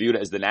point was viewed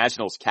as the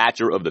Nationals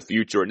catcher of the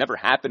future. It never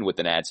happened with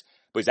the Nats,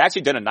 but he's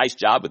actually done a nice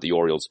job with the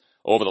Orioles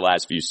over the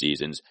last few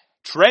seasons.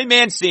 Trey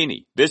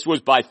Mancini, this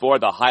was by far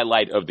the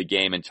highlight of the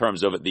game in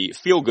terms of the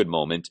feel-good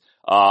moment.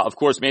 Of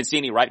course,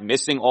 Mancini, right,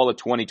 missing all of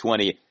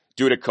 2020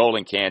 due to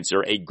colon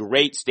cancer. A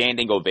great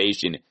standing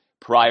ovation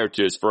prior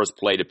to his first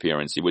plate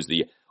appearance. He was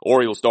the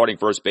Orioles starting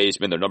first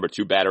baseman, their number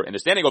 2 batter. And the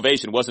standing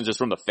ovation wasn't just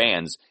from the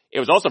fans. It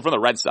was also from the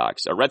Red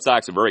Sox. The Red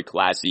Sox are very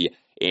classy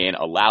in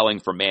allowing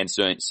for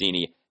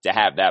Mancini to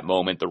have that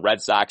moment. The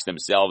Red Sox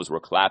themselves were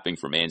clapping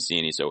for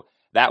Mancini. So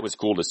that was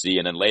cool to see.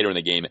 And then later in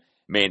the game,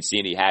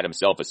 Mancini had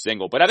himself a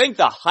single. But I think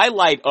the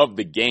highlight of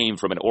the game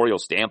from an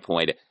Orioles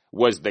standpoint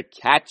was the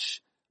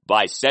catch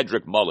by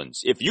Cedric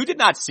Mullins. If you did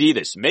not see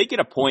this, make it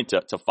a point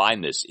to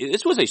find this.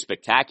 This was a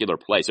spectacular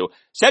play. So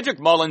Cedric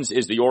Mullins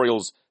is the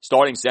Orioles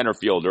starting center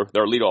fielder,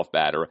 their leadoff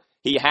batter.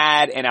 He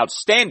had an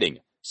outstanding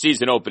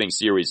season opening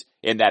series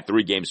in that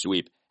 3-game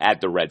sweep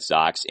at the Red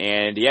Sox,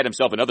 and he had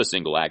himself another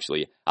single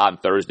actually on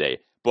Thursday.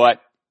 But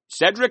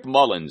Cedric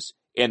Mullins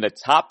in the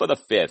top of the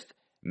 5th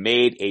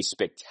made a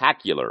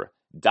spectacular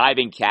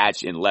diving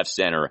catch in left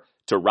center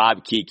to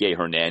rob Kike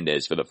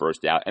Hernandez for the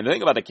first out. And the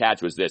thing about the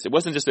catch was this. It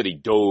wasn't just that he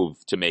dove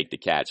to make the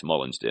catch,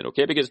 Mullins did,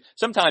 okay? Because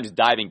sometimes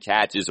diving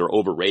catches are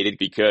overrated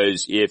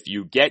because if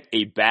you get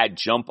a bad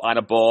jump on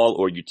a ball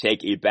or you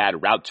take a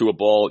bad route to a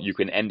ball, you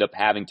can end up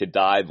having to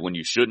dive when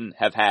you shouldn't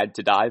have had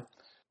to dive.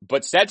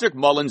 But Cedric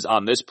Mullins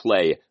on this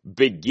play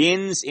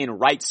begins in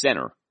right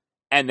center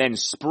and then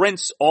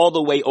sprints all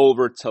the way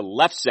over to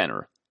left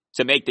center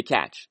to make the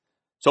catch.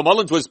 So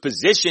Mullins was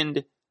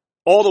positioned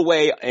all the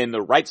way in the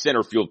right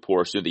center field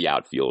portion of the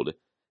outfield,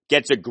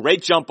 gets a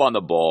great jump on the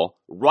ball,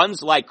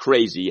 runs like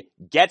crazy,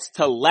 gets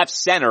to left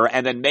center,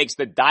 and then makes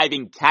the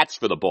diving catch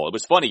for the ball. It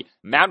was funny.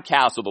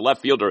 Mountcastle, the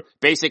left fielder,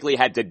 basically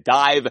had to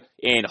dive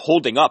in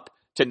holding up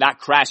to not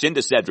crash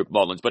into Cedric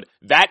Mullins. But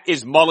that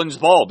is Mullins'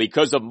 ball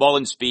because of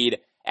Mullins' speed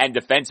and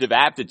defensive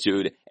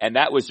aptitude. And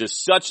that was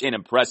just such an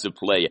impressive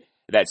play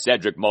that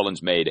Cedric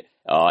Mullins made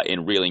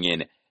in reeling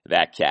in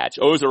that catch.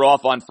 O's are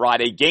off on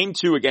Friday. Game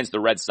 2 against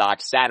the Red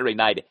Sox, Saturday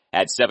night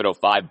at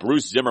 7:05.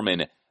 Bruce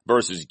Zimmerman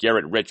versus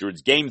Garrett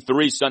Richards. Game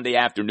 3 Sunday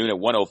afternoon at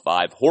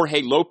 1:05.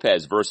 Jorge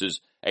Lopez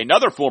versus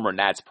another former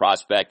Nats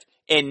prospect,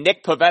 and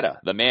Nick Pivetta,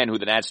 the man who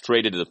the Nats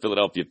traded to the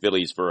Philadelphia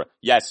Phillies for,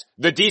 yes,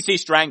 the DC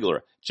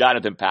Strangler,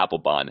 Jonathan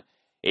Papelbon,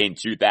 in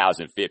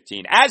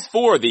 2015. As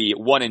for the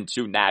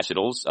 1-2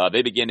 Nationals,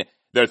 they begin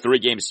their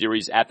 3-game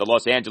series at the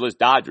Los Angeles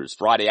Dodgers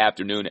Friday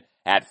afternoon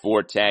at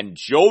 4:10.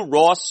 Joe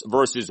Ross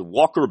versus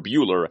Walker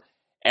Buehler.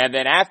 And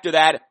then after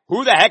that,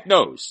 who the heck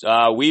knows?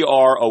 We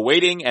are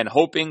awaiting and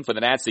hoping for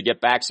the Nats to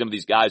get back some of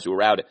these guys who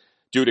are out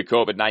due to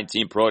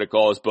COVID-19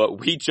 protocols, but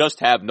we just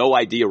have no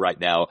idea right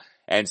now.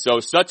 And so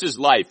such is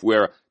life,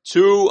 where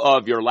 2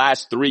 of your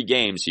last 3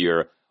 games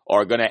here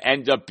are going to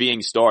end up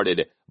being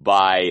started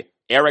by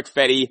Eric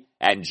Fetty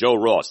and Joe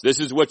Ross. This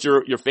is what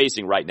you're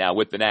facing right now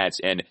with the Nats,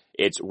 and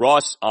it's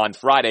Ross on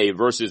Friday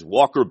versus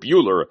Walker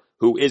Buehler,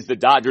 who is the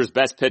Dodgers'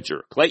 best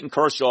pitcher. Clayton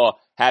Kershaw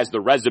has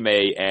the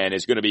resume and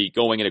is going to be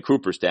going into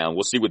Cooperstown.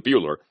 We'll see with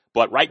Buehler.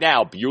 But right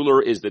now,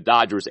 Buehler is the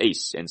Dodgers'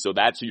 ace, and so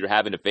that's who you're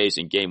having to face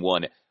in Game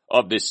 1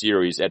 of this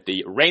series at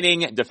the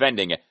reigning,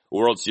 defending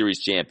World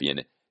Series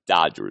champion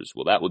Dodgers.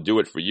 Well, that will do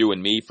it for you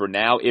and me for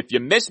now. If you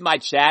missed my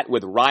chat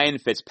with Ryan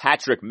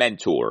Fitzpatrick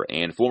mentor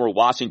and former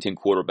Washington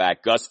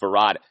quarterback Gus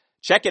Farad,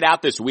 check it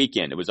out this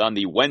weekend. It was on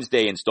the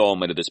Wednesday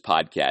installment of this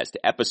podcast,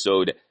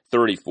 episode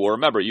 34.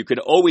 Remember, you can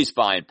always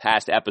find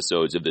past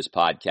episodes of this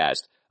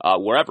podcast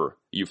wherever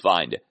you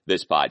find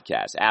this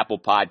podcast, Apple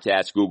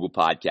Podcasts, Google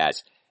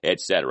Podcasts,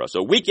 etc.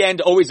 So weekend,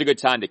 always a good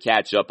time to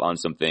catch up on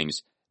some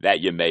things that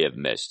you may have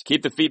missed.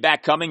 Keep the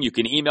feedback coming. You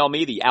can email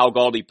me, the Al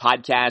Galdi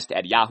podcast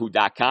at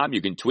yahoo.com.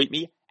 You can tweet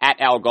me at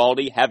Al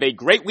Galdi. Have a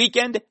great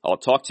weekend. I'll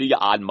talk to you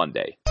on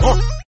Monday.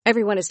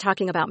 Everyone is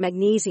talking about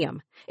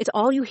magnesium. It's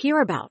all you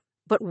hear about.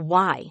 But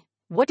why?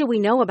 What do we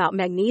know about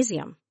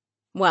magnesium?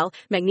 Well,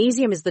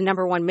 magnesium is the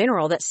 #1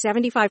 mineral that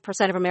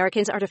 75% of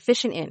Americans are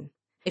deficient in.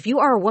 If you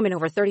are a woman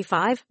over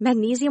 35,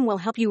 magnesium will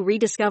help you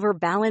rediscover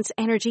balance,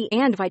 energy,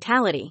 and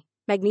vitality.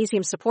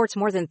 Magnesium supports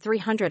more than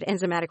 300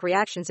 enzymatic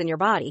reactions in your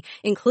body,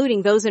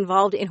 including those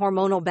involved in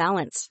hormonal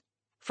balance.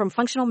 From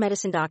functional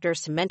medicine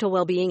doctors to mental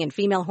well-being and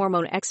female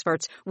hormone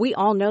experts, we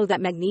all know that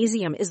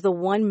magnesium is the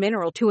one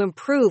mineral to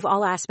improve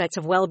all aspects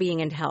of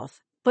well-being and health.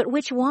 But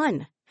which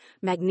one?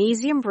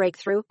 Magnesium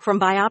Breakthrough from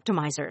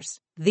Bioptimizers,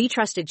 the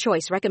trusted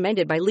choice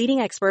recommended by leading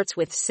experts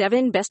with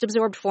 7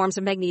 best-absorbed forms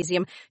of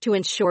magnesium to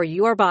ensure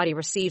your body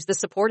receives the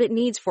support it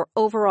needs for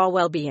overall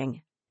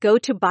well-being. Go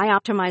to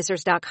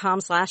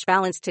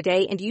bioptimizers.com/balance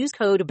today and use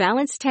code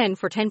BALANCE10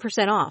 for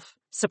 10% off.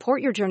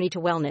 Support your journey to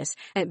wellness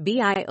at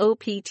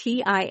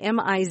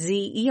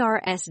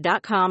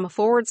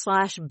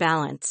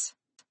bioptimizers.com/balance.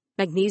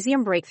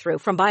 Magnesium Breakthrough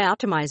from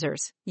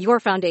Bioptimizers, your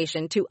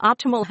foundation to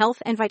optimal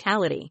health and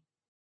vitality.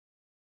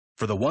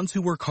 For the ones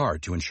who work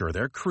hard to ensure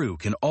their crew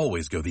can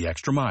always go the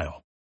extra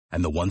mile,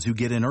 and the ones who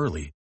get in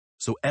early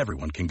so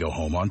everyone can go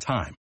home on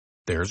time,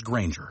 there's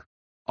Grainger,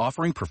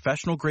 offering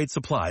professional-grade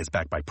supplies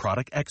backed by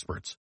product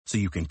experts so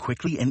you can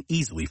quickly and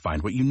easily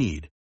find what you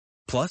need.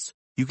 Plus,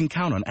 you can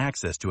count on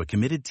access to a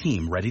committed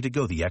team ready to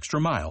go the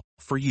extra mile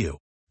for you.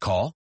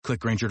 Call, click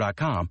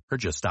Grainger.com, or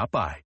just stop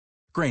by.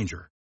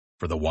 Grainger,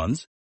 for the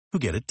ones who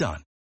get it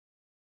done.